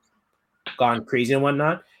was like gone crazy and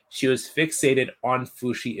whatnot. She was fixated on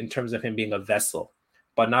Fushi in terms of him being a vessel,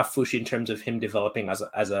 but not Fushi in terms of him developing as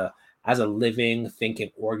a living,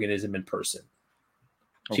 thinking organism in person.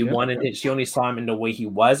 She wanted it. She only saw him in the way he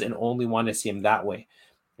was and only wanted to see him that way.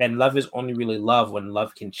 And love is only really love when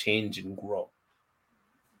love can change and grow.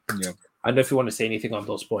 Yeah. I don't know if you want to say anything on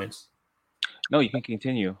those points. No, you can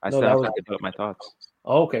continue. I still have to develop my thoughts.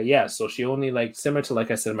 Okay, yeah. So she only, like, similar to,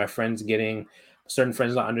 like I said, my friends getting certain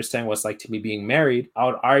friends not understand what it's like to be being married. I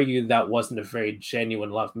would argue that wasn't a very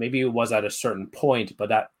genuine love. Maybe it was at a certain point, but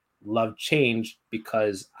that love changed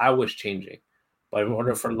because I was changing. But in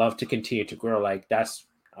order for love to continue to grow, like, that's,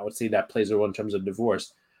 I would say that plays a role in terms of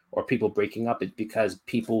divorce or people breaking up. It's because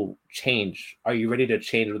people change. Are you ready to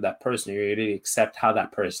change with that person? Are you ready to accept how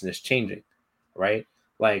that person is changing? Right?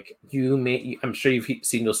 Like, I'm sure you've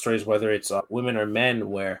seen those stories, whether it's women or men,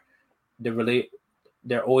 where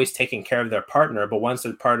they're always taking care of their partner, but once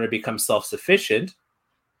their partner becomes self-sufficient,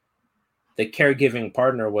 the caregiving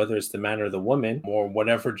partner, whether it's the man or the woman or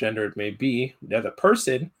whatever gender it may be, the other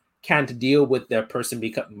person can't deal with their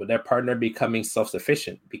partner becoming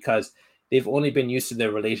self-sufficient because they've only been used to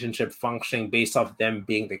their relationship functioning based off them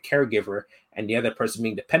being the caregiver and the other person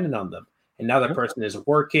being dependent on them. And now the person is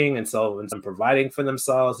working and providing for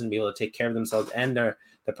themselves and be able to take care of themselves, and the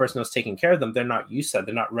person who's taking care of them, they're not used to it.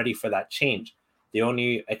 They're not ready for that change. They're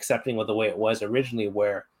only accepting with the way it was originally,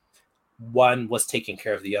 where one was taking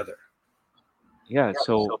care of the other. Yeah,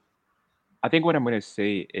 so I think what I'm going to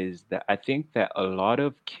say is that I think that a lot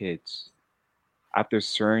of kids after a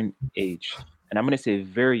certain age, and I'm going to say a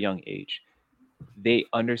very young age, they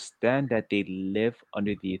understand that they live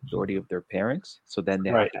under the authority of their parents, so then they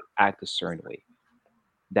have to act a certain way.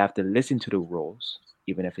 They have to listen to the rules,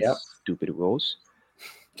 even if it's stupid rules.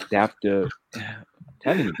 They have to, I'm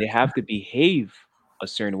telling you, they have to behave a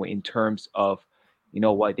certain way in terms of, you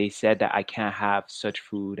know what, they said that I can't have such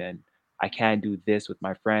food and I can't do this with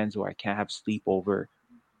my friends or I can't have sleepover.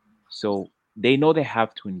 So they know they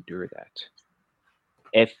have to endure that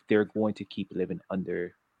if they're going to keep living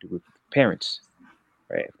under the roof of the parents.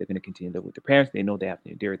 Right? If they're going to continue to live with their parents, they know they have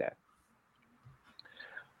to endure that.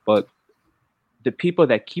 But the people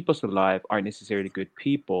that keep us alive aren't necessarily good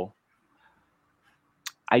people.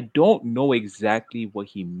 I don't know exactly what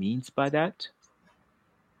he means by that.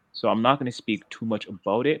 So I'm not going to speak too much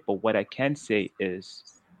about it. But what I can say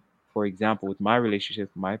is, for example, with my relationship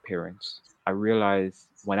with my parents, I realized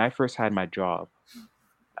when I first had my job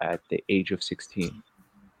at the age of 16,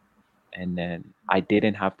 and then I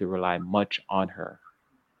didn't have to rely much on her.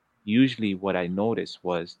 Usually what I noticed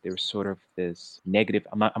was there was sort of this negative,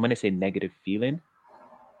 I'm going to say negative feeling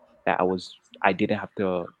that I didn't have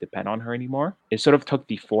to depend on her anymore. It sort of took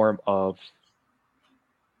the form of,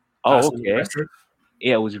 oh, okay. Aggressive?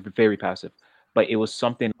 Yeah, it was very passive, but it was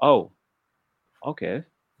something, oh, okay.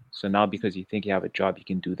 So now because you think you have a job, you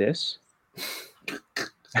can do this.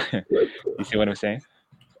 You see what I'm saying?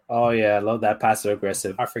 Oh yeah, I love that passive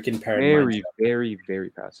aggressive African parent. Very, very, very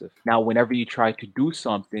passive. Now, whenever you try to do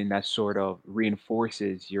something that sort of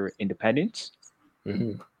reinforces your independence,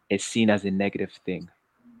 it's seen as a negative thing.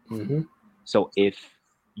 So if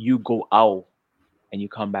you go out and you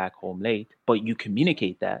come back home late, but you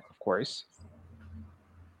communicate that, of course,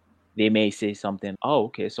 they may say something, oh,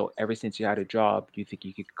 okay, so ever since you had a job, you think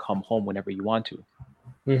you could come home whenever you want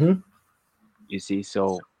to. You see,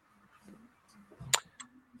 so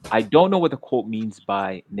I don't know what the quote means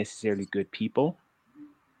by necessarily good people.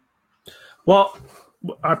 Well,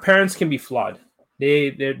 our parents can be flawed.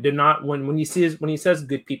 They're not, when he says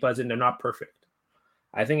good people, as in they're not perfect.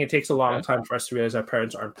 I think it takes a long time for us to realize our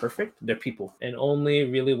parents aren't perfect. They're people. And only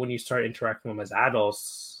really when you start interacting with them as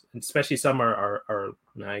adults, especially some are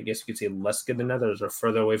I guess you could say less good than others or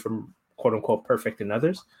further away from quote unquote perfect than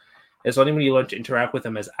others. It's only when you learn to interact with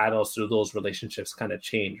them as adults do those relationships kind of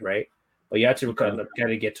change, right? But you have to kind of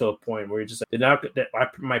get to a point where you're just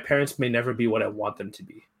like, my parents may never be what I want them to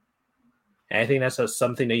be. And I think that's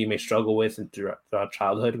something that you may struggle with throughout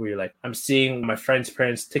childhood, where you're like, I'm seeing my friends'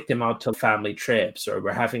 parents take them out to family trips, or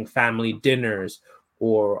we're having family dinners,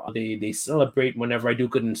 or they celebrate whenever I do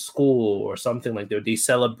good in school or something like that. They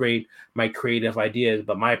celebrate my creative ideas,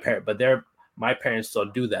 but my my parents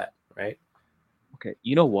don't do that, right? Okay,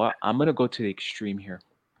 you know what? I'm gonna go to the extreme here.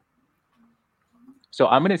 So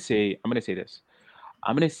I'm gonna say this.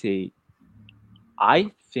 I'm gonna say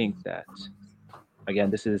I think that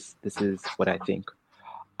again, this is what I think.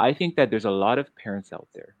 I think that there's a lot of parents out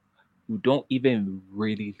there who don't even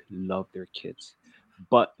really love their kids,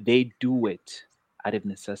 but they do it out of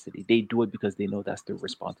necessity. They do it because they know that's their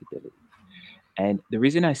responsibility. And the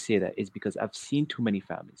reason I say that is because I've seen too many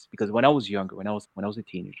families. Because when I was younger, when I was a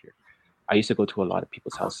teenager, I used to go to a lot of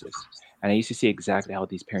people's houses, and I used to see exactly how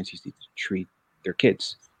these parents used to treat their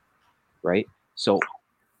kids, right? So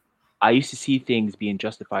I used to see things being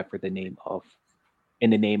justified in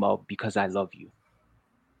the name of because I love you,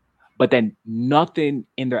 but then nothing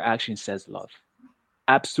in their action says love.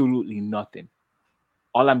 Absolutely nothing.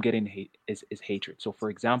 All I'm getting is hatred. So, for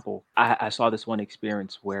example, I saw this one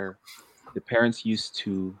experience where the parents used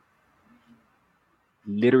to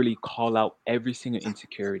literally call out every single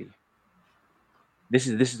insecurity. This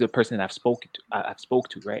is the person I've spoken to. I've spoke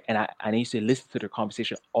to, right? And I used to listen to their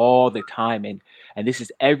conversation all the time, and this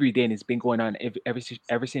is every day, and it's been going on ever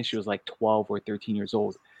since she was like 12 or 13 years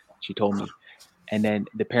old. She told me, and then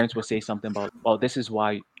the parents would say something about, "Well, this is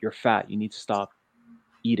why you're fat. You need to stop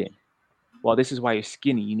eating. Well, this is why you're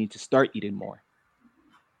skinny. You need to start eating more.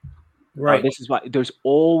 Right. This is why." There's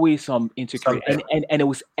always some insecurity, Something. and it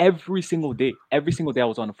was every single day. Every single day, I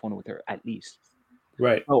was on the phone with her at least.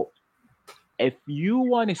 Right. So if you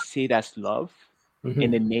want to say that's love in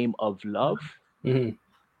Hmm. the name of love, Hmm.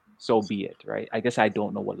 so be it, right? I guess I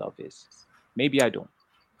don't know what love is. Maybe I don't.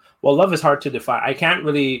 Well, love is hard to define. I can't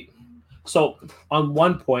really. So on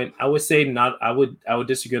one point, I would say not. I would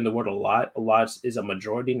disagree on the word a lot. A lot is a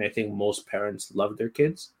majority, and I think most parents love their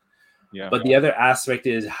kids. Yeah. But the other aspect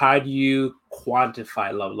is, how do you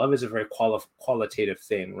quantify love? Love is a very qualitative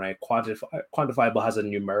thing, right? Quantifiable has a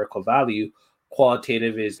numerical value.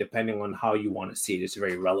 Qualitative is depending on how you want to see it. It's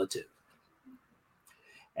very relative,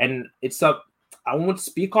 and it's up. I won't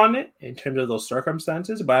speak on it in terms of those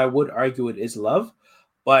circumstances, but I would argue it is love.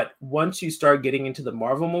 But once you start getting into the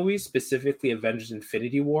Marvel movies, specifically Avengers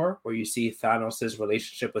Infinity War, where you see Thanos'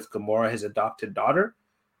 relationship with Gamora, his adopted daughter,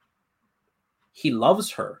 he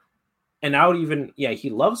loves her. And I would even, yeah,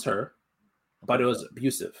 he loves her, but it was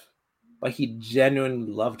abusive. But he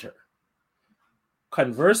genuinely loved her.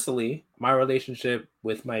 Conversely, my relationship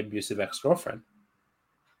with my abusive ex-girlfriend,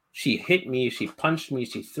 she hit me, she punched me,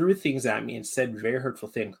 she threw things at me and said very hurtful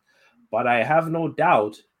things. But I have no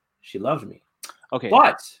doubt she loved me. Okay.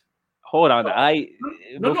 But hold on.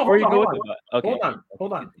 Before you go to okay,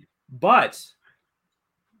 hold on. But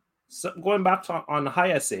going back to on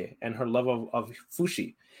Hayase and her love of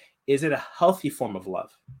Fushi, is it a healthy form of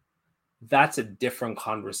love? That's a different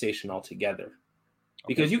conversation altogether.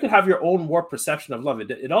 Because you can have your own warped perception of love.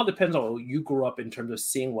 It all depends on what you grew up in terms of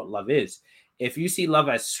seeing what love is. If you see love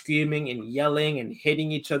as screaming and yelling and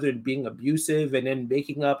hitting each other and being abusive and then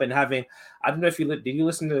making up and having, I don't know if did you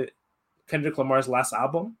listen to Kendrick Lamar's latest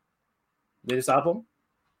album?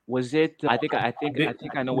 Was it? I think I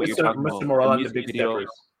know what you're talking about. Mr. Morale The and the music Big video.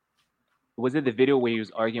 Steppers. Was it the video where he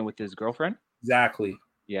was arguing with his girlfriend? Exactly.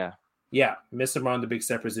 Yeah. Yeah, Mr. Morale and the Big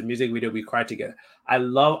Steppers, the music video, we cried together. I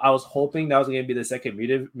was hoping that was going to be the second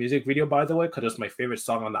music video, by the way, because it's my favorite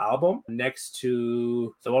song on the album. Next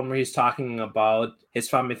to the one where he's talking about his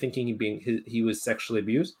family thinking he was sexually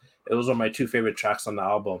abused. It was one of my two favorite tracks on the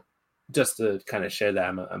album. Just to kind of share that,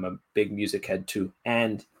 I'm a big music head too.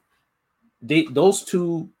 And those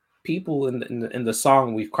two people in the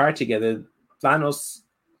song, we've cried together. Thanos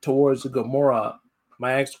towards Gamora,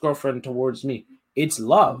 my ex-girlfriend towards me. It's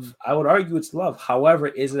love. I would argue it's love. However,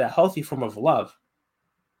 is it a healthy form of love?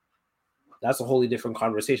 That's a wholly different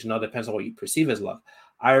conversation. It all depends on what you perceive as love.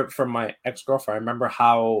 From my ex-girlfriend, I remember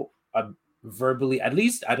how verbally, at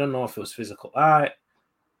least, I don't know if it was physical.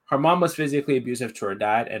 Her mom was physically abusive to her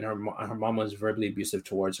dad, and her mom was verbally abusive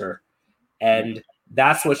towards her. And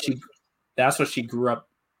that's what she grew up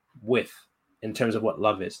with in terms of what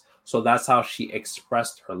love is. So that's how she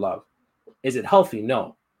expressed her love. Is it healthy?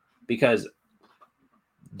 No, because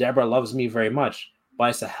Deborah loves me very much,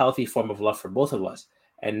 but it's a healthy form of love for both of us.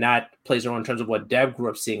 And that plays a role in terms of what Deb grew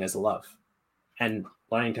up seeing as love and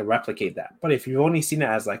learning to replicate that. But if you've only seen it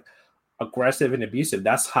as like aggressive and abusive,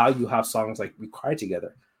 that's how you have songs like We Cry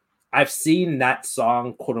Together. I've seen that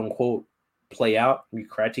song, quote unquote, play out. We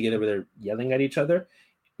Cry Together where they're yelling at each other.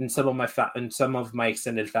 In some of my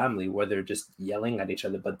extended family where they're just yelling at each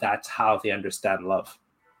other, but that's how they understand love.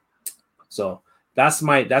 So that's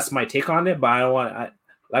my take on it. But I don't want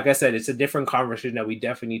like I said, it's a different conversation that we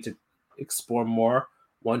definitely need to explore more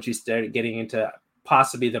once you start getting into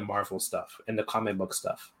possibly the Marvel stuff and the comic book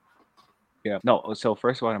stuff. Yeah. No, so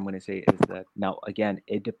first what I'm going to say is that now again,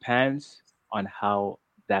 it depends on how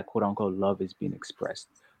that quote unquote love is being expressed.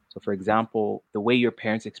 So for example, the way your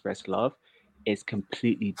parents express love is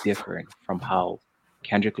completely different from how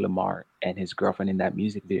Kendrick Lamar and his girlfriend in that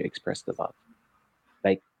music video expressed the love.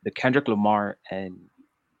 Like the Kendrick Lamar and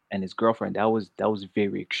his girlfriend, that was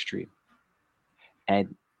very extreme.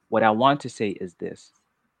 And what I want to say is this: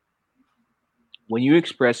 when you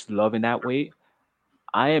express love in that way,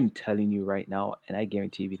 I am telling you right now, and I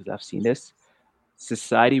guarantee you because I've seen this,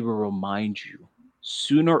 society will remind you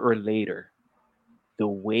sooner or later the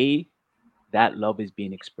way that love is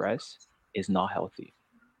being expressed is not healthy.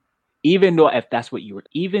 Even though if that's what you were,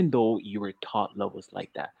 even though you were taught love was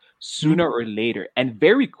like that, Mhm. sooner or later, and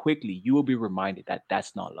very quickly, you will be reminded that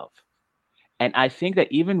that's not love. And I think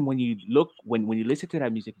that even when you look, when you listen to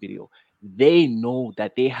that music video, they know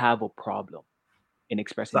that they have a problem in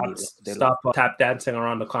expressing their love. Stop tap dancing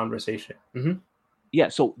around the conversation. Yeah,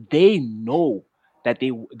 so they know that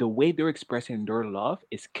the way they're expressing their love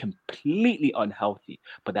is completely unhealthy,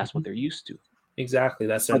 but that's what Mhm. they're used to. Exactly.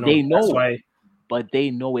 That's their But norm. they That's know, why but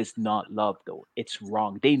they know it's not love though. It's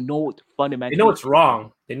wrong. They know it they know fundamentally. it's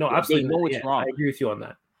wrong. They know Yeah, they absolutely. know Yeah, it's I wrong, agree with you on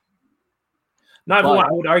that. Not everyone. but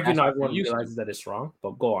I would argue that's not what they're everyone used to. realizes that it's wrong.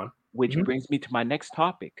 But go on. Which Mhm. brings me to my next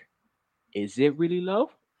topic. Is it really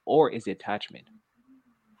love or is it attachment?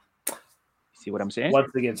 See what I'm saying?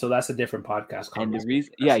 Once again, so that's a different podcast And the conversation.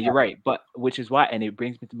 reason, yeah, That's you're right. But which is why, and it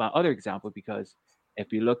brings me to my other example because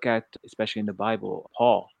if you look at, especially in the Bible,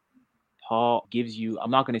 Paul gives you,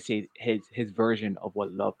 I'm not going to say his version of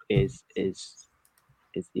what love is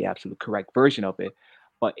the absolute correct version of it,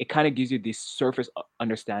 but it kind of gives you this surface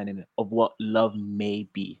understanding of what love may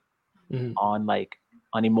be Mhm. on like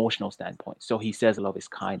an emotional standpoint. So he says love is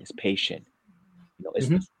kind, is patient.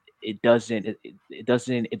 Mhm. It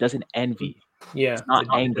doesn't envy. Yeah, It's not it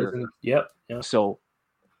anger. doesn't. Yep. Yeah. So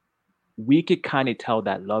we could kind of tell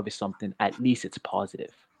that love is something, at least it's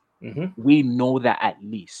positive. Hmm. We know that at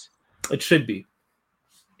least. It should be.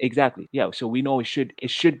 Exactly. Yeah. So we know it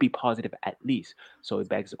should be positive at least. So it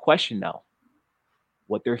begs the question now,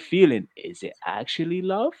 what they're feeling, is it actually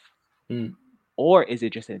love? Mm. Or is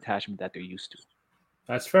it just an attachment that they're used to?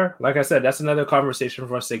 That's fair. Like I said, that's another conversation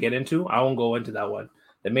for us to get into. I won't go into that one.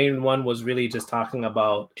 The main one was really just talking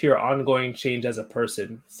about your ongoing change as a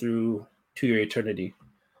person through to your eternity. Yeah.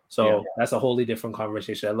 So that's a wholly different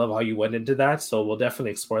conversation. I love how you went into that. So we'll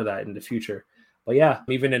definitely explore that in the future. But yeah,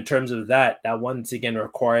 even in terms of that, that once again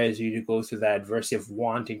requires you to go through that adversity of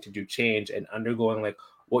wanting to do change and undergoing like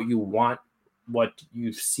what you want, what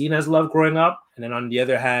you've seen as love growing up. And then on the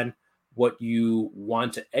other hand, what you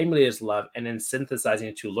want to emulate as love, and then synthesizing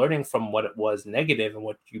it to learning from what it was negative and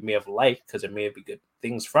what you may have liked because there may have been good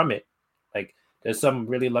things from it. Like there's some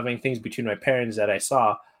really loving things between my parents that I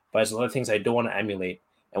saw, but there's a lot of things I don't want to emulate.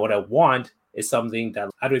 And what I want is something that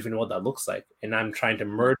I don't even know what that looks like. And I'm trying to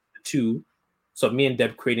merge the two. So me and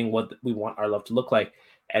Deb creating what we want our love to look like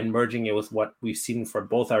and merging it with what we've seen for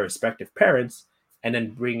both our respective parents and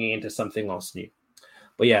then bringing it into something else new.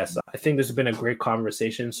 But yes, I think this has been a great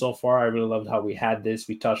conversation so far. I really loved how we had this.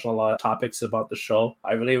 We touched on a lot of topics about the show.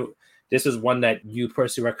 This is one that you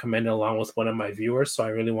personally recommended along with one of my viewers. So I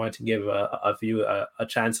really wanted to give a viewer a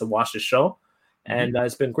chance to watch the show. And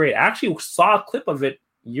it's been great. I actually saw a clip of it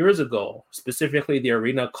years ago, specifically the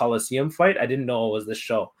Arena Coliseum fight. I didn't know it was this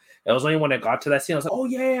show. It was only when I got to that scene, I was like, oh,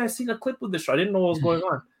 yeah, I seen a clip of this show. I didn't know what was going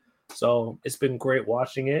on. So it's been great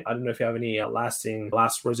watching it. I don't know if you have any last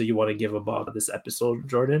words that you want to give about this episode,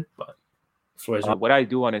 Jordan, but What I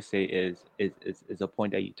do want to say is a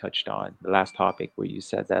point that you touched on, the last topic where you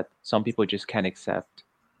said that some people just can't accept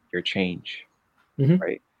your change, Mhm.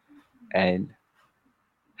 right? And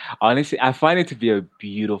honestly, I find it to be a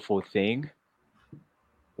beautiful thing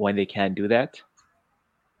when they can do that.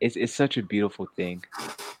 It's such a beautiful thing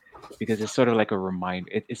because it's sort of like a reminder.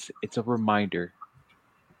 It's a reminder.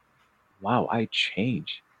 Wow, I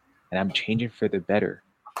change, and I'm changing for the better.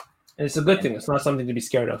 And it's a good And thing. It's not something to be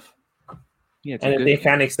scared of. yeah, it's a And if good they thing.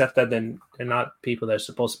 can't accept that, then they're not people that are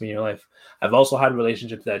supposed to be in your life. I've also had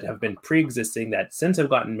relationships that have been pre-existing that since I've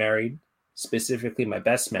gotten married, specifically my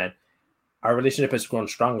best man, our relationship has grown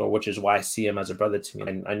stronger, which is why I see him as a brother to me.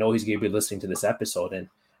 And I know he's going to be listening to this episode. And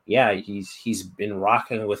yeah, he's been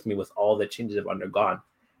rocking with me with all the changes I've undergone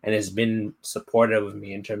and has been supportive of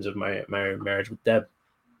me in terms of my marriage with Deb.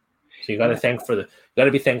 So Yeah, you got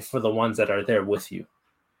to be thankful for the ones that are there with you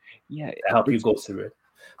yeah, to help you it's go through it.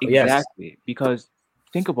 But yes. exactly because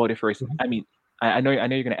think about it first. Mhm. I mean, I know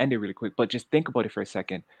you're gonna end it really quick, but just think about it for a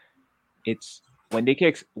second. It's when they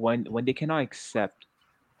can when they cannot accept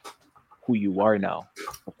who you are now,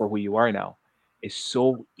 or for who you are now. it's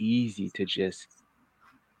so easy to just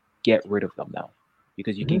get rid of them now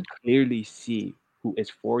because you can clearly see who is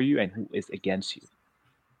for you and who is against you.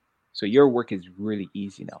 So your work is really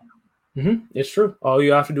easy now. It's true. All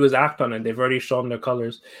you have to do is act on it. They've already shown their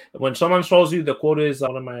colors. When someone shows you, the quote is,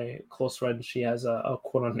 one of my close friends, she has a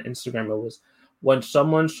quote on Instagram. It was, when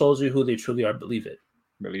someone shows you who they truly are, believe it.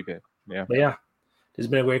 Believe it. Yeah. But yeah, this has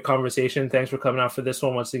been a great conversation. Thanks for coming out for this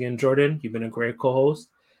one once again, Jordan. You've been a great co-host.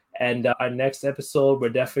 And our next episode, we're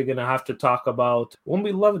definitely going to have to talk about one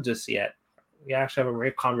we love just yet. We actually have a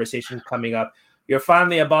great conversation coming up. You're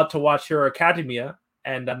finally about to watch Hero Academia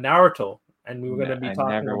and Naruto. And we were going to be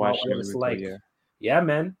talking about what it's like. Yeah,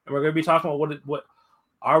 man. And we're going to be talking about what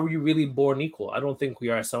are we really born equal? I don't think we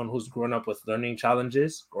are someone who's grown up with learning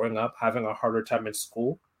challenges, growing up, having a harder time in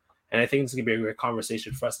school. And I think it's going to be a great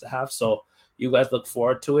conversation for us to have. So you guys look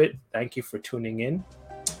forward to it. Thank you for tuning in.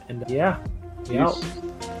 And yeah.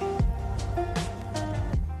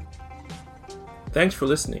 Thanks for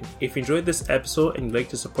listening. If you enjoyed this episode and you'd like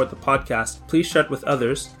to support the podcast, please share it with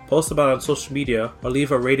others, post about it on social media, or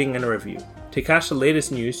leave a rating and a review. To catch the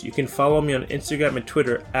latest news, you can follow me on Instagram and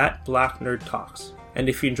Twitter at Black Nerd Talks. And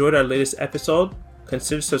if you enjoyed our latest episode,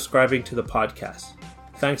 consider subscribing to the podcast.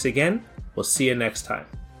 Thanks again. We'll see you next time.